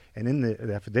trespass. And in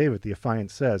the affidavit, the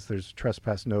affiant says there's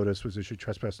trespass notice was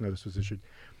issued.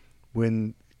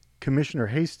 When Commissioner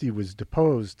Hasty was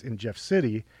deposed in Jeff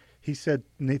City, he said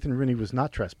Nathan Rennie was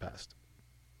not trespassed,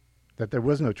 that there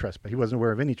was no trespass. He wasn't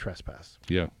aware of any trespass.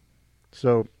 Yeah.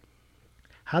 So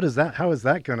how is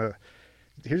that going to,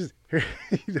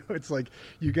 it's like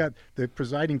you got the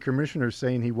presiding commissioner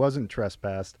saying he wasn't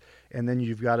trespassed, and then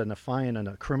you've got an affiant and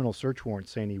a criminal search warrant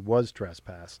saying he was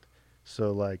trespassed.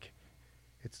 So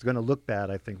it's going to look bad,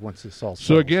 I think, once this all settles.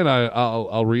 So again,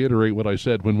 I'll reiterate what I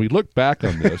said. When we look back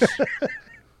on this,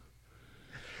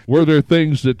 were there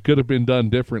things that could have been done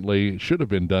differently, should have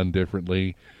been done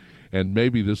differently, and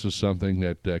maybe this is something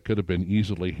that could have been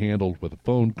easily handled with a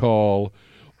phone call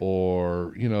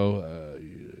or,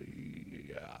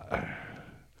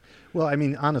 Well, I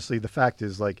mean, honestly, the fact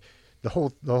is, the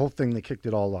whole thing that kicked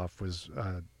it all off was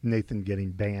Nathan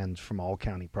getting banned from all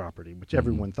county property, which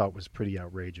everyone thought was pretty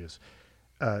outrageous.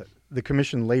 The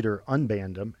commission later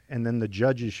unbanned him, and then the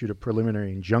judge issued a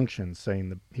preliminary injunction saying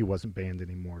that he wasn't banned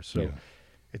anymore. So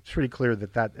it's pretty clear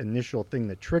that initial thing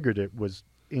that triggered it was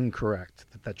incorrect,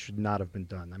 that should not have been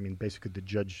done. I mean, basically the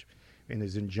judge in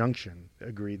his injunction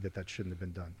agreed that shouldn't have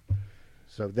been done.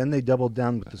 So then they doubled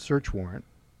down with the search warrant.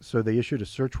 So they issued a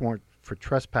search warrant for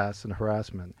trespass and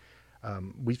harassment.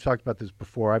 We've talked about this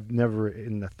before. I've never,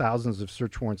 in the thousands of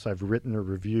search warrants I've written or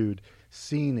reviewed,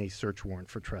 seen a search warrant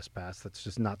for trespass. That's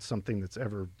just not something that's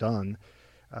ever done.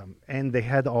 And they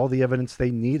had all the evidence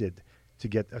they needed to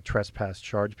get a trespass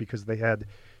charge because they had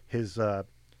his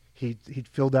he'd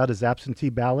filled out his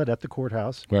absentee ballot at the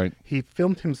courthouse. Right. He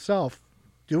filmed himself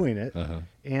doing it,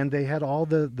 and they had all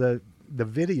the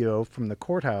video from the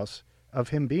courthouse of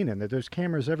him being in there. There's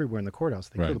cameras everywhere in the courthouse.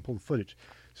 They could have pulled footage.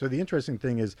 So the interesting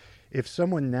thing is, if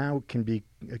someone now can be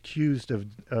accused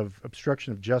of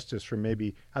obstruction of justice for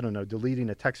maybe, I don't know,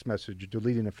 deleting a text message or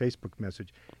deleting a Facebook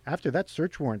message, after that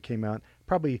search warrant came out,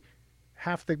 probably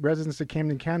half the residents of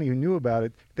Camden County who knew about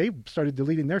it, they started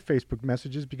deleting their Facebook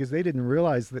messages because they didn't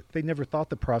realize that they never thought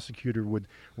the prosecutor would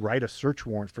write a search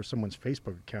warrant for someone's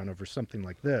Facebook account over something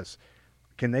like this.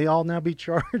 Can they all now be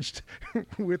charged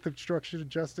with obstruction of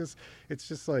justice? It's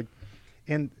just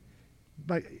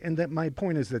my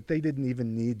point is that they didn't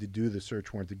even need to do the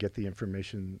search warrant to get the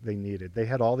information they needed. They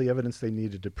had all the evidence they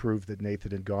needed to prove that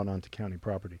Nathan had gone onto county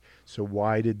property. So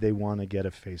why did they want to get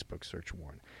a Facebook search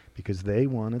warrant? Because they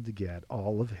wanted to get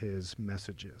all of his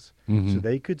messages. So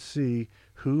they could see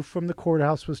who from the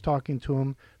courthouse was talking to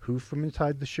him, who from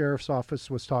inside the sheriff's office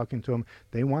was talking to him.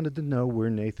 They wanted to know where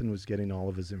Nathan was getting all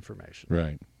of his information.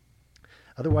 Right.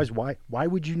 Otherwise, why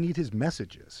would you need his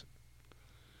messages?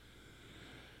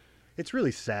 It's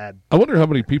really sad. I wonder how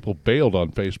many people bailed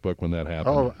on Facebook when that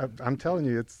happened. Oh, I'm telling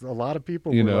you, it's a lot of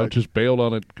people. Just bailed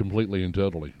on it completely and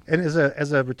totally. And as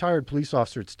a retired police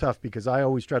officer, it's tough because I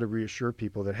always try to reassure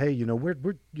people that, hey, we're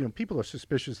people are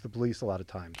suspicious of the police a lot of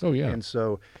times. Oh yeah. And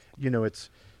so, it's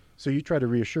So you try to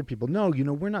reassure people, no,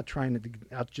 we're not trying to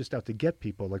out to get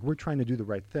people. Like, we're trying to do the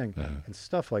right thing. And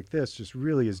stuff like this just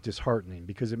really is disheartening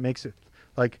because it makes it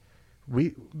like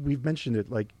we've mentioned it.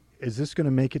 Like, is this going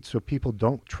to make it so people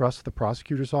don't trust the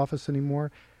prosecutor's office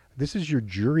anymore? This is your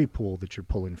jury pool that you're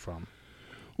pulling from.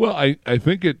 Well, I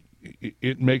think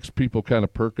it makes people kind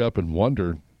of perk up and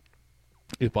wonder,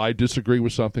 if I disagree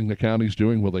with something the county's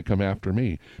doing, will they come after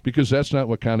me? Because that's not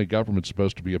what county government's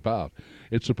supposed to be about.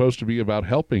 It's supposed to be about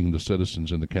helping the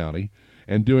citizens in the county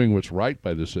and doing what's right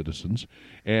by the citizens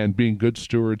and being good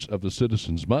stewards of the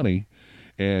citizens' money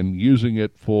and using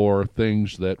it for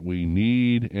things that we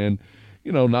need. And,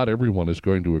 not everyone is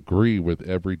going to agree with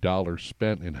every dollar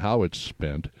spent and how it's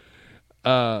spent.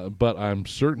 But I'm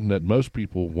certain that most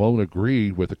people won't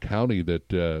agree with a county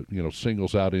that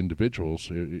singles out individuals.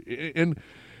 And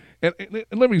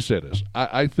let me say this: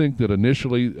 I think that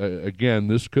initially, again,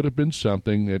 this could have been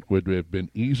something that would have been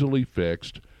easily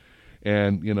fixed.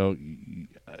 And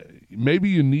maybe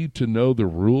you need to know the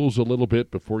rules a little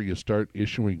bit before you start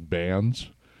issuing bans.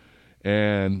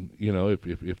 And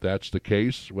if that's the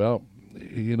case, well,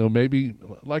 maybe,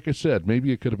 like I said,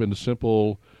 maybe it could have been a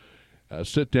simple.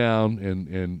 Sit down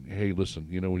and hey, listen,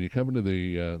 when you come into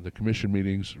the commission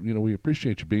meetings, we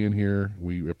appreciate you being here.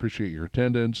 We appreciate your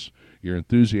attendance, your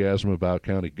enthusiasm about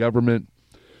county government,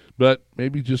 but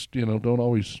maybe just, don't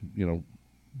always,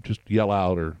 just yell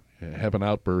out or have an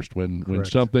outburst when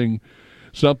something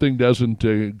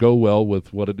doesn't go well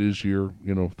with what it is your,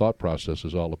 thought process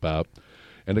is all about.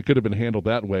 And it could have been handled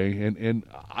that way. And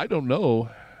I don't know,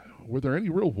 were there any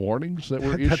real warnings that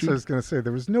were issued? That's what I was going to say.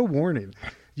 There was no warning.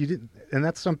 You didn't, and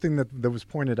that's something that was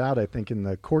pointed out, I think, in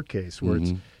the court case, where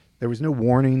there was no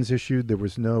warnings issued. There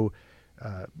was no,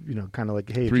 kind of like,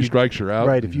 hey, three strikes you're out.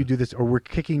 Right, if you do this, or we're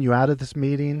kicking you out of this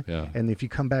meeting, and if you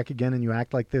come back again and you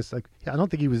act like this, like, I don't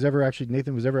think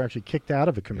Nathan was ever actually kicked out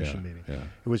of a commission meeting. Yeah.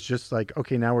 It was just like,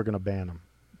 okay, now we're going to ban him.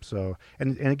 So,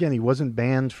 and again, he wasn't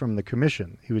banned from the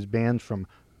commission. He was banned from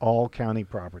all county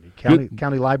property,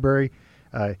 county library.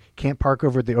 Can't park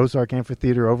over at the Ozark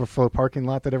Amphitheater overflow parking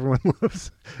lot that everyone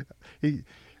loves.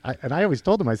 I always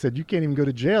told him, I said, you can't even go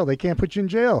to jail. They can't put you in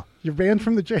jail. You're banned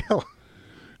from the jail.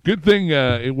 Good thing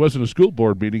it wasn't a school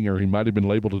board meeting, or he might have been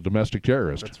labeled a domestic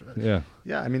terrorist. That's right. Yeah.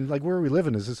 Yeah, I mean, like, where are we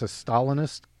living? Is this a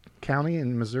Stalinist county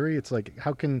in Missouri? It's like,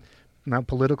 how can now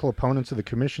political opponents of the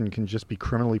commission can just be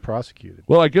criminally prosecuted?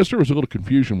 Well, I guess there was a little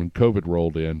confusion when COVID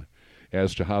rolled in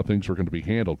as to how things were going to be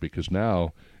handled, because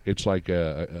now it's like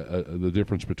the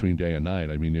difference between day and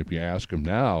night. I mean, if you ask them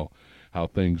now how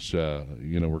things, were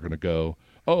going to go,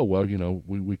 oh, well,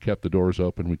 we kept the doors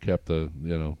open, we kept the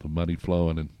money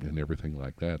flowing and everything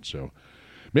like that. So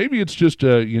maybe it's just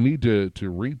you need to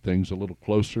read things a little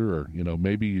closer, or,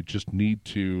 maybe you just need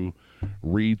to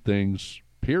read things,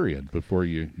 period, before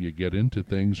you get into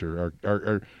things or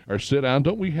sit down.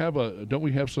 Don't we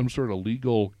have some sort of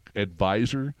legal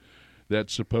advisor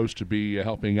that's supposed to be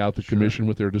helping out the commission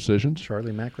with their decisions?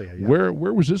 Charlie Mackley. Yeah.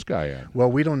 Where was this guy at?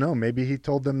 Well, we don't know. Maybe he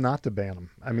told them not to ban him.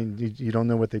 I mean, you don't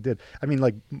know what they did. I mean,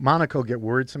 like, Monica will get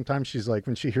worried sometimes. She's like,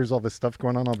 when she hears all this stuff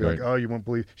going on, I'll be like, oh, you won't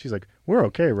believe. She's like, we're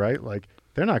okay, right? Like,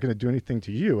 they're not going to do anything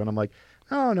to you. And I'm like,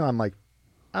 oh, no. I'm like,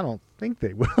 I don't think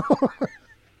they will.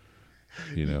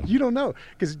 You don't know,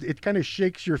 because it kind of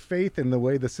shakes your faith in the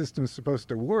way the system's supposed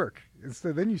to work. And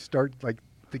so then you start, like,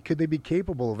 could they be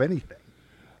capable of anything?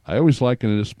 I always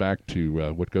liken this back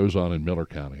to what goes on in Miller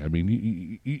County. I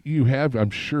mean, you have,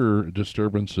 I'm sure,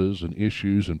 disturbances and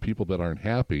issues and people that aren't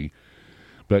happy,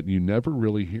 but you never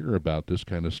really hear about this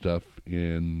kind of stuff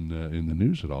in the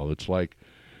news at all. It's like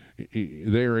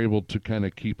they're able to kind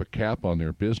of keep a cap on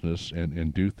their business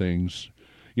and do things.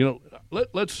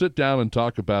 Let's sit down and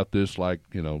talk about this like,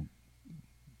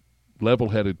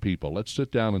 level-headed people. Let's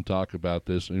sit down and talk about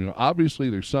this.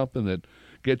 Obviously there's something that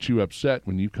gets you upset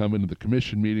when you come into the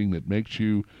commission meeting that makes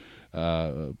you,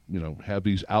 have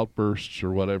these outbursts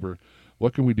or whatever.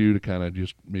 What can we do to kind of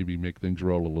just maybe make things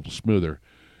roll a little smoother?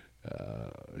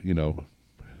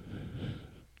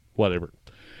 Whatever.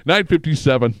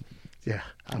 9:57. Yeah.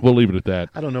 We'll leave it at that.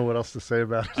 I don't know what else to say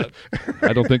about it.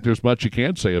 I don't think there's much you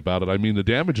can say about it. I mean, the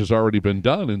damage has already been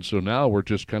done, and so now we're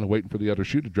just kind of waiting for the other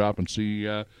shoe to drop and see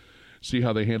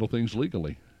how they handle things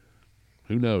legally.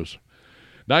 Who knows?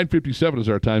 9:57 is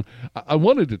our time. I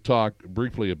wanted to talk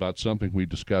briefly about something we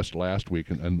discussed last week,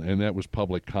 and that was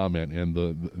public comment and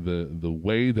the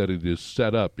way that it is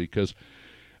set up, because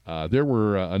there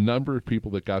were a number of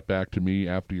people that got back to me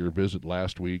after your visit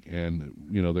last week, and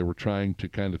they were trying to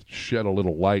kind of shed a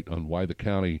little light on why the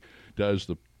county does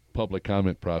the public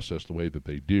comment process the way that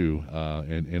they do.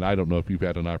 And I don't know if you've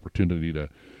had an opportunity to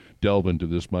delve into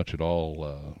this much at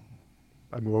all.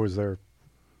 I mean, what was there?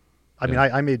 I mean,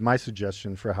 I made my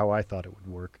suggestion for how I thought it would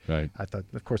work. Right. I thought,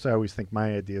 of course, I always think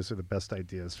my ideas are the best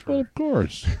ideas. Well, of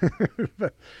course.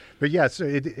 but yeah, so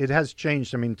it has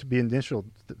changed. I mean, to be initial,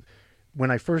 when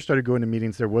I first started going to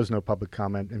meetings, there was no public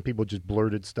comment, and people just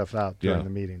blurted stuff out during the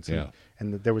meetings.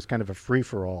 And there was kind of a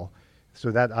free-for-all. So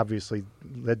that obviously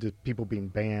led to people being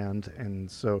banned.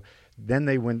 And so then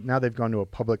now they've gone to a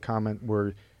public comment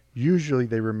where usually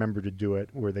they remember to do it,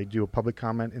 where they do a public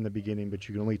comment in the beginning, but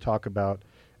you can only talk about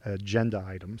agenda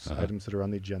items, items that are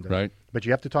on the agenda. Right. But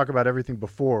you have to talk about everything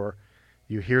before.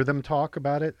 You hear them talk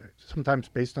about it. Sometimes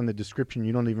based on the description,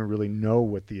 you don't even really know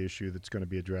what the issue that's going to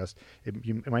be addressed.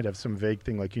 You might have some vague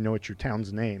thing like, it's your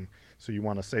town's name, so you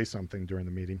want to say something during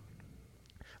the meeting.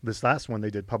 This last one,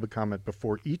 they did public comment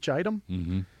before each item.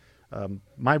 Mm-hmm.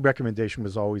 My recommendation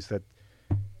was always that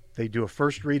they do a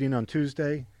first reading on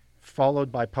Tuesday,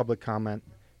 followed by public comment.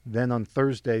 Then on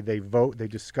Thursday, they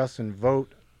discuss and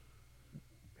vote,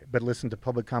 but listen to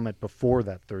public comment before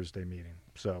that Thursday meeting.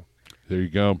 So there you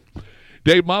go.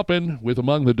 Dave Maupin with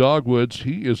Among the Dogwoods.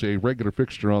 He is a regular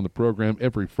fixture on the program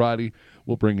every Friday.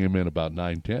 We'll bring him in about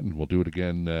 9:10, and we'll do it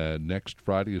again next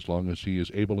Friday as long as he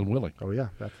is able and willing. Oh, yeah,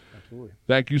 absolutely.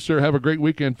 Thank you, sir. Have a great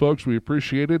weekend, folks. We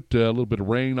appreciate it. A little bit of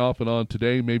rain off and on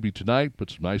today, maybe tonight, but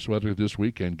some nice weather this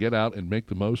weekend. Get out and make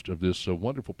the most of this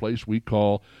wonderful place we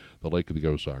call the Lake of the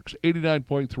Ozarks.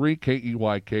 89.3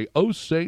 KEYK, Osage.